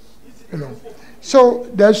 You know. So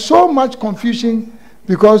there's so much confusion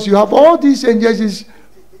because you have all these agencies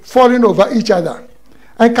falling over each other.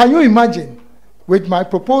 And can you imagine, with my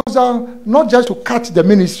proposal, not just to cut the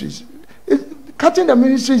ministries, cutting the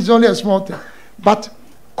ministries is only a small thing, but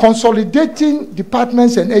consolidating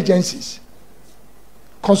departments and agencies,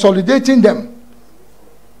 consolidating them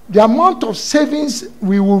the amount of savings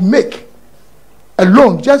we will make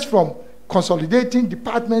alone just from consolidating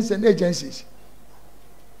departments and agencies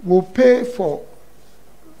will pay for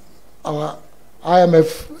our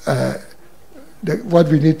IMF, what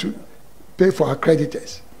we need to pay for our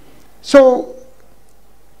creditors. So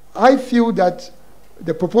I feel that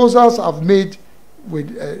the proposals I've made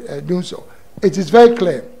with doing so, it is very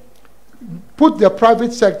clear. Put the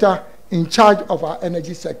private sector in charge of our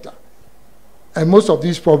energy sector, and most of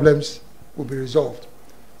these problems will be resolved.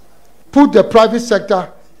 Put the private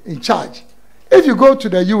sector in charge. If you go to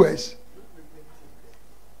the US,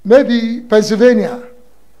 maybe Pennsylvania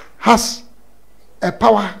has a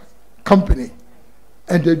power company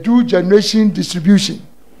and they do generation distribution.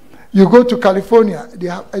 You go to California, they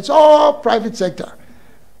have, it's all private sector.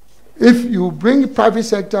 If you bring private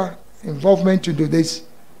sector involvement into this,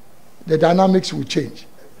 the dynamics will change.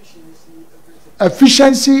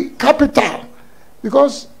 Efficiency, capital.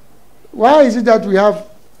 Because why is it that we have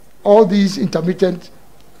all these intermittent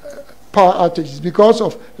power outages? Because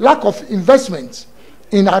of lack of investments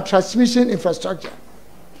in our transmission infrastructure.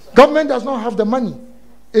 Government does not have the money.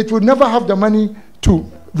 It will never have the money to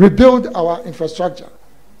rebuild our infrastructure.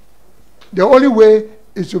 The only way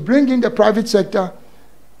is to bring in the private sector.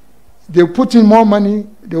 They'll put in more money,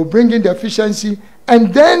 they'll bring in the efficiency,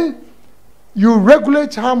 and then you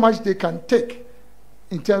regulate how much they can take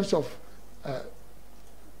in terms of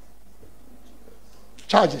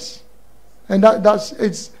charges. And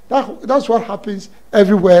that's what happens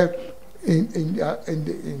everywhere in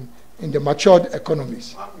the matured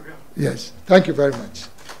economies. Yes, thank you very much.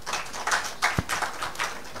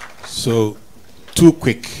 So, 2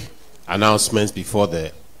 quick announcements before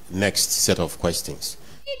the next set of questions.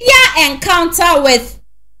 Media encounter with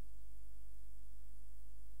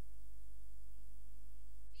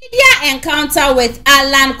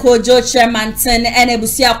Alan Kojo Chairmanton and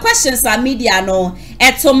Ebusia questions are media no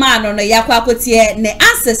etomano no yakwakotie ne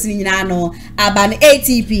answers ni no aban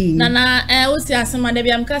ATP nana osi asema de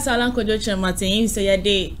biam kasa Alan Kojo Chairmanton yin say ye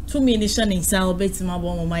dey 2 million in sa obetima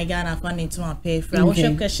bo mo my Ghana fan into a pay fra wo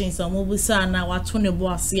hwe questions o mo busa na wato ne bo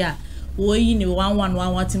ase a wo yi ni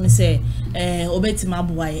 1111 tim say obetima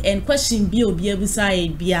boy and question bi obi abusa e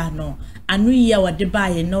bia no anu yi a wode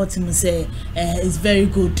bae no tim say is very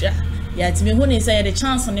good. Yeah, to me, who say the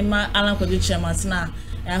chance on the Alan Kojo Chairmanton.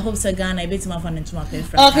 I hope so Ghana a bit more fun into my pay.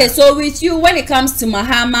 Okay, so with you, when it comes to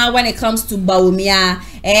Mahama, when it comes to Bawumia,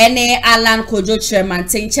 any Alan Kojo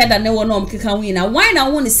Chairmanton, Cheddar no one can win. Why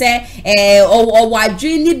not want to say, or why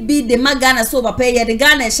dream be the Magana so pay the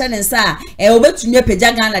Ghana Shannon sa, over to your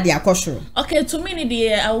Pejagana the Akosho. Okay, to me,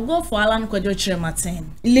 dear, I will go for Alan Kojo Chairmanton.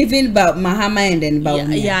 Living about Mahama and then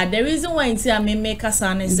Bawumia. Yeah, the reason why I make us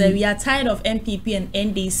is we are tired of MPP and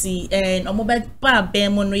NDC and Omobet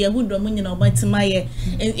Bemon, Yahudo Munion or Batimaye.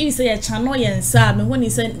 And if say a channel and Sam, when he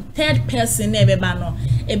said third person never bano,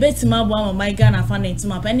 a bit more my Ghana fan into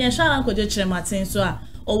my penny, a shall Kojo Chairmanton so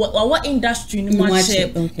or what industry in one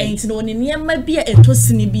shape, and no near might be a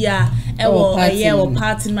tosinibia, a year or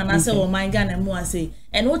party man, I say, or my Ghana more say,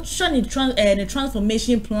 and what shiny the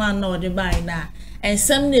transformation plan or the buy now, and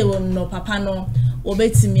someday will no papa no.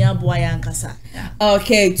 Okay,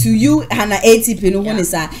 to you, Hannah ATP no one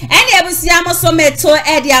sir. Any abusiamo so meto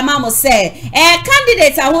e dia mamo say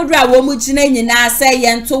candidate ahodra wo mu gina nyina say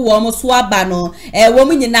yento wo mo so aba no wo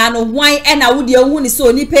mu nyina no wan e na wo de hu ni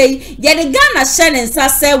so ni pay ye de Ghana shene nsa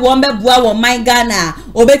say wo mebua wo man Ghana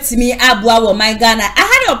obetimi abua wo man Ghana. I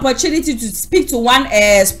had the opportunity to speak to one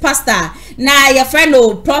pastor na your friend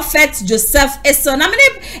Prophet Joseph Eso na me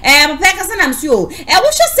peka sanam so wo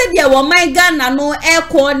sho say dia wo man Ghana no e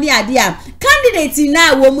ni adia candidate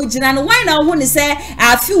na wo mu gina no why na wo ni say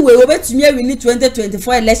afi we obetumi win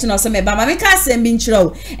 2024 election or some ba ma me ka asem bi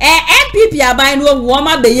nchiro MPP aban no wo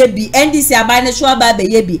ma beye bi NDC aban no so aba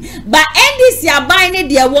beye bi ba NDC aban ne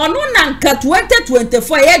de wo no na nka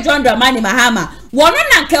 2024 ye John Dramani Mahama wono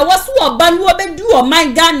na nka woso oba no obedu o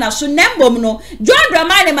man Ghana so nembom no John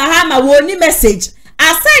Dramani Mahama wo ni message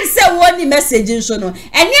aside say one message nso no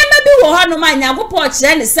enema bi wo ha no ma nyagopo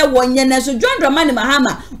kire ne say wonye na so John Dramani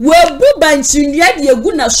Mahama wo bu banchinnua de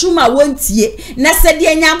egu na suma wontie na se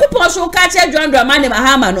de nyagopo so ka kire John Dramani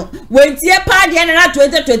Mahama no wontie pa de na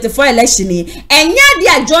 2024 election ni enya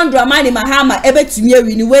de John Dramani Mahama ebetumi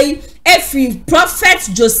awini wei efi Prophet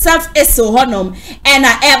Joseph Eso honom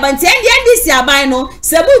ena ebantie ndisi aban no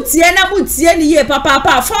se butie na butie ni ye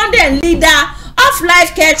papa founder and leader of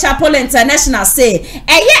Life Care Chapel International say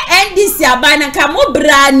NDC abana nka mo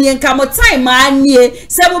brani nka mo time anie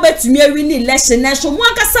se mo betumi win election na so mo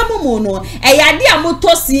ankasa mo no ade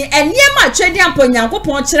amotosi eniema twedi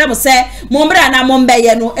amponyankopon kire mo se mo mbra na mo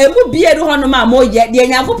mbeye no emu bieru hono ma mo ye de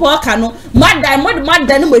nyankopon ka no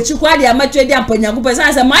madan mo chiku ade amatwedi amponyankopon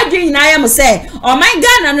se madwe nyina ya mo se oh my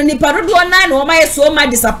Ghana no ni parodo na no my so much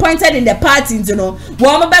disappointed in the party you know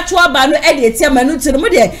wo mo beto aba no ade etia manu tiri mo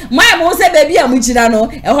de my mo se baby amugina no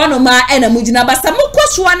hono ma ena mugina basa mo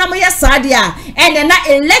kosoa na mo ye sade a ene na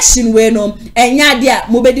election we no enya de a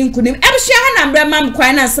mo bedi nkunim ebhia ha na mbra mam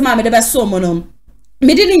kwan na nsema me de beso mo no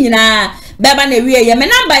medini nyina baba na wiye ye me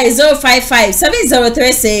number is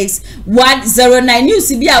 05570361009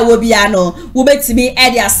 news bia wo bia no wo betimi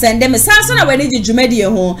e dia send me sanso na wani jumedie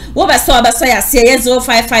ho wo beso ya se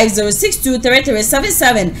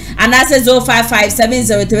 0550623377 and that's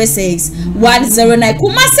 0557036109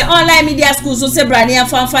 Kumasi online media school so se Bryan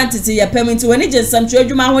Acheampong titi ye payment wani jesam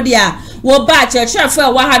twadwuma ho dia wo ba church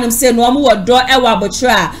for wa hanum se no mo wodo e wa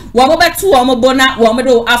botra wo mo beto wo mo bona wo mo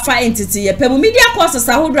do afa entity ye payment media courses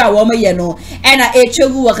ahodra wo mo ye no ena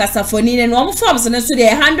echegu wakasafoni ne no mo forms ne so de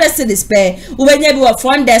 100 cedis per ubenya bi wa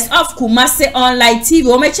front desk of Kumasi online TV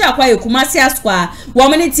wo mechi akwa ye Kumasi Asqua wo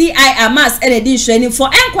mo ni TI Amas and edition for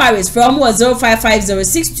enquiries from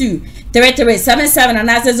 0550623377 and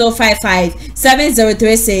that's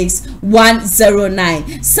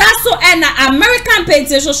 0557036109 saso ena American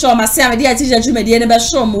paint show ma se amede atija jumedie ne be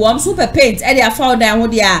show mo wom super paint e dey fall down ho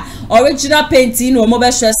dia original painting no mo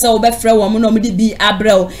be show se wo be frɛ wo mo no mo di bi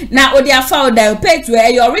abrel na o dey fall down paint we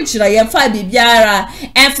e original ye fa bibiara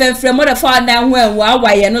enfemfrɛ mo dey fall down ho enwa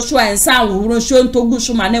awaye no so ansa wo horo show ntogu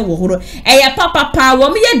so ma ne wo horo e ye papa wo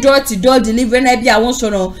mo ye door to door delivery na bia won so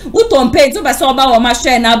no uton paint wo be se oba wo ma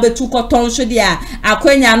share na betu koton so dia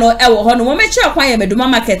akwanya no e wo ho no mo mechi akwan ye meduma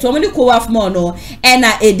market wo mo di ko waf mo no e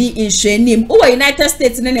na edi inhwenim wo United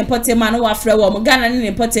States ne importe man wo afrɛ wo mo Ghana ne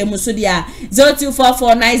importe mu so dia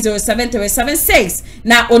 0244907376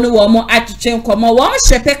 na onu wo mo atwetwe nkomo wo mo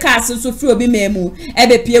hyepe car so free obi memu e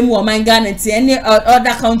be pie mu wo man Ghana ti any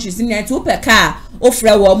other countries ni anti wo pe car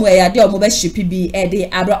ofra wo mo ya de o mo be shipi bi e de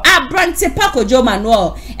abrante pakojo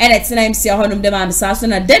manual and it's time see honum de ma so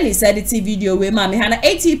na Dennis edit video we ma me hana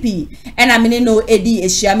ATP and amene no edi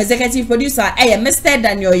ehia executive producer Mr.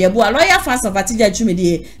 Daniel Yebu a lawyer fans of Atija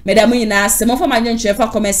Jumedie madam yina semo for manyon chefa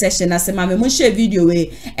comment section na sema me mo share video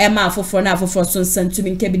we e ma foforo na foforo so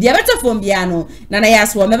nsantumi nke bi de beto fom bia no na na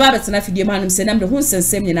yas wo me ba betena video manum se nam de hu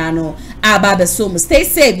nsensem nyina no aba be so stay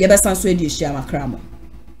safe ye be san so edi ehia makramo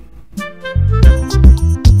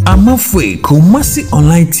Amafwe Kumasi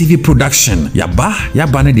online TV production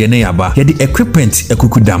yaba ne de ne yaba ye de equipment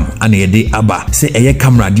ekukudam ana ye de aba se eye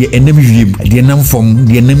camera de enam wiem de nam fom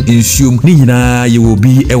de nam ensuom ni nyina ye wo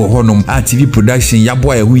bi e wo honom a TV production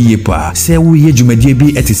yabo ye hu ye pa se wo ye dwumadie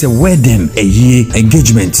bi etise wedding eye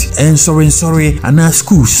engagement and sorry ana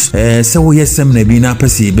schools se wo ye sem na bi na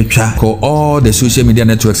pese betwa ko all the social media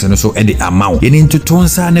networks no so e de amaw ye ni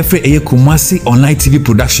ntotonsa na fre eye Kumasi online TV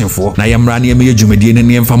production for na yamra na ye dwumadie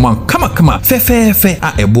ne Kama fe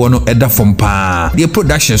a ebo no eda from pa the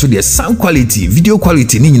production so the sound quality video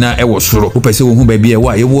quality ni nyina e wo soro opese wo hu ba bia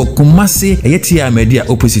wa ye wo Kumasi eyetia media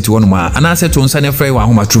opposite one ma ana se to nsa ne frɛ wa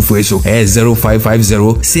homa trufo so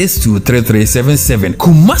 0550623377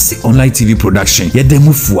 Kumasi online TV production ye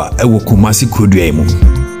demufua e wo Kumasi kodua mu